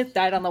 Joseph Smith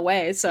died on the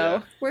way,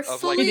 so we're Of, like,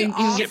 fully you didn't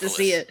off, get to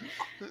see it.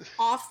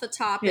 off the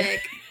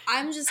topic.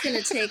 I'm just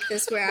gonna take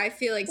this where I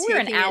feel like We're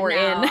an taking hour it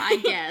now, in. I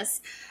guess.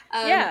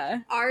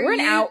 We're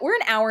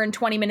an hour and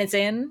 20 minutes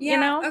in. Yeah, you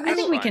know, okay. I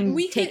think we can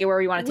take it where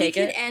we want to take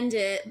We it. could end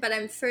it, but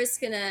I'm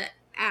first gonna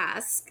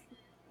ask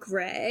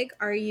Greg,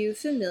 are you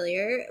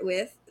familiar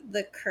with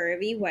the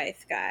curvy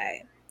wife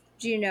guy?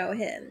 Do you know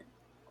him?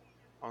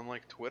 On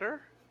like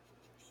Twitter?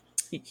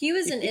 He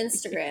was an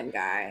Instagram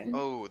guy.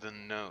 Oh,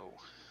 then no.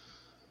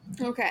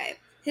 Okay.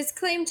 His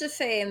claim to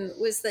fame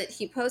was that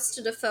he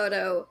posted a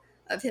photo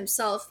of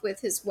himself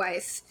with his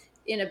wife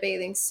in a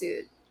bathing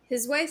suit.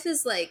 His wife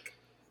is like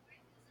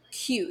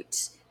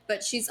cute,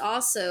 but she's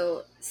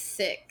also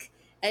thick.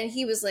 And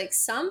he was like,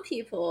 some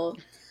people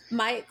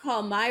might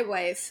call my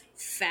wife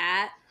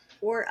fat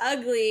or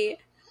ugly,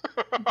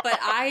 but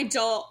I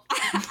don't.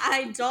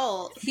 I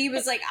don't. He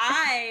was like,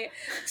 I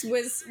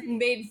was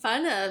made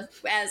fun of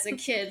as a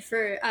kid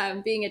for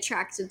being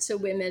attracted to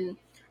women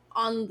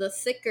on the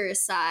thicker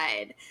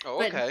side.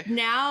 Oh, okay. But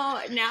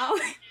now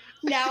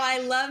I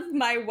love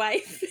my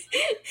wife,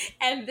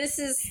 and this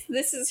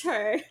is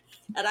her,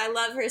 and I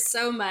love her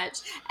so much.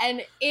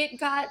 And it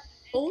got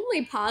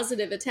only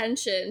positive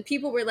attention.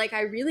 People were like,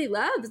 I really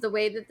love the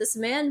way that this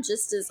man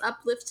just is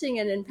uplifting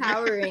and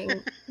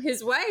empowering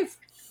his wife.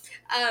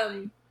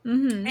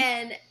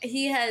 And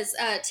he has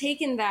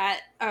taken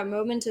that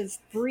moment of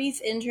brief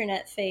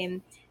internet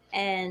fame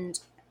and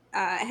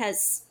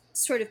has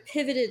sort of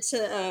pivoted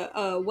to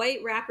a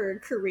white rapper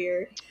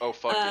career. Oh,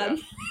 fuck yeah.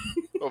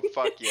 Oh,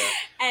 fuck yeah.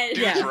 And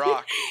Dudes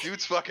rock.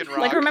 Dudes fucking rock.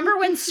 Like, remember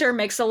when Sir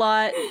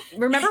Mix-a-Lot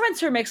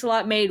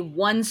made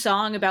one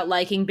song about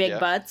liking big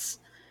butts?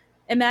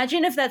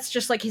 Imagine if that's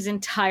just like his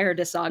entire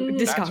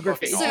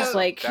discography. That's Just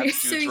like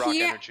That's dudes rock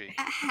he energy.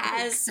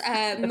 has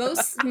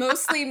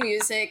mostly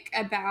music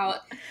about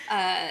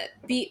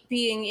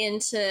being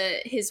into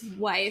his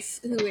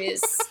wife, who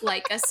is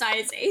like a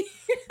size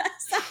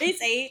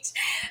 8,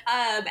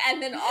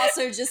 and then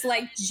also just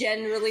like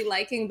generally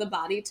liking the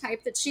body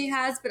type that she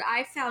has. But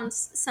I found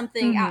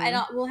something out, and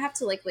we'll have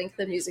to like link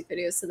the music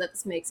video so that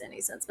this makes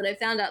any sense. But I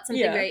found out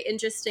something very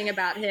interesting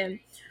about him,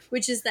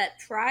 which is that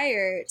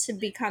prior to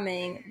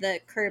becoming the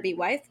curvy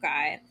wife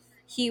guy,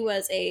 he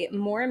was a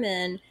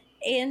Mormon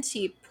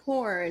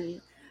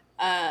anti-porn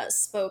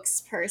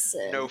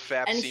spokesperson. No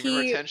fap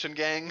semen retention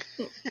gang.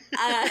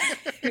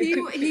 He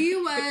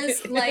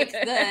was like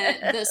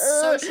the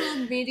social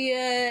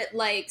media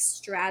like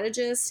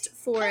strategist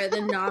for the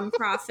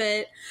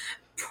nonprofit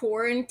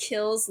Porn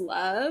Kills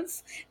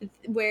Love,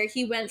 where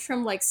he went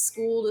from like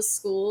school to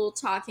school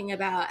talking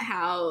about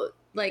how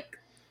like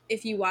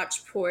if you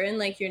watch porn,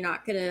 like you're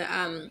not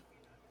gonna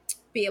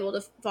be able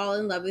to fall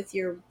in love with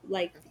your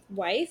like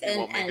wife and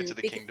won't make it to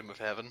the kingdom of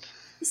heaven.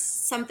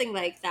 Something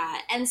like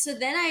that. And so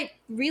then I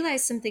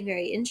realized something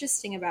very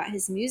interesting about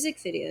his music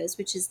videos,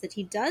 which is that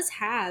he does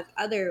have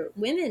other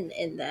women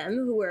in them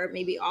who are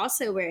maybe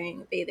also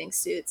wearing bathing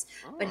suits,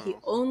 but he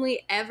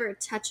only ever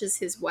touches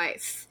his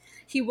wife.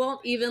 He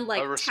won't even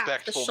like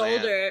tap the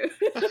shoulder.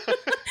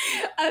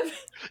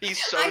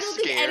 He's so I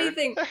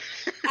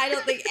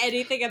don't think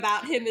anything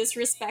about him is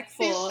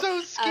respectful. He's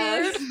so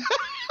scared.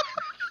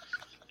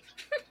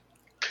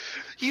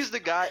 He's the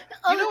guy.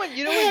 You know in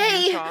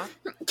Utah.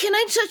 Can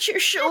I touch your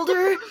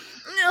shoulder?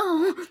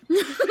 No.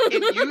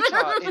 in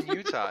Utah, I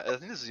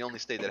think this is the only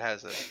state that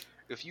has this.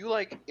 If you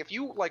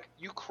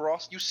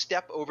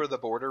step over the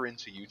border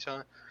into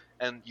Utah,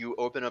 and you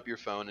open up your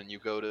phone and you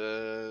go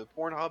to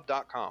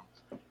Pornhub.com,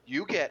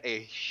 you get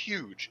a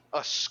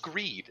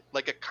screed,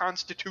 like a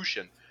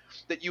constitution,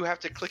 that you have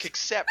to click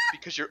accept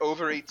because you're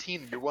over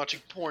 18 and you're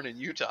watching porn in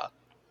Utah.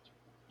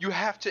 You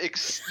have to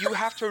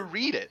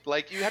read it.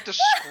 Like, you have to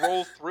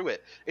scroll through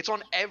it. It's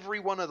on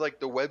every one of like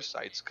the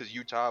websites because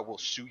Utah will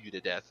sue you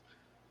to death.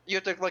 You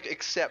have to like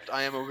accept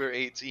I am over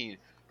 18.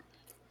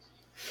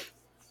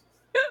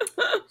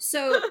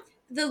 So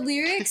the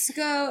lyrics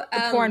go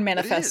the porn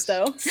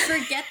manifesto.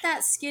 Forget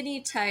that skinny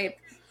type.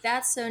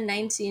 That's so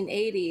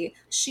 1980.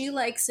 She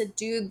likes a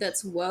dude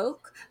that's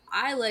woke.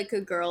 I like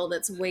a girl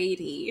that's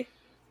weighty.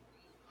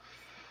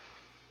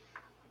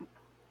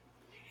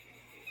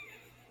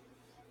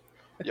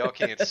 Y'all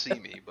can't see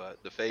me,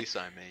 but the face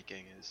I'm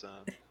making is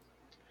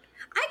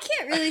I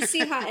can't really see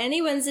how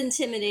anyone's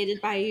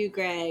intimidated by you,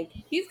 Greg.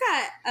 You've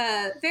got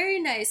a very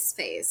nice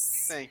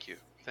face. Thank you.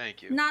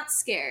 Not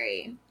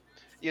scary.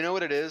 You know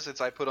what it is? It's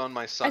I put on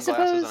my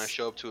sunglasses and I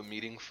show up to a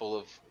meeting full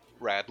of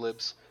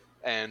radlibs,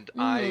 and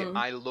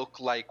I look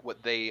like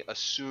what they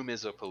assume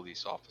is a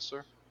police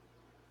officer.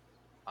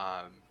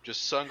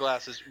 Just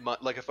sunglasses.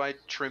 Like if I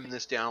trim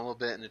this down a little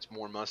bit and it's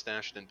more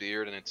mustache than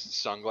beard and it's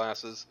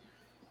sunglasses,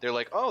 they're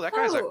like, oh, that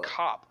guy's a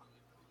cop.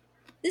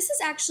 This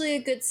is actually a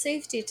good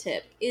safety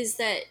tip, is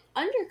that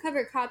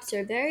undercover cops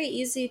are very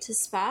easy to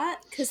spot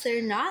because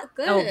they're not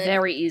good. Oh,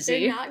 very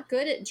easy. They're not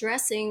good at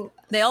dressing.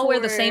 They all wear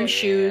the same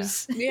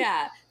shoes.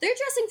 Yeah. They're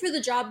dressing for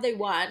the job they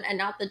want and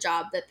not the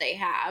job that they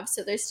have.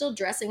 So they're still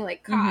dressing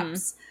like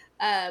cops.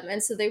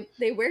 And so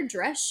they wear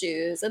dress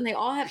shoes and they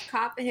all have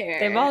cop hair.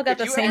 They've all got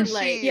the same,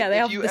 they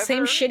have the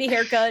same shitty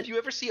haircut. If you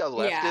ever see a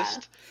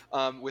leftist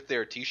with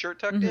their t-shirt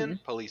tucked in,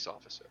 police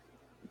officer.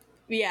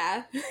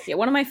 Yeah. Yeah,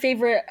 one of my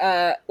favorite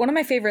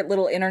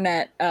little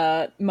internet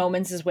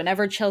moments is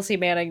whenever Chelsea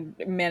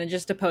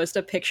manages to post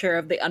a picture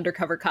of the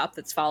undercover cop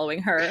that's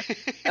following her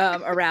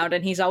around,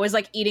 and he's always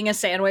like eating a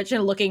sandwich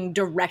and looking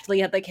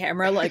directly at the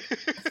camera like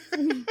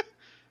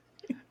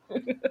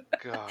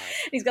God.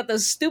 He's got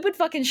those stupid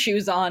fucking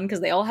shoes on because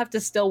they all have to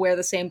still wear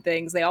the same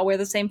things. They all wear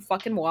the same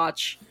fucking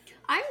watch.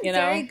 I'm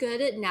very good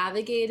at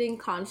navigating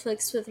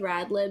conflicts with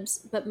rad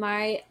libs, but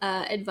my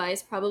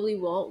advice probably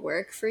won't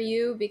work for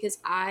you because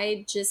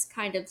I just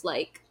kind of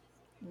like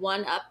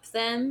one-up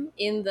them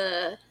in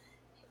the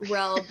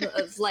realm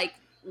of like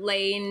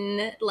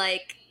lane,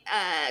 like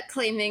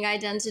claiming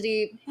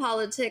identity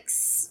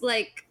politics,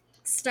 like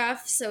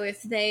stuff. So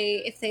if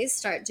they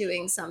start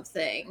doing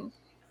something,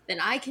 then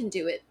I can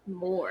do it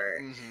more.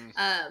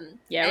 It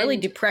really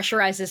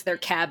depressurizes their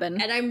cabin.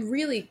 And I'm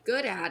really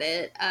good at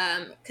it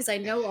because I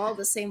know all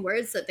the same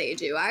words that they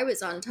do. I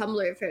was on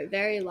Tumblr for a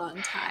very long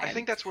time. I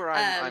think that's where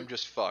I'm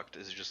just fucked.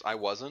 Is just I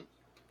wasn't,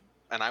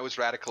 and I was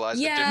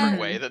radicalized a different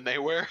way than they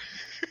were.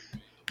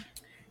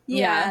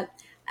 Yeah.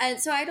 And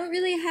so I don't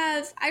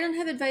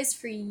have advice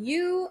for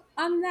you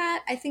on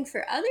that. I think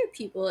for other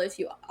people, if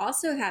you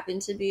also happen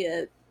to be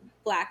a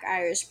Black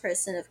Irish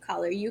person of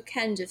color, you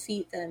can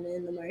defeat them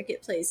in the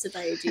marketplace of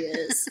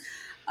ideas.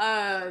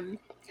 It'll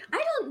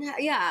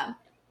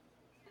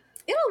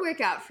work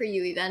out for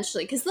you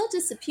eventually because they'll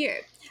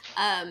disappear.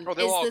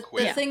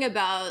 The thing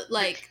about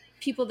like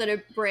people that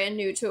are brand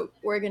new to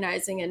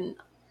organizing and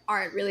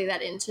aren't really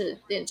that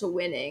into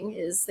winning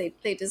is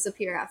they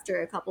disappear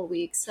after a couple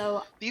weeks.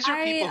 So these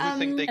are people who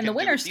think they can the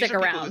winners stick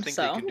around. They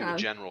can do a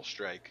general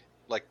strike.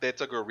 Like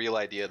that's like a real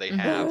idea they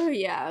have. Oh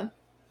yeah.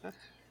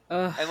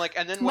 And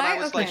then when I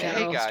was like,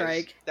 hey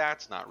guys,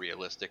 that's not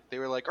realistic. They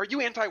were like, are you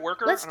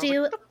anti-worker? What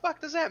the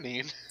fuck does that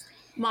mean?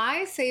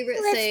 My favorite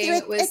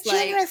thing was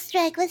like general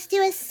strike. Let's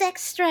do a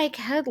sex strike.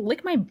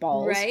 Lick my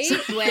balls. Right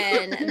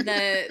when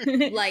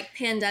the like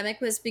pandemic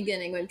was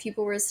beginning, when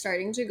people were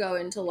starting to go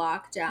into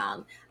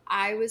lockdown,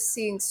 I was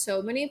seeing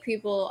so many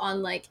people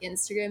on like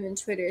Instagram and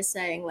Twitter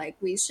saying like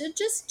we should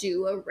just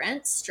do a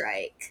rent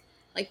strike.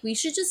 Like we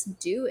should just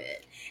do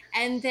it.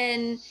 And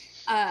then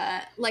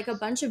like a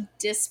bunch of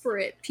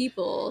disparate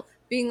people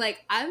being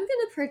like, I'm going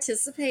to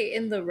participate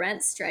in the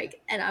rent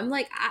strike. And I'm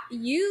like,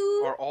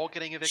 you are all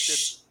getting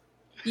evicted.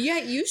 Yeah,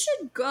 you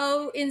should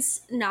go and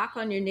knock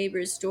on your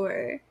neighbor's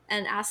door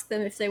and ask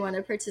them if they want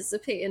to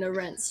participate in a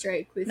rent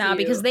strike with you. No,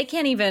 because they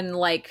can't even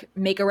like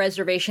make a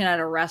reservation at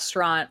a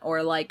restaurant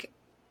or like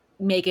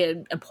make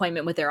an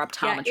appointment with their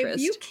optometrist.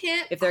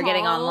 If they're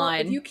getting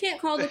online. If you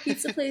can't call the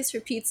pizza place for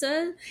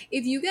pizza,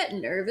 if you get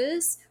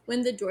nervous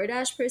when the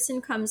DoorDash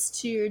person comes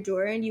to your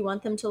door and you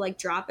want them to like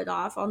drop it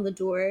off on the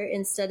door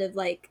instead of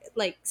like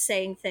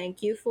saying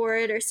thank you for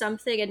it or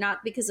something, and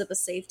not because of a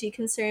safety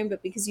concern,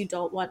 but because you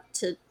don't want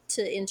to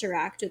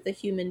interact with a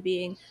human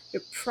being,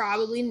 you're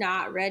probably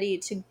not ready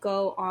to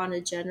go on a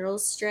general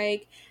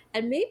strike.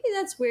 And maybe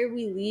that's where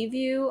we leave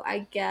you.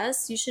 I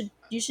guess you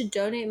should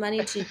donate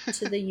money to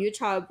the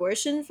Utah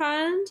Abortion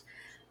Fund.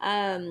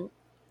 And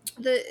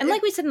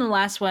like we said in the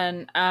last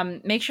one,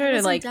 make sure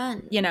to like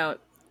done.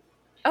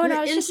 Oh no,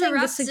 I was just saying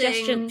the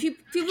suggestion.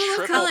 People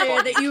of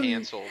color that you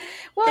canceled.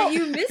 That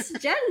you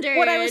misgendered.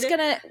 What I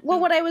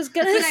was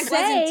gonna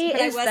say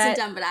I wasn't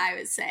done. But I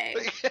was saying.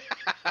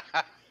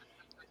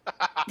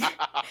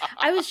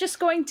 I was just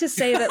going to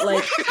say that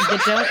like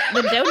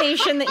the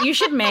donation that you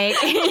should make.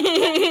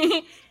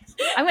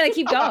 I'm going to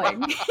keep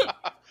going.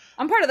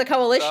 I'm part of the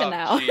coalition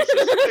now.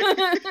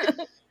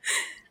 The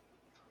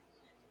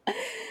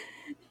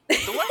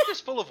left is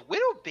full of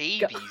little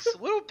babies.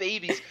 Little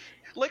babies.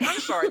 Like, I'm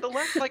sorry, the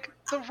left, like,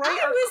 the right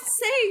I was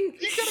saying...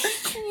 You gotta...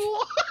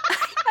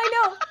 I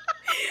know.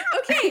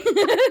 Okay.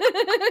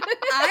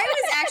 I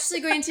was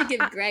actually going to give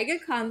Greg a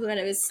compliment.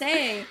 I was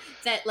saying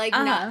that, like,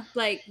 not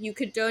like you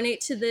could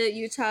donate to the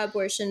Utah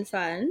Abortion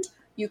Fund.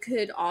 You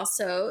could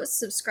also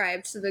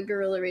subscribe to the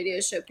Guerrilla Radio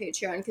Show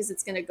Patreon because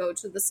it's going to go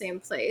to the same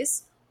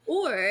place.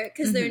 Or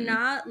because they're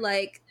not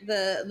like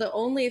the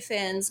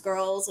OnlyFans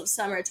girls of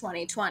summer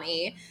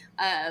 2020,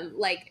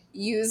 like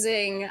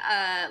using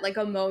like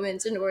a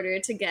moment in order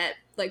to get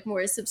like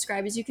more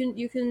subscribers. You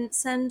can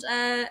send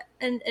an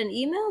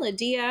email, a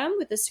DM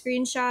with a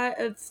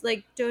screenshot of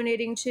like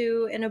donating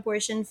to an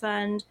abortion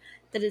fund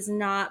that is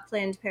not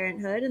Planned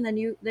Parenthood, and then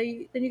you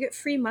get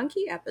free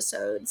monkey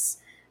episodes.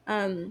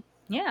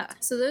 Yeah.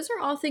 So those are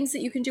all things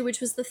that you can do,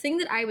 which was the thing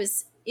that I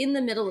was in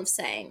the middle of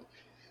saying.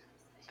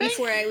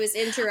 before I was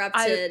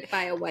interrupted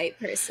by a white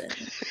person.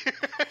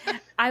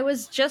 I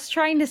was just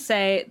trying to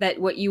say that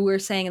what you were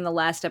saying in the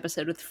last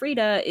episode with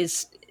Frida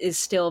is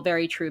still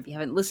very true. If you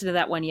haven't listened to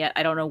that one yet,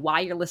 I don't know why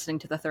you're listening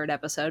to the third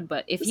episode,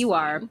 but if you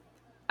are,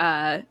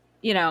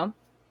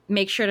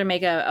 make sure to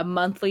make a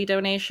monthly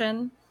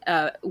donation,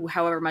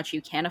 however much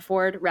you can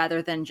afford,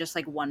 rather than just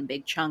like one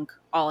big chunk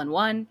all in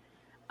one,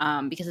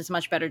 because it's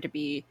much better to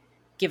be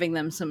giving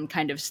them some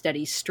kind of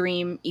steady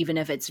stream, even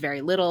if it's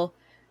very little,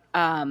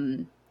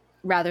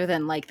 rather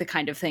than like the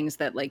kind of things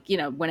that, like,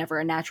 whenever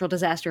a natural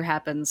disaster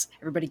happens,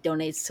 everybody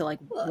donates to like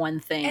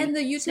one thing. And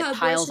the Utah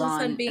Abortion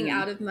Fund being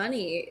out of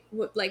money,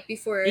 like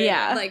before,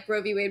 like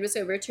Roe v. Wade was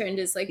overturned,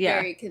 is like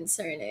very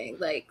concerning.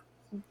 Like,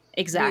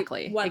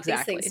 exactly, we want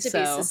these things to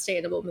be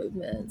sustainable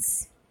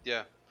movements.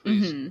 Yeah,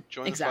 please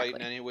join the fight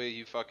in any way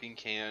you fucking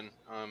can.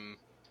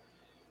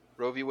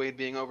 Roe v. Wade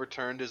being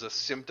overturned is a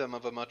symptom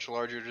of a much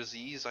larger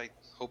disease. I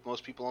hope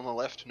most people on the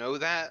left know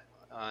that.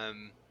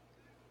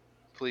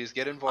 Please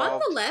get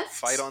involved. On the left,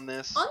 fight on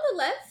this. On the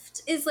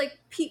left is like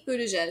Pete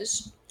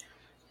Buttigieg.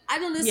 I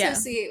don't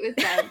associate with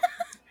them.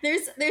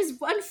 There's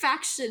one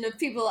faction of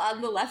people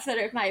on the left that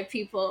are my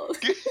people.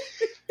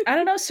 I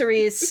don't know,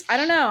 Cerise. I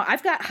don't know.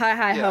 I've got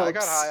high hopes. I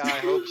got high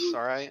hopes.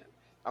 All right,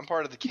 I'm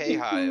part of the K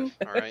Hive.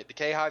 All right, the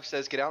K Hive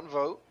says get out and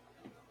vote.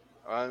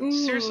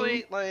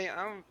 Seriously, like,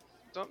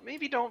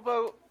 don't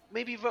vote.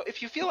 Maybe vote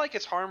if you feel like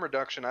it's harm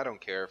reduction. I don't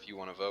care if you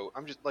want to vote.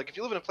 I'm just like, if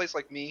you live in a place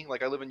like me,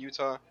 like I live in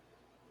Utah.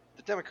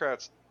 The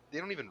Democrats, they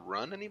don't even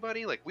run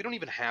anybody. Like, we don't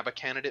even have a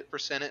candidate for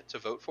Senate to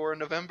vote for in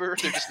November.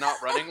 They're just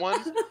not running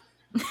one.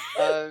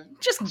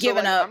 Just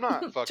giving up. I'm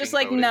not fucking just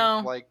like voting.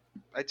 No. Like,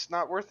 it's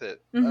not worth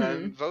it.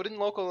 Vote in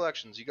local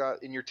elections. You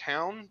got in your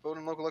town. Vote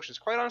in local elections.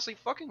 Quite honestly,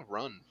 fucking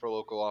run for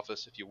local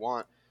office if you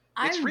want.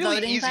 It's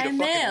really easy to fucking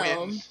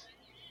win.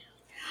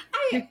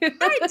 I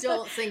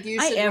don't think you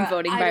should. I am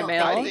voting by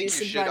mail. I think you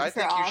should. I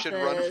think you should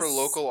run for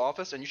local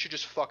office, and you should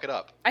just fuck it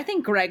up. I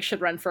think Greg should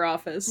run for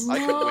office. I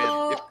could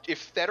win. If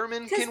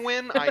Fetterman can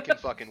win, I can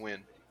fucking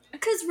win.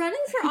 Because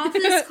running for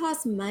office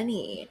costs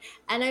money,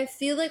 and I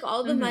feel like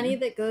all the money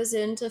that goes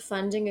into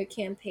funding a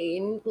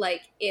campaign,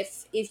 like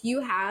if you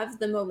have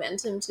the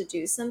momentum to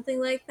do something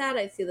like that,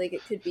 I feel like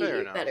it could be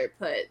better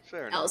put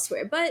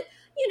elsewhere. But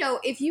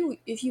if you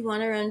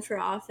want to run for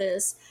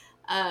office,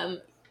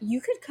 you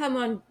could come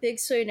on Big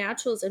Soy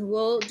Naturals and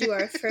we'll do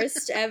our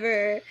first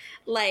ever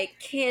like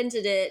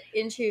candidate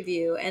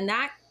interview, and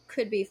that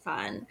could be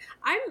fun.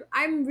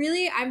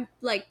 I'm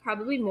like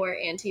probably more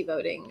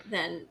anti-voting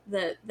than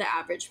the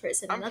average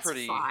person, and that's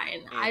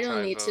fine. I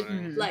don't need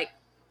to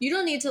you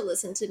don't need to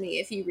listen to me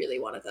if you really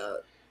want to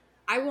vote.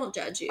 I won't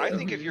judge you. I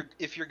think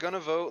if you're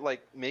gonna vote,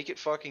 like, make it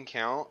fucking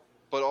count.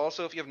 But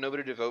also, if you have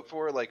nobody to vote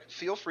for, like,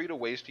 feel free to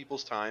waste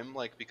people's time.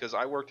 Like, because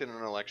I worked in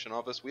an election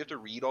office, we have to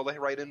read all the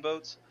write-in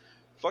votes.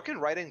 Fucking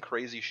write in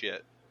crazy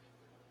shit.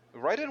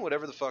 Write in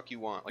whatever the fuck you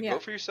want. Like,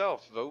 vote for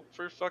yourself. Vote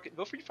for your fucking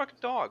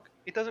dog.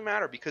 It doesn't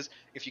matter, because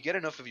if you get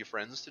enough of your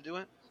friends to do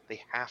it,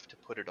 they have to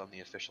put it on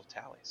the official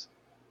tallies.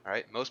 All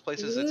right? Most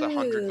places it's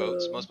 100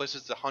 votes. Most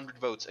places it's 100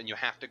 votes, and you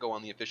have to go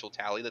on the official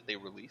tally that they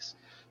release.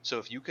 So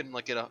if you can,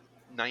 like, get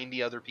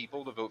 90 other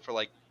people to vote for,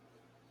 like,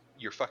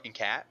 your fucking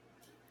cat,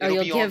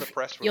 it'll be on the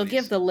press release. You'll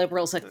give the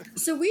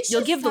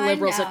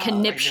liberals a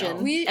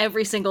conniption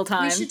every single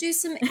time. We should do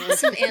some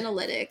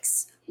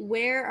analytics.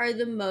 Where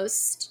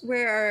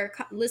are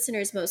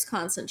listeners most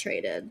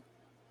concentrated?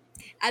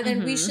 And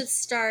then we should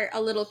start a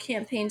little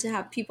campaign to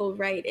have people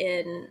write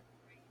in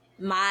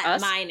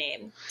my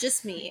name,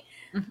 just me.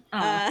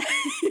 This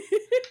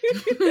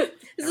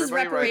is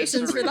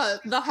reparations for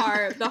the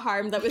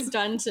harm that was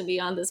done to me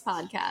on this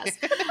podcast.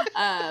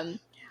 And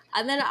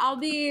then I'll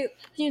be,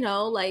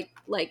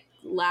 like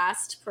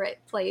last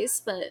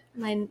place, but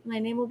my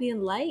name will be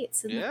in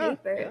lights in the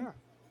paper. Yeah.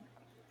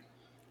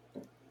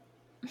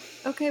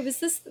 Okay, was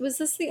this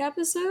the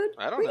episode?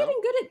 I don't know. We're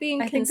getting good at being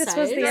concise.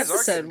 I think this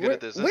was the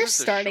episode. We're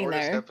starting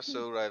there. This is the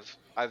shortest episode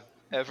I've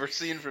ever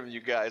seen from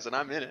you guys, and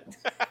I'm in it.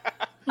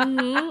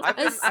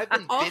 I've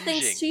been all binging.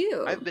 Thanks to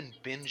you. I've been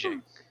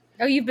binging.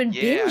 Oh, you've been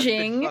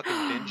binging? I've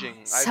been fucking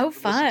binging. So I've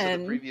fun. listened to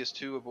the previous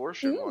 2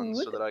 abortion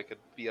ones so that I could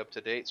be up to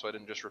date, so I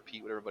didn't just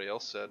repeat what everybody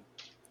else said.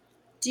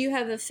 Do you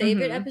have a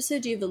favorite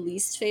episode? Do you have a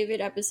least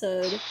favorite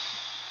episode?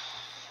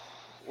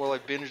 Well, I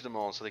binged them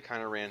all, so they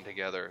kind of ran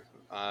together.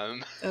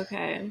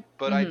 Okay.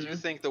 But I do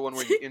think the one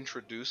where you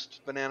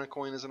introduced Banana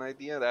Coin as an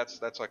idea, that's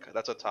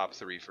a top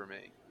 3 for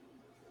me.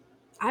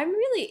 I'm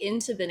really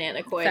into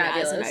Banana Coin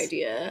as an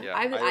idea. Yeah,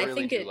 I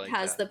think it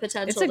has the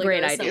potential. It's a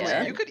great idea.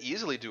 Somewhere. You could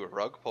easily do a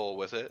rug pull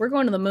with it. We're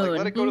going to the moon. Like,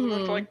 let it go to the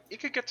moon for it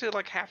could get to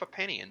like half a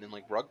penny, and then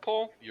like rug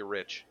pull, you're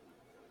rich.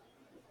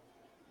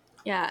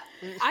 Yeah,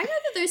 I know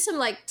that there's some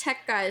like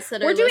tech guys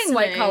that We're are doing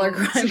white collar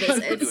crime.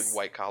 We're doing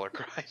white collar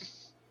crime.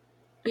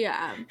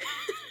 Yeah.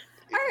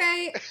 All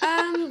right.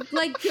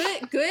 Like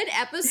good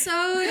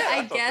episode,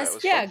 I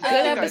guess. Yeah,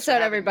 good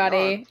episode,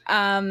 everybody.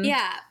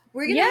 Yeah.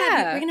 We're gonna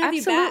have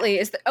you back.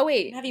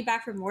 Have you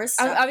back for more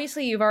stuff.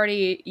 Obviously, you've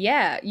already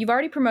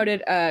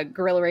promoted a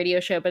Guerrilla Radio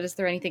show, but is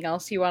there anything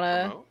else you want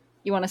to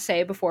you want to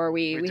say before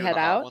we doing head the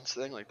hot out? ones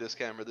thing, like this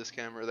camera,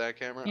 that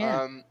camera.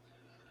 Yeah.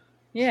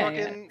 Yeah.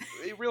 Fucking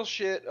real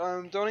shit.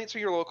 Donate to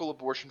your local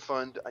abortion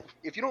fund.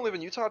 If you don't live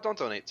in Utah, don't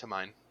donate to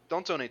mine.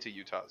 Don't donate to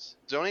Utah's.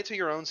 Donate to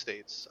your own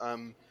states.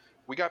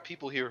 We got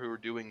people here who are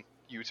doing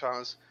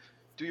Utah's.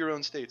 Do your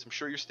own states. I'm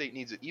sure your state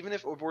needs it. Even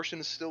if abortion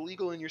is still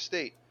legal in your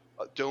state,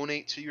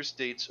 donate to your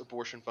state's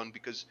abortion fund,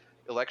 because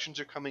elections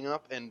are coming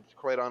up, and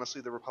quite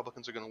honestly, the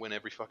Republicans are going to win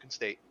every fucking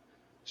state.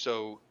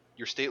 So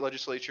your state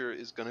legislature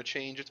is going to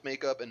change its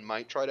makeup and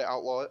might try to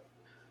outlaw it.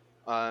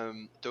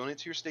 Donate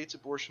to your state's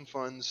abortion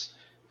funds.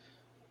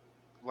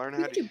 Learn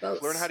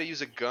how to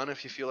use a gun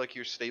if you feel like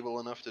you're stable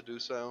enough to do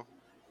so.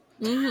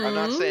 Mm-hmm. I'm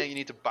not saying you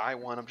need to buy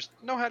one. I'm just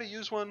know how to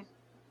use one.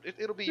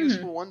 It'll be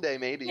useful one day,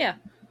 maybe. Yeah.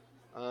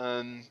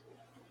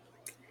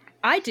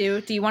 I do.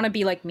 Do you want to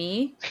be like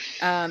me?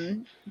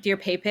 Dear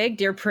Pay Pig,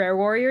 dear Prayer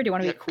Warrior, do you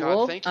want to be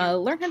cool? God, thank you.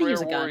 Learn how to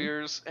use a gun.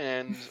 Warriors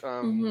and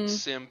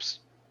simps,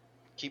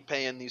 keep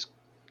paying these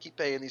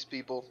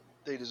people.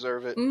 They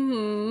deserve it.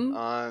 Mm-hmm.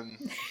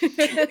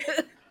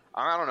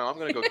 I don't know. I'm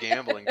gonna go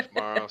gambling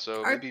tomorrow,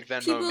 so maybe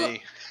Venmo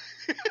me.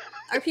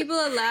 Are people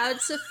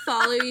allowed to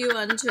follow you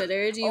on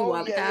Twitter? Do you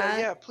want that?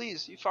 Yeah,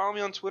 please. You follow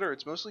me on Twitter.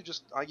 It's mostly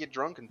just I get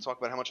drunk and talk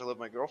about how much I love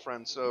my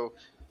girlfriend. So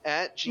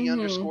at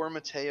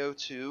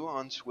G_Mateo2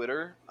 on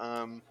Twitter.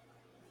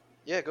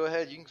 Yeah, go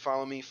ahead. You can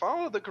follow me.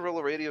 Follow the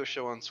Guerrilla Radio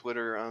Show on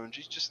Twitter.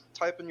 Just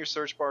type in your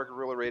search bar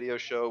Guerrilla Radio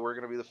Show. We're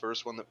gonna be the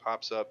first one that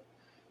pops up.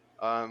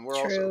 We're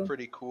also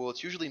pretty cool.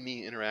 It's usually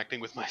me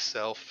interacting with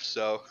myself.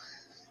 So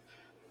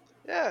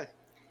yeah.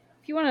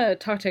 If you want to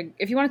talk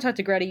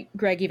to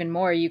Greg even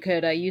more, you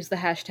could use the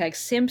hashtag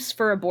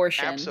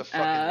 #SimpsForAbortion.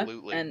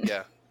 Absolutely,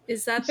 yeah.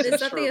 Is that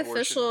the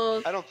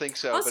official? I don't think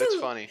so, Also, but it's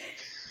funny.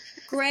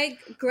 Greg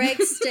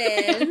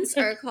stands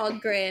are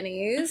called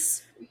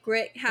grannies.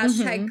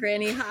 Hashtag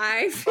Granny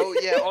Hive. Oh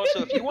yeah.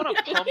 Also, if you want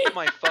to pump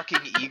my fucking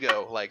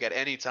ego, like at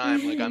any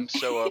time, like I'm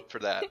so up for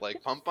that.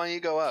 Like pump my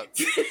ego up.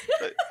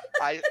 But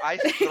I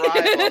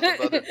thrive off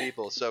of other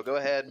people, so go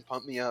ahead and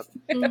pump me up.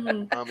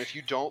 If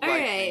you don't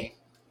like me,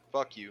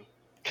 fuck you.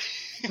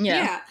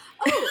 Yeah.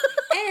 Oh,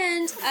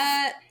 and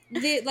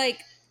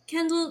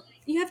Kendall,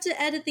 you have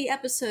to edit the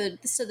episode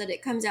so that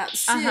it comes out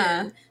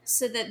soon,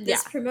 so that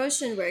this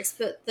promotion works.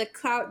 But the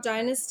Clout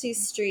Dynasty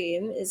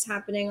stream is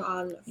happening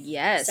on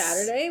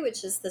Saturday,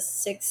 which is the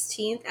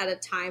 16th, at a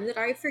time that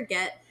I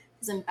forget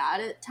because I'm bad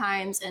at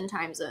times and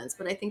time zones.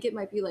 But I think it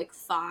might be like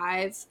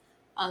 5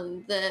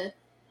 on the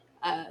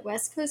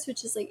West Coast,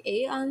 which is like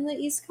 8 on the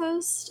East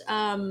Coast.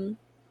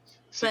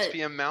 6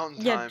 p.m.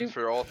 Mountain Time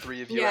for all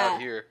 3 of you out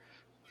here.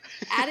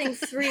 adding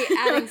three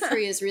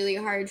is really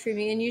hard for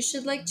me, and you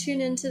should tune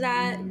into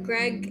that.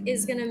 Greg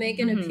is gonna make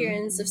an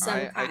appearance of some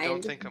kind. I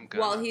don't think I'm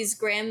gonna. While he's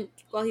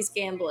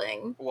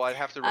gambling. Well, I'd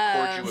have to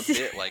record you a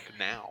bit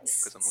now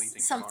because I'm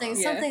leaving.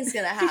 Something's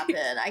gonna happen.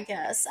 I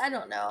guess I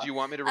don't know. Do you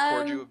want me to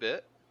record you a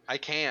bit? I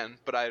can,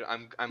 but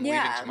I'm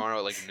leaving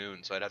tomorrow at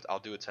noon, so I'll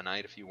do it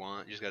tonight if you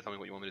want. You just gotta tell me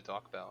what you want me to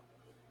talk about.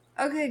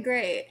 Okay,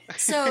 great.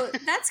 So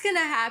that's gonna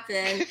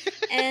happen,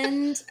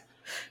 and.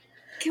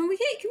 Can we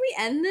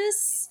end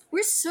this?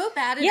 We're so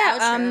bad at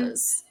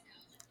outros.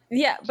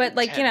 Yeah, but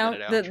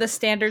the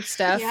standard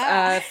stuff.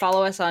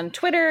 Follow us on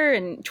Twitter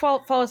and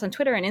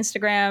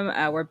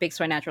Instagram. We're Big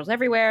Soy Naturals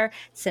everywhere.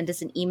 Send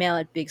us an email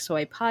at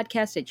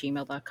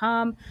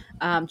bigsoypodcast@gmail.com.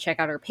 Check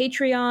out our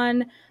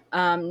Patreon.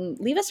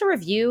 Leave us a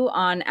review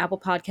on Apple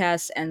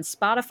Podcasts and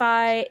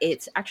Spotify.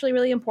 It's actually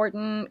really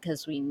important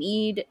because we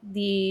need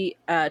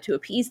to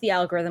appease the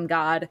algorithm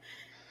god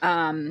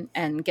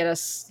and get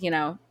us,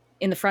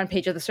 in the front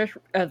page of the search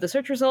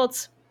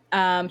results.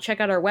 Check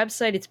out our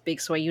website. It's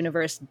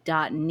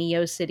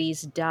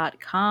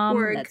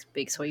bigsoyuniverse.neocities.com. That's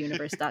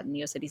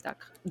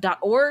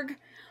bigsoyuniverse.neocities.org. Oh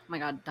my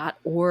god,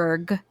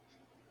 .org.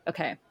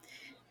 Okay.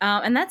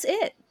 And that's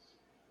it.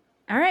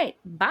 All right.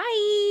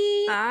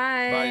 Bye.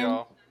 Bye,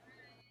 y'all.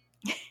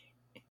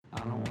 I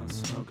don't want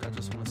smoke, I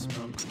just want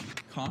smoke.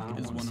 Cock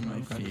is one of my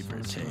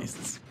favorite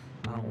tastes.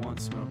 I don't want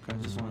smoke, I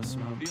just want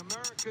smoke.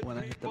 When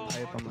I hit the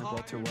pipe, I'm like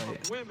Walter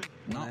White.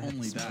 Not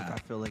only that, I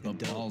feel like the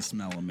balls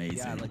smell amazing.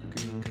 Yeah, I like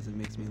green because it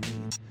makes me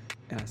lean.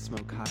 And I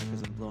smoke high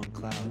because I'm blowing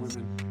clouds.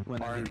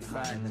 When I hit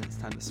high, then it's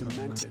time to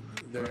smoke.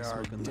 They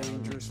are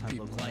dangerous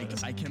people.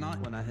 Like, I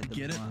cannot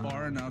get it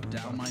far enough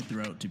down my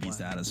throat to be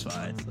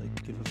satisfied.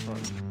 Like, give a fuck.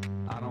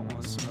 I don't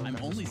want smoke. I'm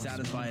only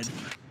satisfied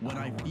when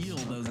I feel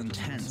those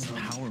intense,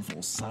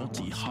 powerful,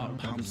 salty, hot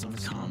pumps of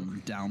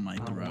cum down my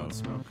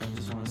throat. I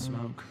just want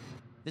smoke.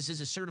 This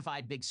is a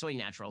certified Big Soy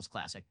Naturals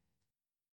classic.